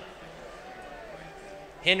Tidwell.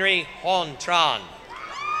 Henry Hon Tran.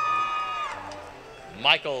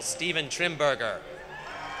 Michael Stephen Trimberger.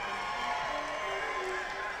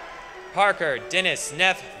 Parker Dennis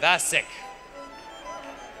Neff Vasic.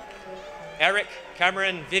 Eric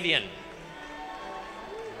Cameron Vivian.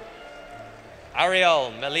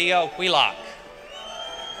 Ariel Melia Wheelock.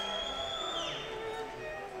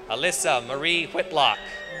 Alyssa Marie Whitlock.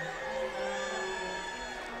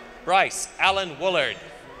 Bryce Allen Woolard.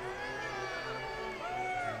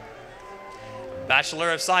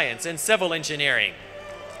 Bachelor of Science in Civil Engineering.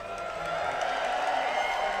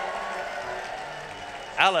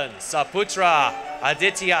 Alan Saputra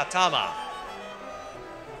Aditya Tama.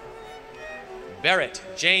 Barrett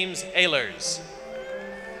James Ehlers.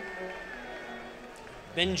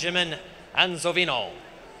 Benjamin Anzovino.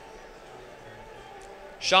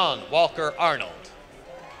 Sean Walker Arnold.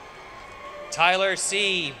 Tyler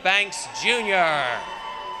C. Banks Jr.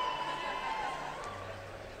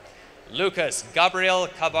 Lucas Gabriel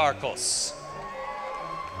Cabarcos.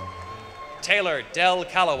 Taylor Del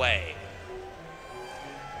Calloway.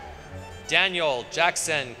 Daniel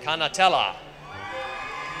Jackson Canatella.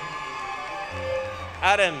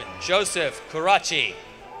 Adam Joseph Curachi.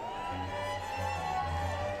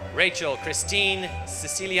 Rachel Christine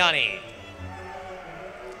Siciliani.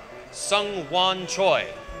 Sung Won Choi.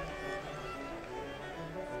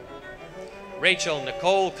 Rachel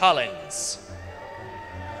Nicole Collins.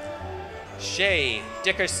 Shay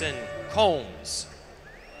Dickerson Combs.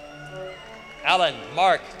 Alan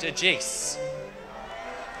Mark DeJace.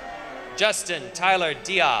 Justin Tyler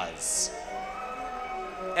Diaz.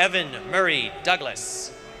 Evan Murray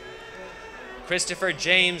Douglas. Christopher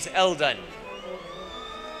James Eldon.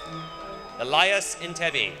 Elias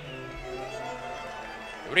Intebi.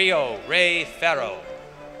 Rio Ray Farrow.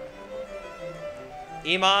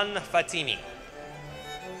 Iman Fatimi.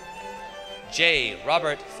 J.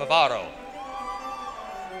 Robert Favaro.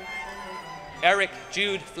 Eric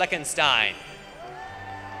Jude Fleckenstein.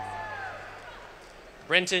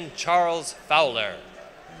 Brenton Charles Fowler.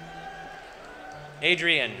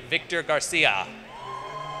 Adrian Victor Garcia.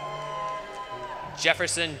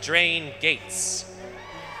 Jefferson Drain Gates.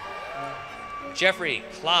 Jeffrey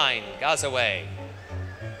Klein Gazaway.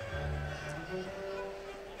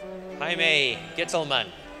 Jaime Gittelman.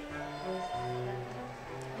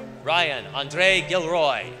 Ryan Andre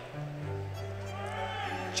Gilroy.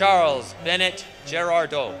 Charles Bennett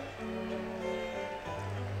Gerardo.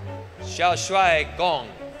 Xiaoshui Gong.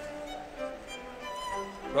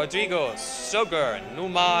 Rodrigo Sugar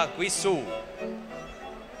Numa Guisu.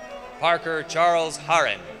 Parker Charles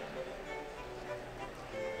Haran.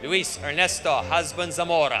 Luis Ernesto Hasban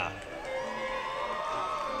Zamora.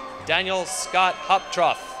 Daniel Scott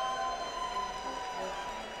Hoptroff.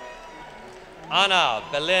 Ana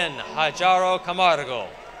Belen Hajaro Camargo.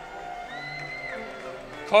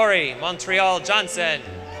 Corey Montreal Johnson.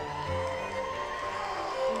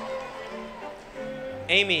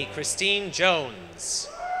 Amy Christine Jones.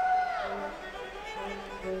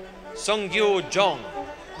 Sungyu Jong.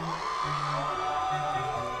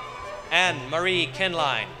 Anne Marie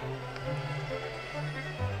Kenline.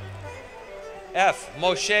 F.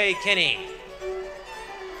 Moshe Kinney.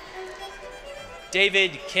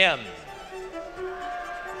 David Kim.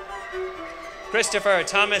 Christopher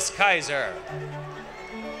Thomas Kaiser.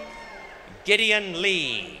 Gideon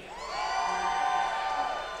Lee.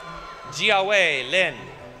 Jiawei Lin.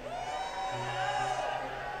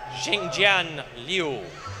 Xingjian Liu.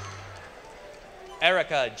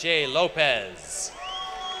 Erica J. Lopez.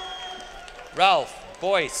 Ralph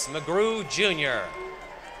Boyce McGrew Jr.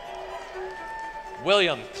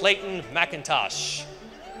 William Clayton McIntosh.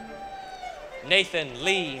 Nathan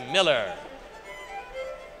Lee Miller.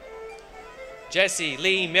 Jesse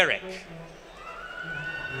Lee Myrick.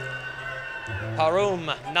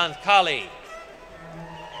 Parum Nanthkali.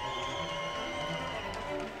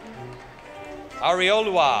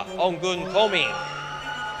 Ariolua Ongun Komi.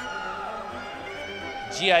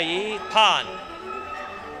 Jiayi Pan.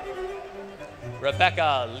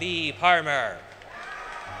 Rebecca Lee Parmer.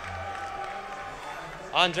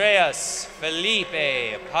 Andreas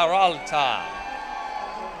Felipe Peralta.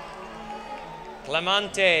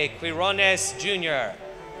 Clemente Quirones Jr.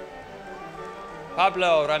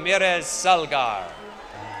 Pablo Ramirez Salgar.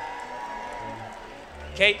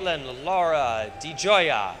 Caitlin Laura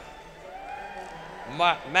DeJoya.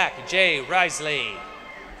 Mac J. Risley.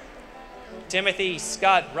 Timothy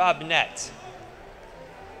Scott Robnett.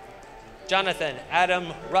 Jonathan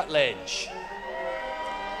Adam Rutledge.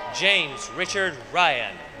 James Richard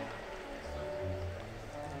Ryan.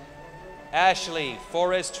 Ashley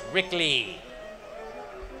Forrest Rickley.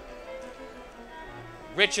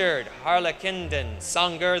 Richard Harlequinden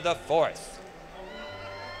Sanger IV.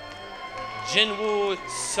 Jinwoo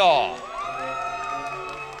Saw.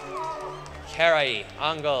 Carrie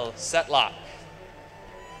Angel Setlock.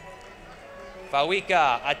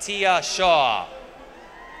 Fawika Atia Shaw.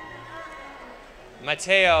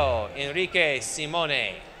 Mateo Enrique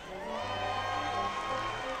Simone.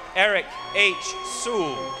 Eric H.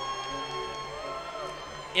 Su.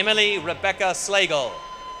 Emily Rebecca Slagle.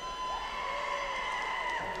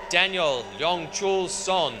 Daniel Yongchul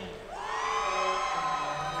Son.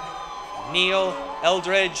 Neil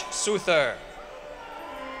Eldridge Souther.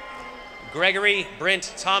 Gregory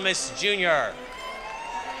Brent Thomas Jr.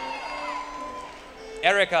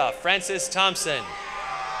 Erica Francis Thompson.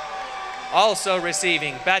 Also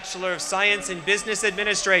receiving Bachelor of Science in Business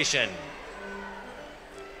Administration.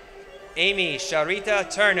 Amy Sharita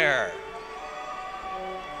Turner.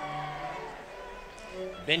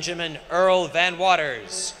 Benjamin Earl Van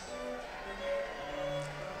Waters.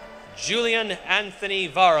 Julian Anthony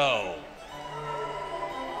Varro.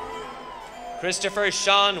 Christopher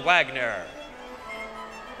Sean Wagner.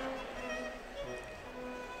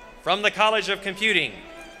 From the College of Computing,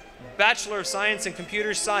 Bachelor of Science in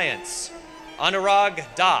Computer Science, Anurag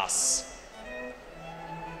Das.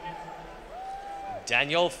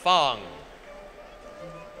 Daniel Fong.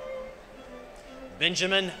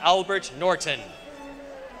 Benjamin Albert Norton.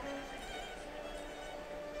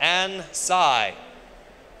 Anne Tsai.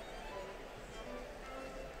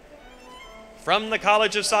 From the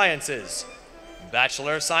College of Sciences,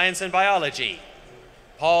 Bachelor of Science in Biology,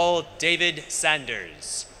 Paul David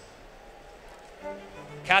Sanders.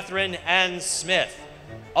 Catherine Ann Smith.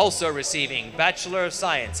 Also receiving Bachelor of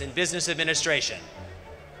Science in Business Administration.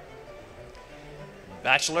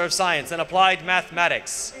 Bachelor of Science in Applied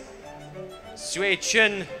Mathematics,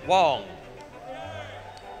 Sui-Chun Wong.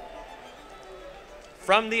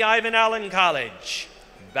 From the Ivan Allen College,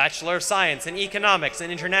 Bachelor of Science in Economics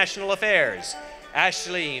and International Affairs,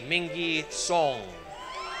 Ashley Mingi Song.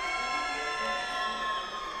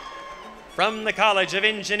 From the College of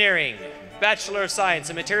Engineering, Bachelor of Science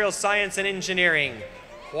in Materials Science and Engineering,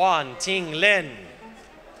 Huan Ting Lin.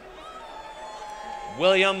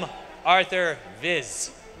 William Arthur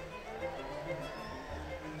Viz.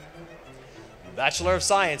 Bachelor of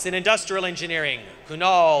Science in Industrial Engineering,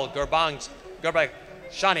 Kunal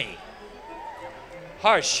Gurbashani.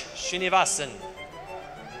 Harsh Srinivasan.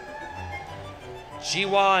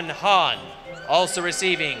 Jiwan Han, also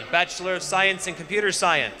receiving Bachelor of Science in Computer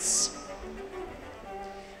Science.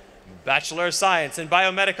 Bachelor of Science in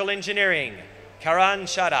Biomedical Engineering, Karan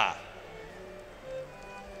Shada.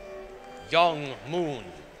 Young Moon.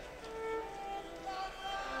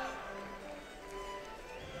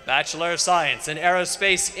 Bachelor of Science in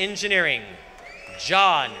Aerospace Engineering,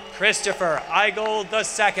 John Christopher Eigel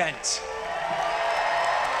II.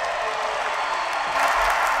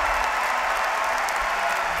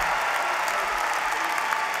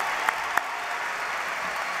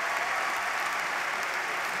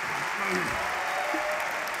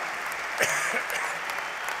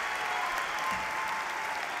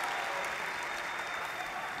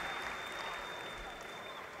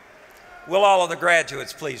 Will all of the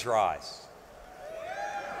graduates please rise?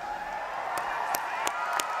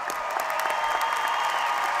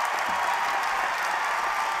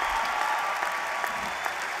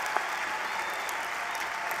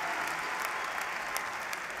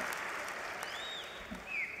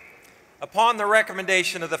 Upon the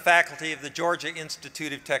recommendation of the faculty of the Georgia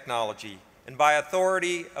Institute of Technology and by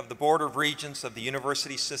authority of the Board of Regents of the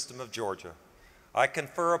University System of Georgia, I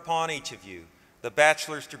confer upon each of you the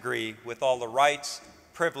bachelor's degree with all the rights,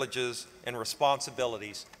 privileges, and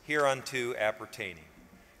responsibilities hereunto appertaining.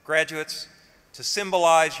 Graduates, to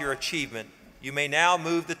symbolize your achievement, you may now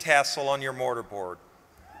move the tassel on your mortarboard.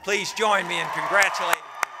 Please join me in congratulating.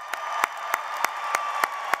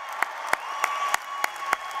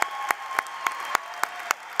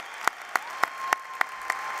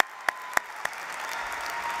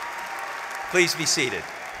 Please be seated.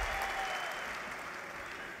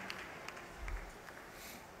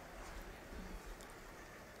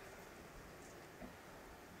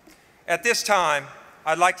 At this time,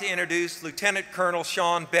 I'd like to introduce Lieutenant Colonel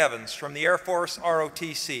Sean Bevins from the Air Force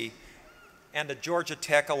ROTC and a Georgia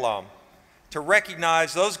Tech alum to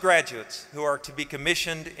recognize those graduates who are to be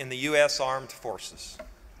commissioned in the U.S. Armed Forces.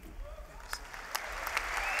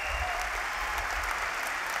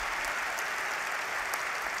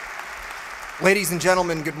 Ladies and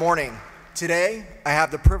gentlemen, good morning. Today, I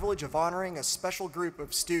have the privilege of honoring a special group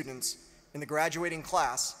of students in the graduating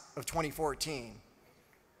class of 2014.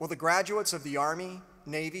 Will the graduates of the Army,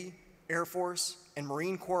 Navy, Air Force, and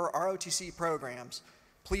Marine Corps ROTC programs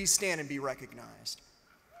please stand and be recognized?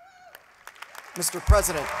 Mr.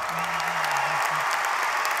 President,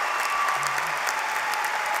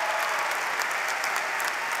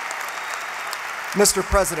 Mr.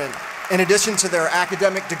 President, in addition to their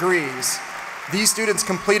academic degrees, these students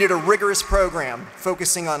completed a rigorous program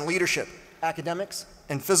focusing on leadership, academics,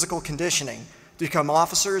 and physical conditioning to become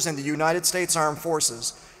officers in the United States Armed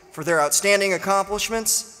Forces. For their outstanding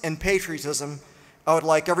accomplishments and patriotism, I would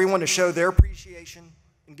like everyone to show their appreciation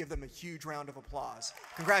and give them a huge round of applause.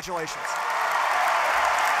 Congratulations.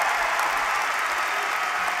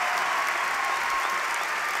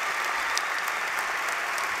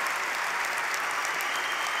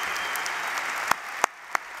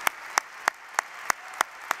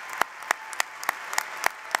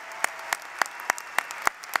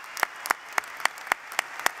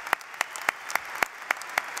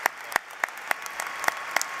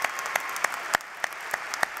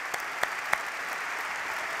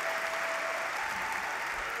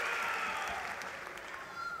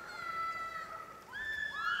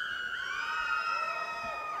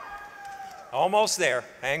 Almost there.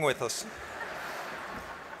 Hang with us.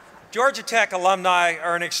 Georgia Tech alumni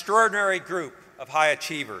are an extraordinary group of high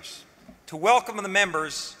achievers. To welcome the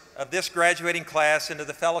members of this graduating class into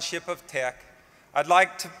the Fellowship of Tech, I'd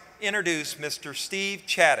like to introduce Mr. Steve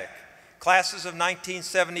Chaddock, classes of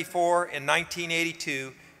 1974 and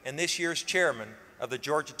 1982, and this year's chairman of the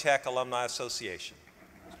Georgia Tech Alumni Association.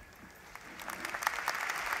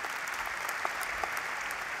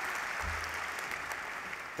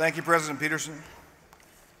 Thank you, President Peterson.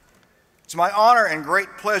 It's my honor and great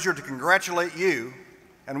pleasure to congratulate you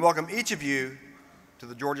and welcome each of you to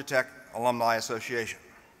the Georgia Tech Alumni Association.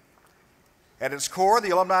 At its core,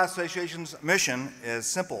 the Alumni Association's mission is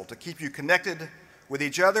simple: to keep you connected with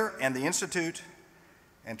each other and the Institute,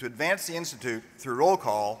 and to advance the Institute through roll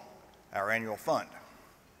call, our annual fund.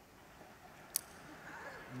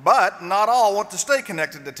 But not all want to stay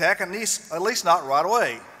connected to Tech, at least not right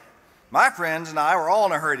away. My friends and I were all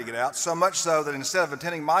in a hurry to get out, so much so that instead of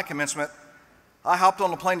attending my commencement, I hopped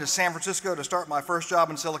on a plane to San Francisco to start my first job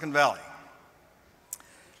in Silicon Valley.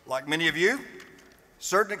 Like many of you,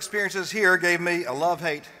 certain experiences here gave me a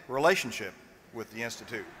love-hate relationship with the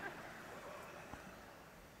Institute.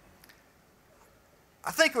 I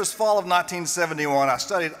think it was fall of 1971. I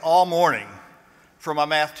studied all morning for my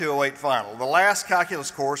Math 208 final, the last calculus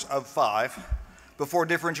course of 5 before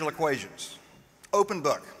differential equations. Open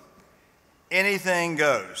book. Anything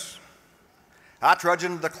goes. I trudge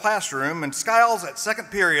into the classroom, and Skiles at second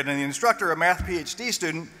period, and the instructor, a math PhD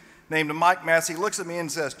student named Mike Massey, looks at me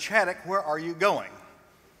and says, "Chaddock, where are you going?"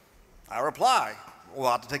 I reply,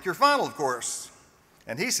 "Well, out to take your final, of course."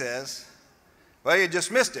 And he says, "Well, you just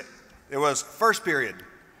missed it. It was first period."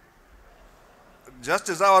 Just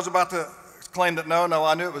as I was about to claim that no,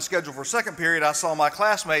 I knew it was scheduled for second period, I saw my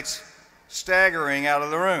classmates staggering out of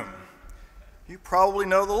the room. You probably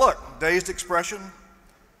know the look: dazed expression,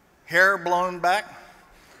 hair blown back,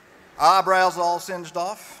 eyebrows all singed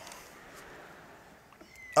off.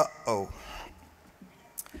 Uh-oh.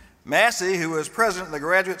 Massey, who was president of the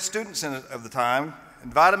Graduate Student Senate of the time,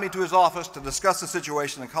 invited me to his office to discuss the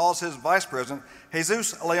situation and calls his vice president,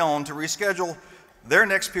 Jesus Leon, to reschedule their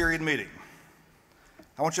next period meeting.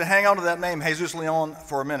 I want you to hang on to that name, Jesus Leon,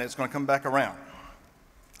 for a minute. It's going to come back around.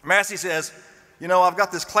 Massey says, "You know, I've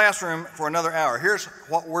got this classroom for another hour. Here's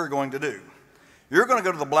what we're going to do. You're going to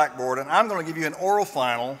go to the blackboard, and I'm going to give you an oral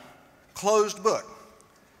final, closed book,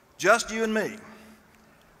 just you and me.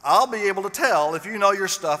 I'll be able to tell if you know your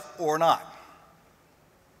stuff or not."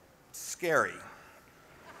 Scary.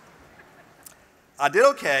 I did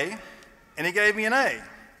okay, and he gave me an A.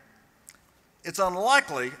 It's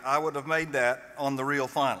unlikely I would have made that on the real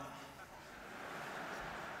final.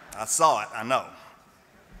 I saw it, I know.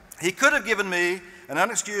 He could have given me an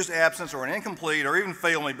unexcused absence or an incomplete or even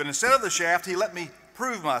failed me, but instead of the shaft, he let me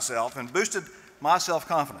prove myself and boosted my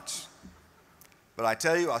self-confidence. But I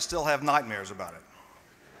tell you, I still have nightmares about it.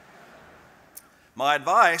 My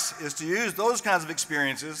advice is to use those kinds of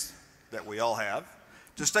experiences that we all have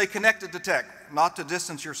to stay connected to Tech, not to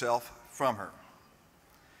distance yourself from her.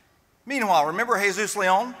 Meanwhile, remember Jesus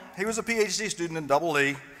Leon? He was a PhD student in Double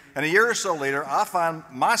E, and a year or so later, I find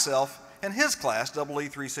myself in his class, Double E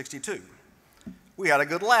 362. We had a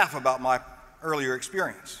good laugh about my earlier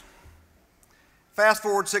experience. Fast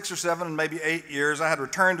forward 6 or 7 and maybe 8 years, I had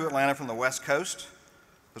returned to Atlanta from the West Coast.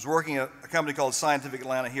 I was working at a company called Scientific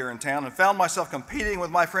Atlanta here in town and found myself competing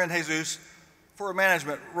with my friend Jesus for a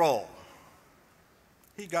management role.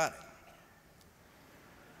 He got it.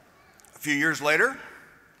 A few years later,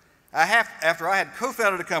 after I had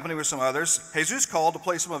co-founded a company with some others, Jesus called to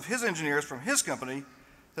place some of his engineers from his company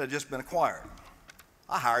that had just been acquired.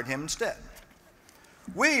 I hired him instead.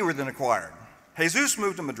 We were then acquired. Jesus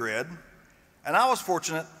moved to Madrid, and I was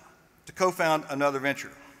fortunate to co-found another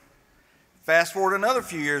venture. Fast forward another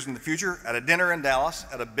few years in the future, at a dinner in Dallas,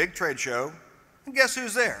 at a big trade show, and guess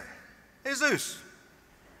who's there? Jesus.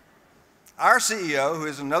 Our CEO, who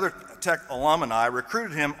is another Tech alum, and I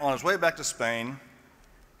recruited him on his way back to Spain,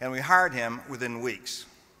 and we hired him within weeks.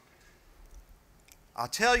 I'll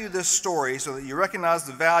tell you this story so that you recognize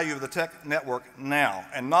the value of the Tech network now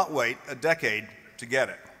and not wait a decade to get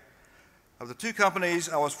it. Of the 2 companies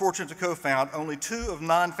I was fortunate to co-found, only 2 of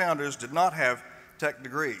 9 founders did not have Tech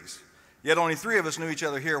degrees, yet only 3 of us knew each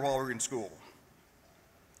other here while we were in school.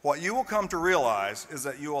 What you will come to realize is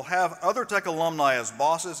that you will have other Tech alumni as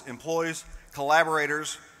bosses, employees,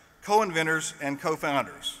 collaborators, co-inventors, and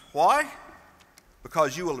co-founders. Why?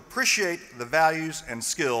 Because you will appreciate the values and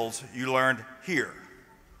skills you learned here.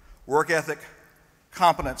 Work ethic,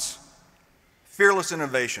 competence, fearless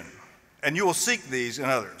innovation, and you will seek these in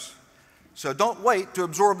others. So don't wait to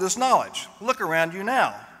absorb this knowledge. Look around you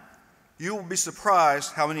now. You will be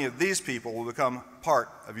surprised how many of these people will become part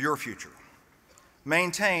of your future.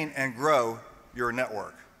 Maintain and grow your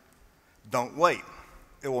network. Don't wait.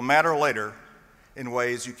 It will matter later in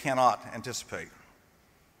ways you cannot anticipate.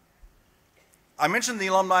 I mentioned the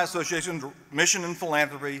Alumni Association's mission and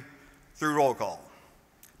philanthropy through roll call.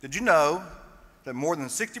 Did you know that more than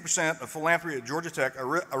 60% of philanthropy at Georgia Tech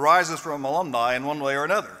arises from alumni in one way or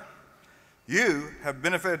another? You have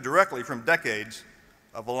benefited directly from decades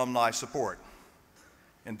of alumni support.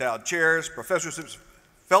 Endowed chairs, professorships,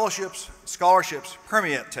 Fellowships, scholarships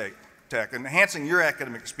permeate Tech, enhancing your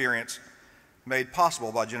academic experience made possible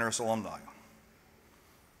by generous alumni.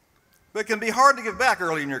 But it can be hard to give back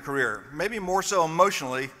early in your career, maybe more so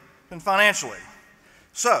emotionally than financially.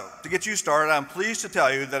 So, to get you started, I'm pleased to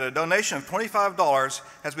tell you that a donation of $25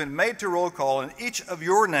 has been made to roll call in each of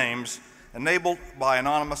your names, enabled by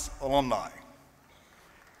anonymous alumni.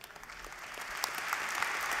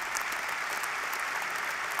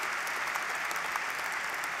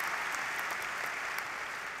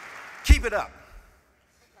 Keep it up.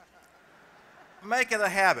 Make it a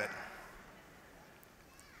habit.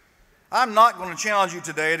 I'm not going to challenge you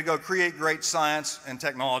today to go create great science and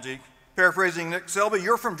technology. Paraphrasing Nick Selby,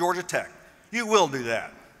 you're from Georgia Tech. You will do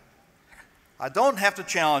that. I don't have to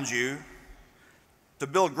challenge you to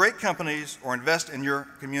build great companies or invest in your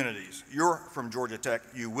communities. You're from Georgia Tech.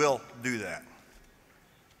 You will do that.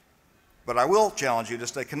 But I will challenge you to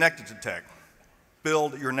stay connected to Tech.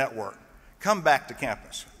 Build your network. Come back to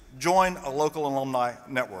campus. Join a local alumni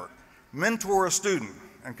network. Mentor a student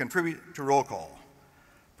and contribute to roll call.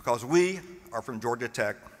 Because we are from Georgia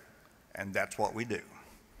Tech, and that's what we do.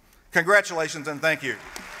 Congratulations and thank you.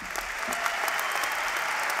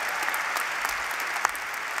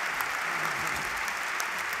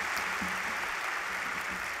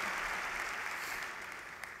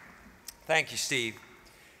 Thank you, Steve.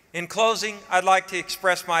 In closing, I'd like to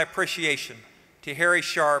express my appreciation to Harry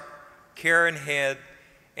Sharp, Karen Head,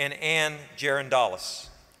 and Ann Gerondalis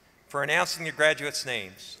for announcing your graduates'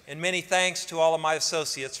 names, and many thanks to all of my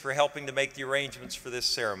associates for helping to make the arrangements for this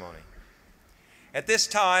ceremony. At this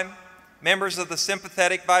time, members of the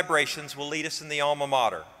sympathetic vibrations will lead us in the alma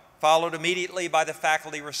mater, followed immediately by the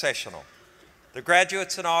faculty recessional. The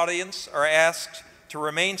graduates and audience are asked to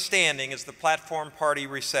remain standing as the platform party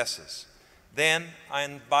recesses. Then I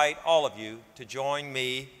invite all of you to join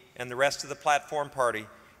me and the rest of the platform party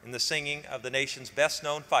in the singing of the nation's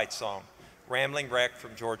best-known fight song, Rambling Wreck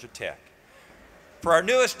from Georgia Tech. For our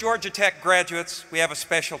newest Georgia Tech graduates, we have a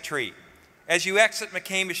special treat. As you exit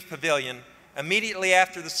McCamish Pavilion, immediately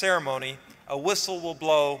after the ceremony, a whistle will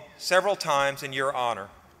blow several times in your honor.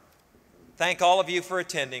 Thank all of you for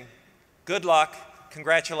attending. Good luck,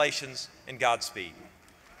 congratulations, and Godspeed.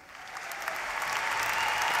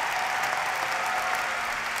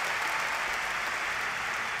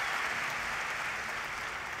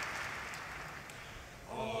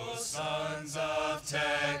 Sons of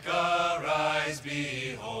Tech, arise,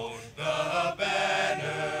 behold the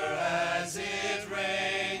banner as it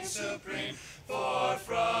reigns supreme. For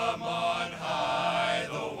from on high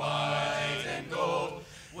the white and gold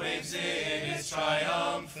waves in its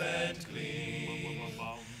triumphant gleam.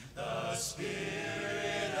 The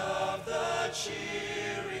spirit of the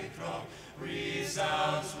cheering throng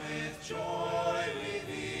resounds with joy,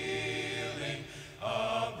 revealing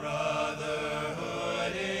a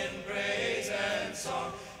brotherhood in praise and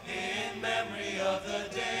song, in memory of the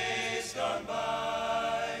days gone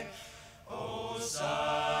by. O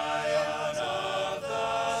Zion of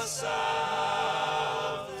the Southland,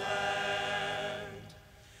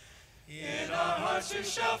 in our hearts you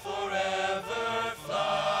shall forever